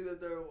bullshit. I've seen the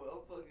third one.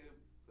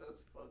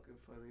 That's fucking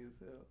funny as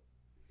hell.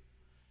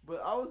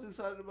 But I was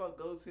excited about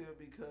Goten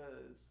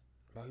because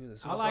Bro, he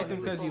was a I like he him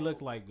was because he gonna-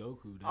 looked like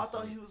Goku. I That's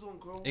thought it. he was gonna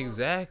grow up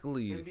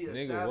exactly, and be a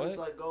nigga. savage What?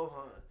 like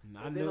Gohan.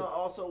 I And then knew- I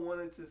also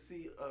wanted to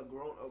see a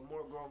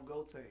more grown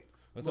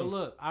Gotenks. That's But what I'm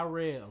look, I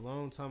read a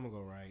long time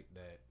ago, right,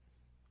 that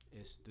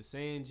it's the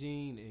Saiyan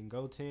gene in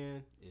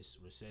Goten is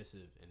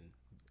recessive, and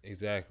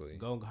exactly.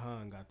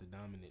 Gohan got the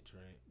dominant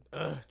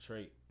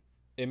trait.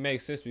 It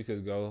makes sense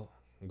because Goten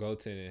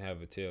didn't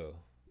have a tail,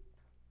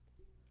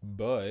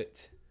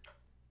 but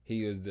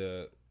he was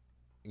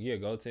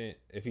Goten.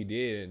 If he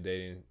did,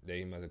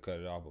 they must have cut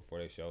it off before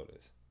they showed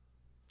us.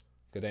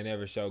 Because they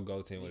never show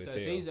Goten with a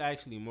Because tail. he's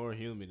actually more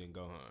human than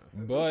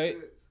Gohan. But Makes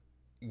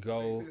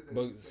sense that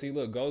but he's see,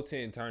 look,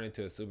 Goten turned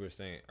into a Super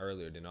Saiyan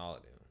earlier than all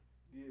of them.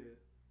 Yeah.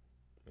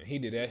 And he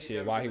did that He shit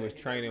never while he really- was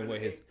never training really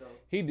with his. ate, though.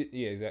 He did,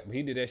 yeah, exactly.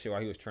 He did that shit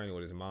while he was training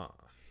with his mom.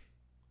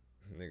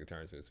 Nigga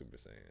turned to a Super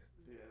Saiyan.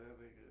 Yeah, that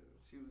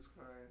nigga. She was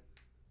crying.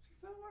 She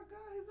said, "Oh my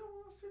God, he's a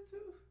monster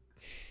too."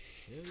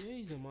 Hell yeah,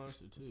 he's a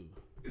monster too.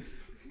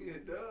 Yeah,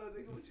 duh,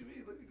 nigga. What you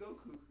mean? Look at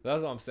Goku.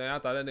 That's what I'm saying. I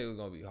thought that nigga was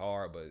gonna be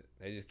hard, but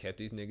they just kept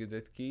these niggas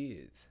as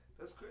kids.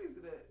 That's crazy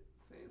that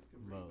Saiyans can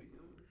Bro. breed with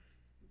humans.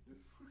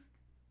 Just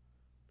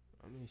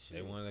I mean, shit.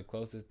 They one of the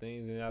closest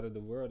things out of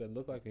the world that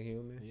look like a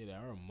human. Yeah, they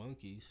are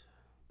monkeys.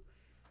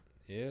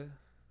 Yeah.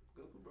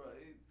 Goku brought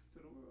AIDS to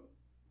the world.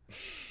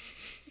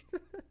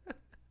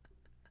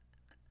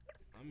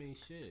 I mean,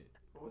 shit.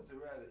 Or was it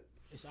Raditz?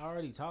 It's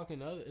already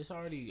It's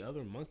already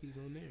other monkeys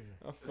on there.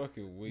 I'm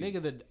fucking weak.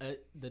 Nigga,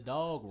 the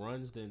dog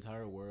runs the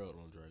entire world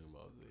on Dragon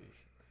Ball Z.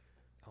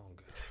 Oh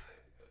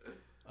god.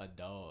 A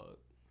dog.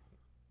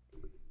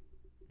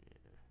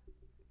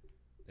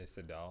 It's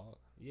a dog.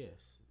 Yes.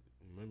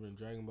 Remember in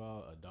Dragon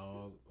Ball, a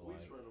dog We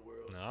like. run the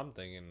world. No, I'm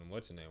thinking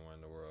what's the name run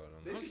the world.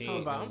 They I'm should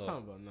talking about.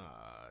 look.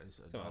 It's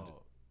a Talking about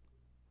dog.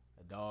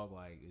 A dog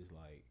like is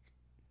like,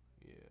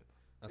 yeah.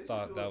 I They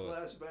thought should do that a was.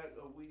 flashback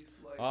of Whis,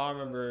 like. Oh, I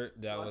remember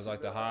that was watching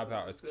like the high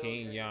power. It's Cell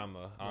King games.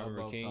 Yama. I Y'all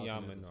remember both King talking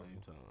Yama. at the No,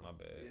 same time. my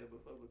bad. Yeah, but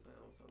fuck what time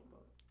I was talking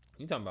about.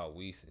 You talking about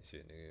Whis and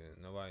shit, nigga?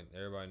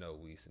 Everybody know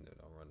Whis and they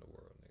don't run the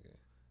world, nigga.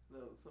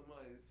 No,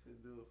 somebody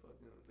should do a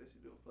fucking. They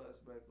should do a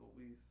flashback of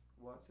Whis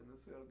watching the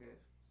Cell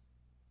games.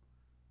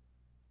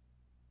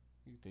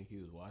 You think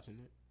he was watching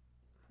it?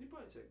 He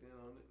probably checked in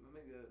on it. The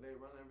nigga, they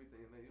run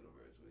everything in the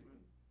universe. What do you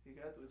mean? He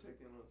had to have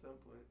checked in at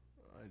some point.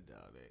 I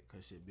doubt it.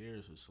 Cause shit,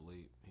 Beerus was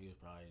asleep. He was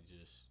probably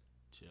just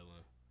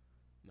chilling,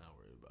 not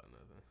worried about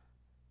nothing.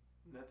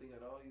 Nothing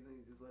at all. You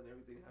think he just letting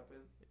everything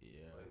happen?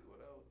 Yeah. Like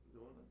without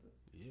doing nothing?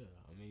 Yeah.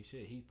 I mean,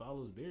 shit. He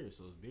follows Beerus,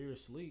 so if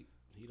Beerus sleep,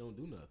 he don't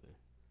do nothing.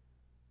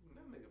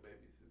 That nigga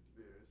babysits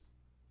Beerus.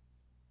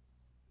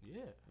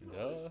 Yeah. You don't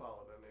Duh. really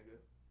follow that nigga.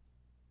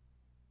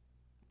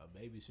 A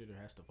babysitter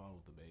has to follow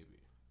the baby.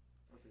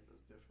 I think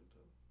that's different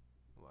though.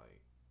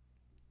 Like,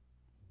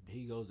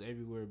 he goes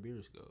everywhere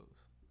Beerus goes.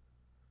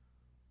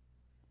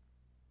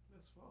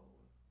 That's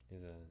following.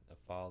 He's a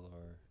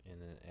follower and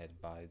an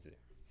advisor.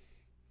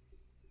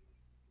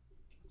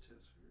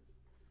 Chest hurt.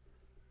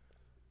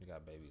 You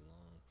got baby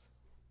lungs.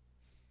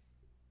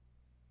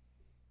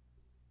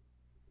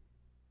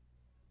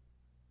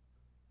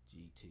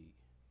 GT.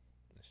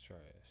 That's trash.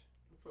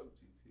 Fuck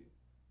GT.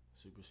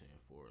 Super Saiyan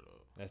 4,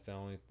 though. That's the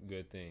only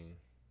good thing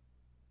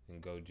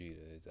in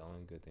Gogeta. It's the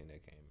only good thing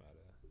that came out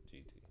of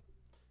GT.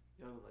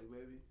 Y'all don't like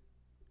baby?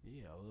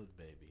 Yeah, I love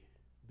Baby.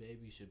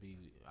 Baby should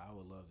be. I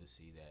would love to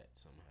see that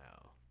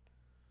somehow.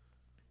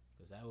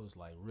 Because that was,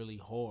 like, really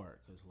hard.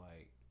 Because,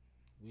 like,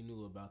 we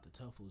knew about the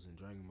Tuffles in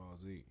Dragon Ball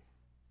Z.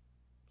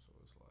 So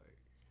it's like,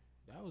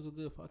 that was a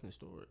good fucking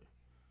story.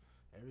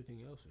 Everything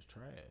else was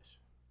trash.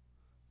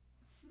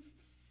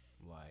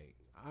 Like,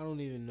 I don't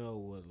even know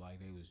what, like,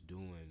 they was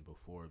doing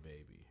before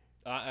Baby.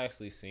 I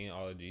actually seen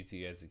all of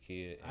GT as a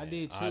kid. I and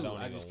did too. don't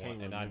I even just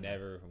can't and I remember.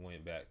 never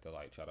went back to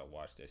like try to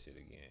watch that shit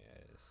again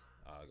as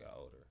I got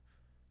older.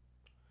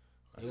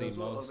 It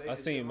was I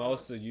seen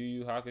most of Yu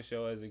Yu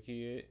Hakusho as a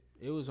kid.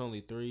 It was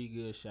only 3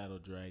 good Shadow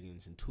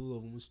Dragons, and 2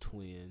 of them was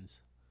twins.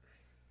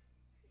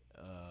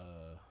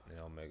 And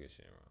Omega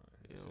Shenron.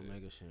 Yeah, That's it.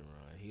 Omega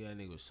Shenron. That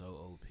nigga was so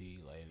OP.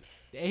 Like,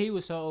 he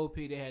was so OP,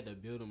 they had to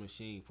build a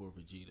machine for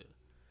Vegeta.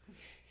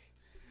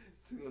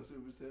 To go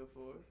Super Saiyan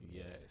 4?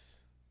 Yes.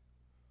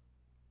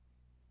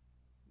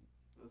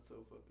 That's so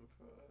fucking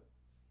fried.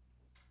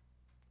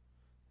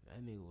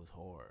 That nigga was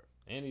hard.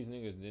 And these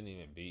niggas didn't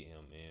even beat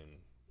him in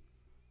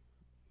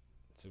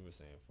Super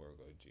Saiyan 4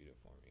 Gogeta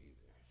form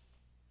either.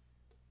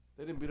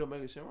 They didn't beat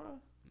Omega Shenron?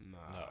 Nah.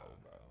 No,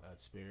 bro.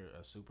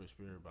 A super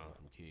spirit bomb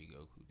from Kid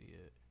Goku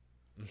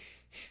did.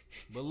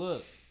 But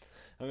look,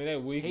 I mean, they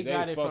weak. He They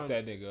got it fucked from-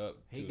 that nigga up.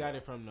 he too, got though.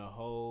 it from the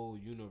whole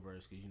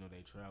universe because, you know,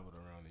 they traveled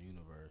around the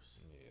universe.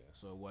 Yeah.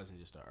 So it wasn't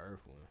just an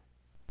Earth one.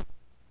 The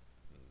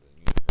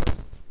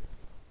universal spirit.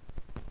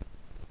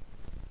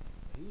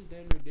 He was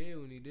damn near dead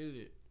when he did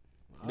it.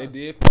 They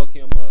did fuck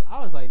him up. I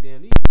was like,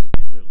 damn, these niggas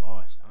damn near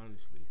lost,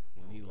 honestly.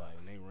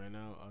 When they ran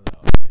out, I was like,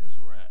 oh yeah, it's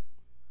a wrap.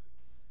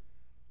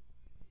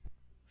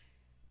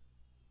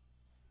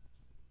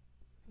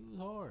 It was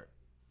hard.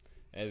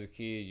 As a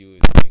kid, you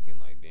was thinking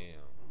like,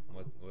 damn,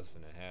 what's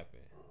gonna happen?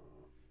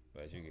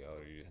 But as you get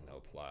older, you just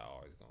know plot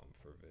always gonna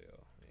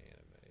prevail in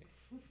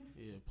anime.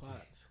 Yeah,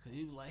 plots. Cause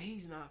he was like,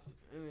 he's not.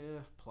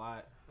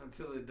 Plot.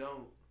 Until it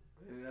don't.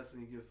 And that's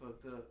when you get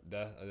fucked up.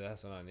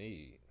 That's what I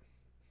need.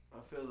 I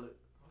feel it.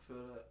 I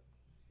feel that.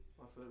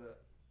 I feel that.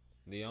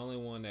 The only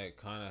one that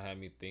kind of had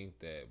me think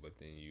that, but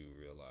then you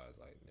realize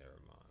like, never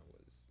mind,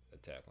 was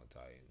Attack on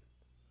Titan.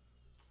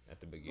 At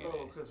the beginning.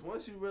 Bro, because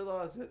once you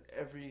realize that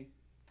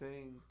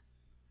everything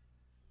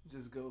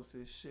just goes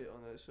to shit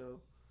on that show,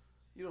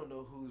 you don't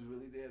know who's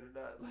really dead or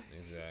not. Like,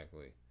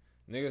 Exactly.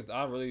 Niggas,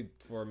 I really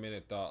for a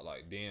minute thought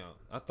like, damn,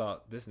 I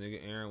thought this nigga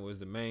Aaron was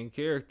the main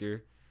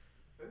character.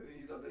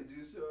 You thought they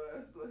juiced your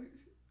ass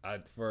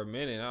like? For a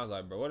minute, I was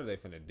like, bro, what are they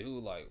finna do?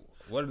 Like,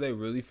 what are they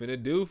really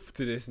finna do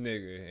to this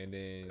nigga? And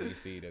then you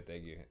see that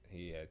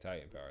he had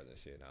Titan powers and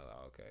shit. And I was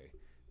like, okay.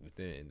 But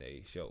then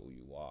they show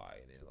you why,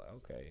 and it's like,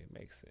 okay, it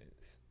makes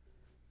sense.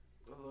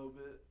 A little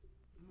bit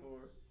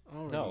more.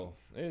 No,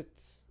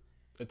 it's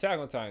Attack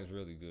on Titan is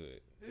really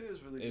good. It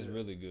is really. It's good.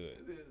 really good.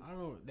 It is. I don't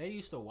know. They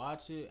used to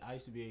watch it. I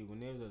used to be when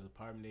they was at the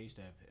apartment. They used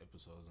to have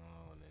episodes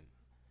on, and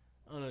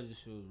I don't know. It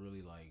just feels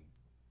really like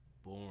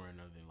boring.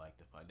 Other than like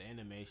the fight, the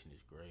animation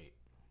is great,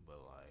 but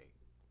like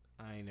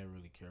I ain't never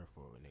really cared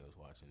for it when they was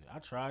watching it. I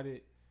tried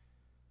it.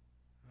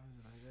 I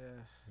was like,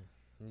 yeah.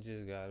 You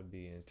just gotta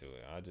be into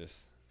it.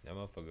 That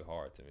motherfucker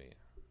hard to me.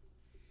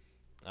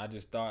 I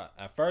just thought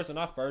at first when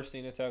I first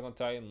seen Attack on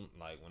Titan,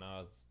 like when I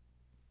was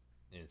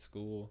in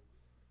school,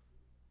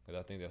 because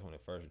I think that's when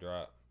it first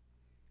dropped.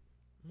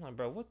 I'm like,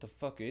 bro, what the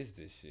fuck is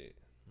this shit?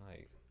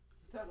 Like,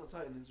 Attack on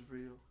Titan is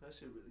real. That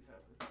shit really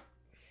happened.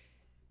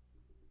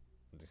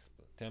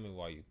 tell me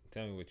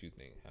what you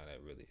think, how that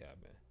really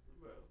happened.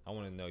 Bro. I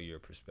want to know your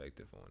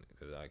perspective on it,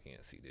 because I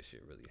can't see this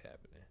shit really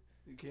happening.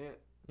 You can't.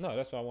 No,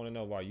 that's why I want to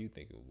know why you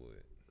think it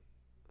would.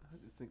 I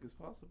just think it's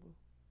possible.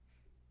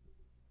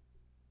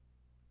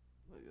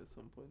 Like at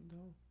some point in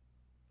time.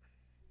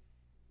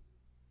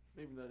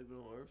 Maybe not even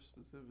on Earth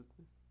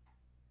specifically.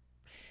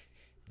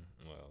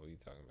 Well, we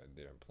talking about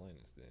different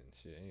planets then.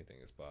 Shit, anything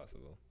is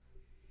possible.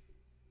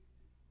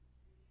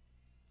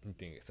 You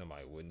think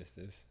somebody witnessed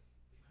this?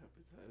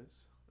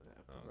 Hepatitis.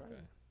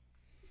 Okay.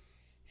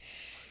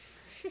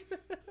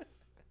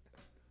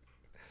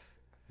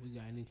 We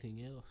got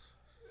anything else?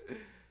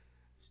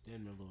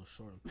 Standing a little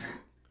short,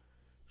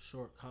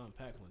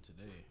 compact one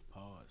today.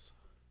 Pause.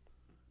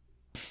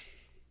 No,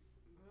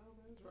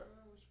 man, it's right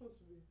now we're supposed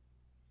to be.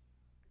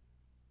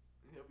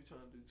 He'll be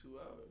trying to do 2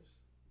 hours.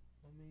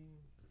 I mean,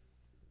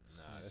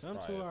 Nah, that's some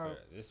probably 2 hours.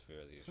 This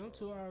fairly. Some short.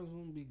 2 hours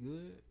wouldn't be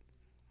good.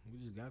 We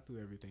just got through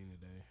everything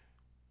today.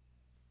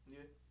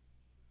 Yeah.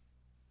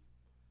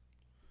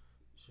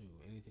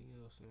 Shoot, anything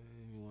else, man?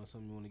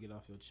 Something you want to get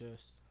off your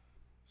chest?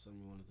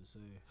 Something you wanted to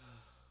say?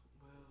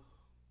 Well,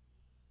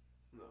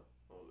 no,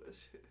 all that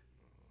shit.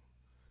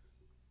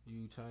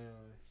 You,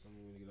 Tyon, something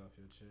you want to get off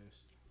your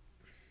chest?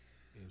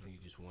 Anything you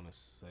just want to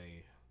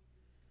say?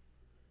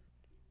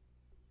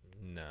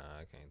 Nah,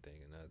 I can't think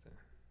of nothing.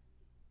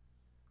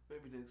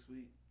 Maybe next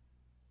week.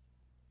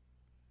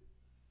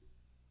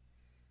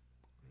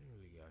 I ain't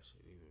really got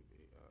shit either, B.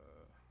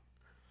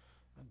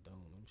 I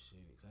don't. I'm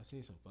shitty. 'Cause I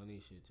seen some funny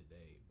shit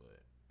today,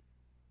 but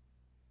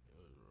it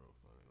was real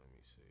funny. Let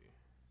me see.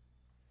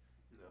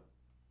 No.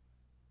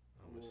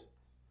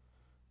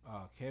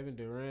 Kevin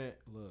Durant.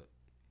 Look,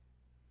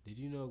 did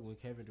you know when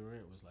Kevin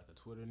Durant was like a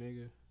Twitter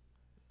nigga?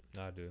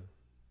 I do.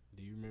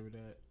 Do you remember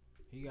that?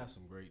 He got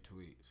some great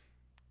tweets.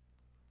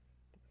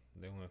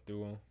 They went through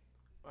them.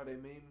 Are they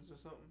memes or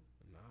something?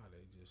 Nah,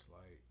 they just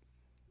like,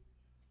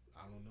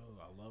 I don't know.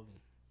 I love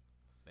them.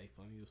 They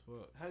funny as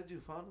fuck. How did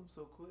you find them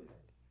so quick?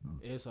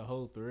 It's a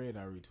whole thread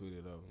I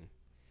retweeted of them.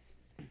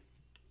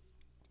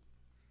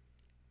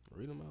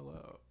 Read them out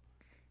loud.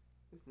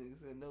 This nigga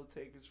said no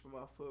takers for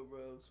my foot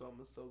rubs, so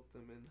I'ma soak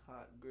them in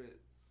hot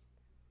grits.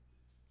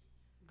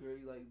 Girl,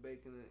 you like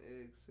bacon and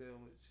egg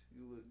sandwich.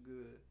 You look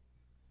good.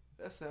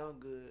 That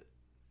sound good.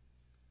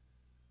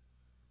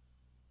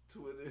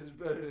 Twitter is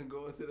better than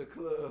going to the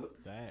club.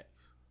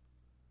 Facts.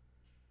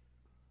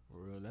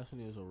 Real. That's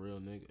when he was a real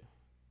nigga.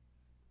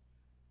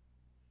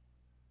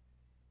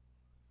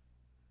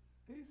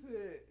 He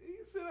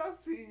said, I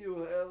seen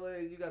you in LA.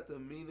 You got the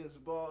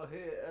meanest bald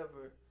head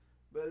ever.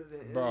 Better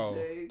than Bro,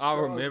 MJ. I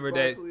Charles remember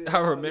Barkley, that. I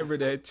remember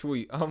that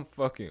tweet. I'm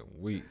fucking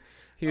weak.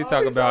 He was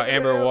talking about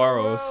Amber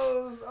Rose.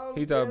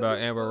 He talking about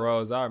Amber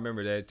Rose. I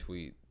remember that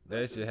tweet.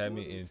 That shit had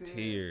me in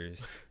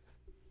tears.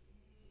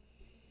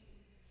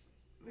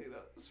 Nigga,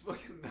 that was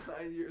fucking 9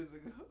 years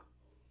ago.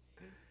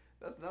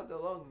 That's not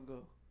that long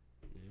ago.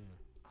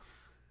 Yeah.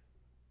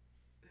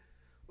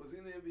 Was he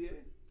in the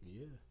NBA?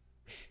 Yeah.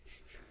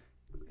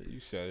 You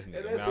shut his And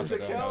nigga that's mouth. his I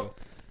don't account? know.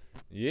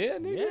 Yeah,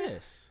 nigga.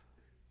 Yes.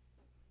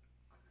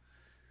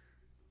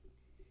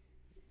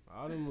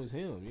 All them was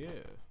him,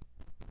 yeah.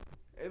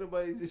 Ain't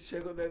nobody just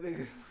check on that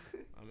nigga.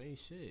 I mean,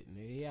 shit.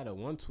 Nigga, he had a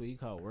one tweet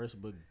called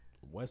Westbrook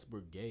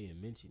gay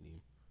and mentioned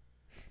him.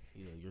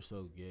 You know, you're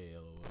so gay,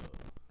 lol.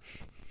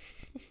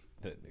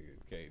 That nigga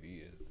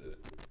KD is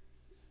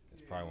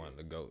probably one of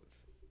the GOATs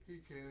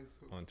He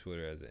canceled. on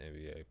Twitter as an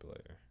NBA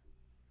player.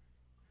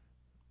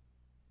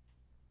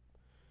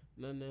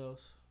 Nothing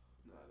else.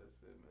 Nah,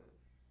 that's it, man.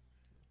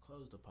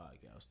 Close the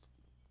podcast.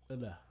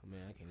 Man,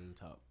 I can't even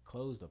talk.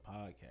 Close the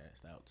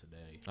podcast out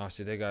today. Oh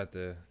shit, they got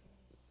the.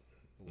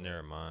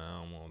 Never mind.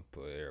 I don't want to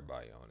put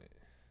everybody on it.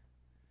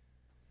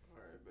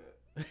 Alright,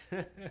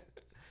 bet.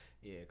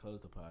 Yeah,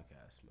 close the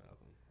podcast,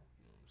 Malcolm. You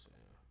know what I'm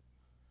saying?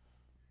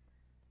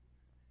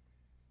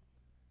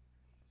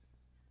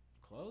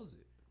 Close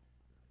it.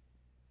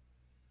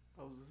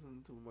 I was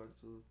listening to what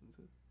Marcus was listening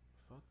to.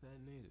 Fuck that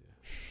nigga.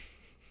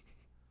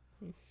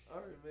 All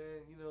right,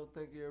 man.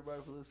 Thank you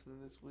everybody for listening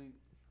this week.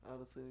 I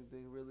don't say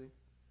anything really.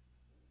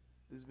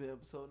 This has been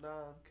episode 9.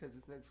 Catch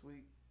us next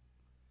week.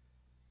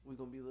 We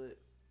gonna be lit.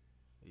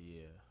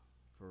 Yeah,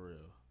 for real.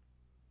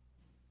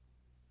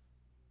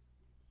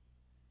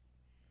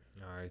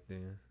 All right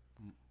then.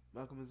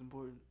 Malcolm is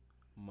important.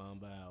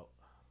 Mamba out.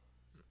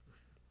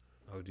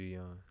 OG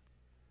on.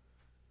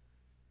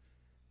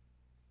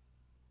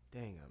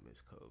 Dang, I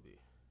miss Kobe.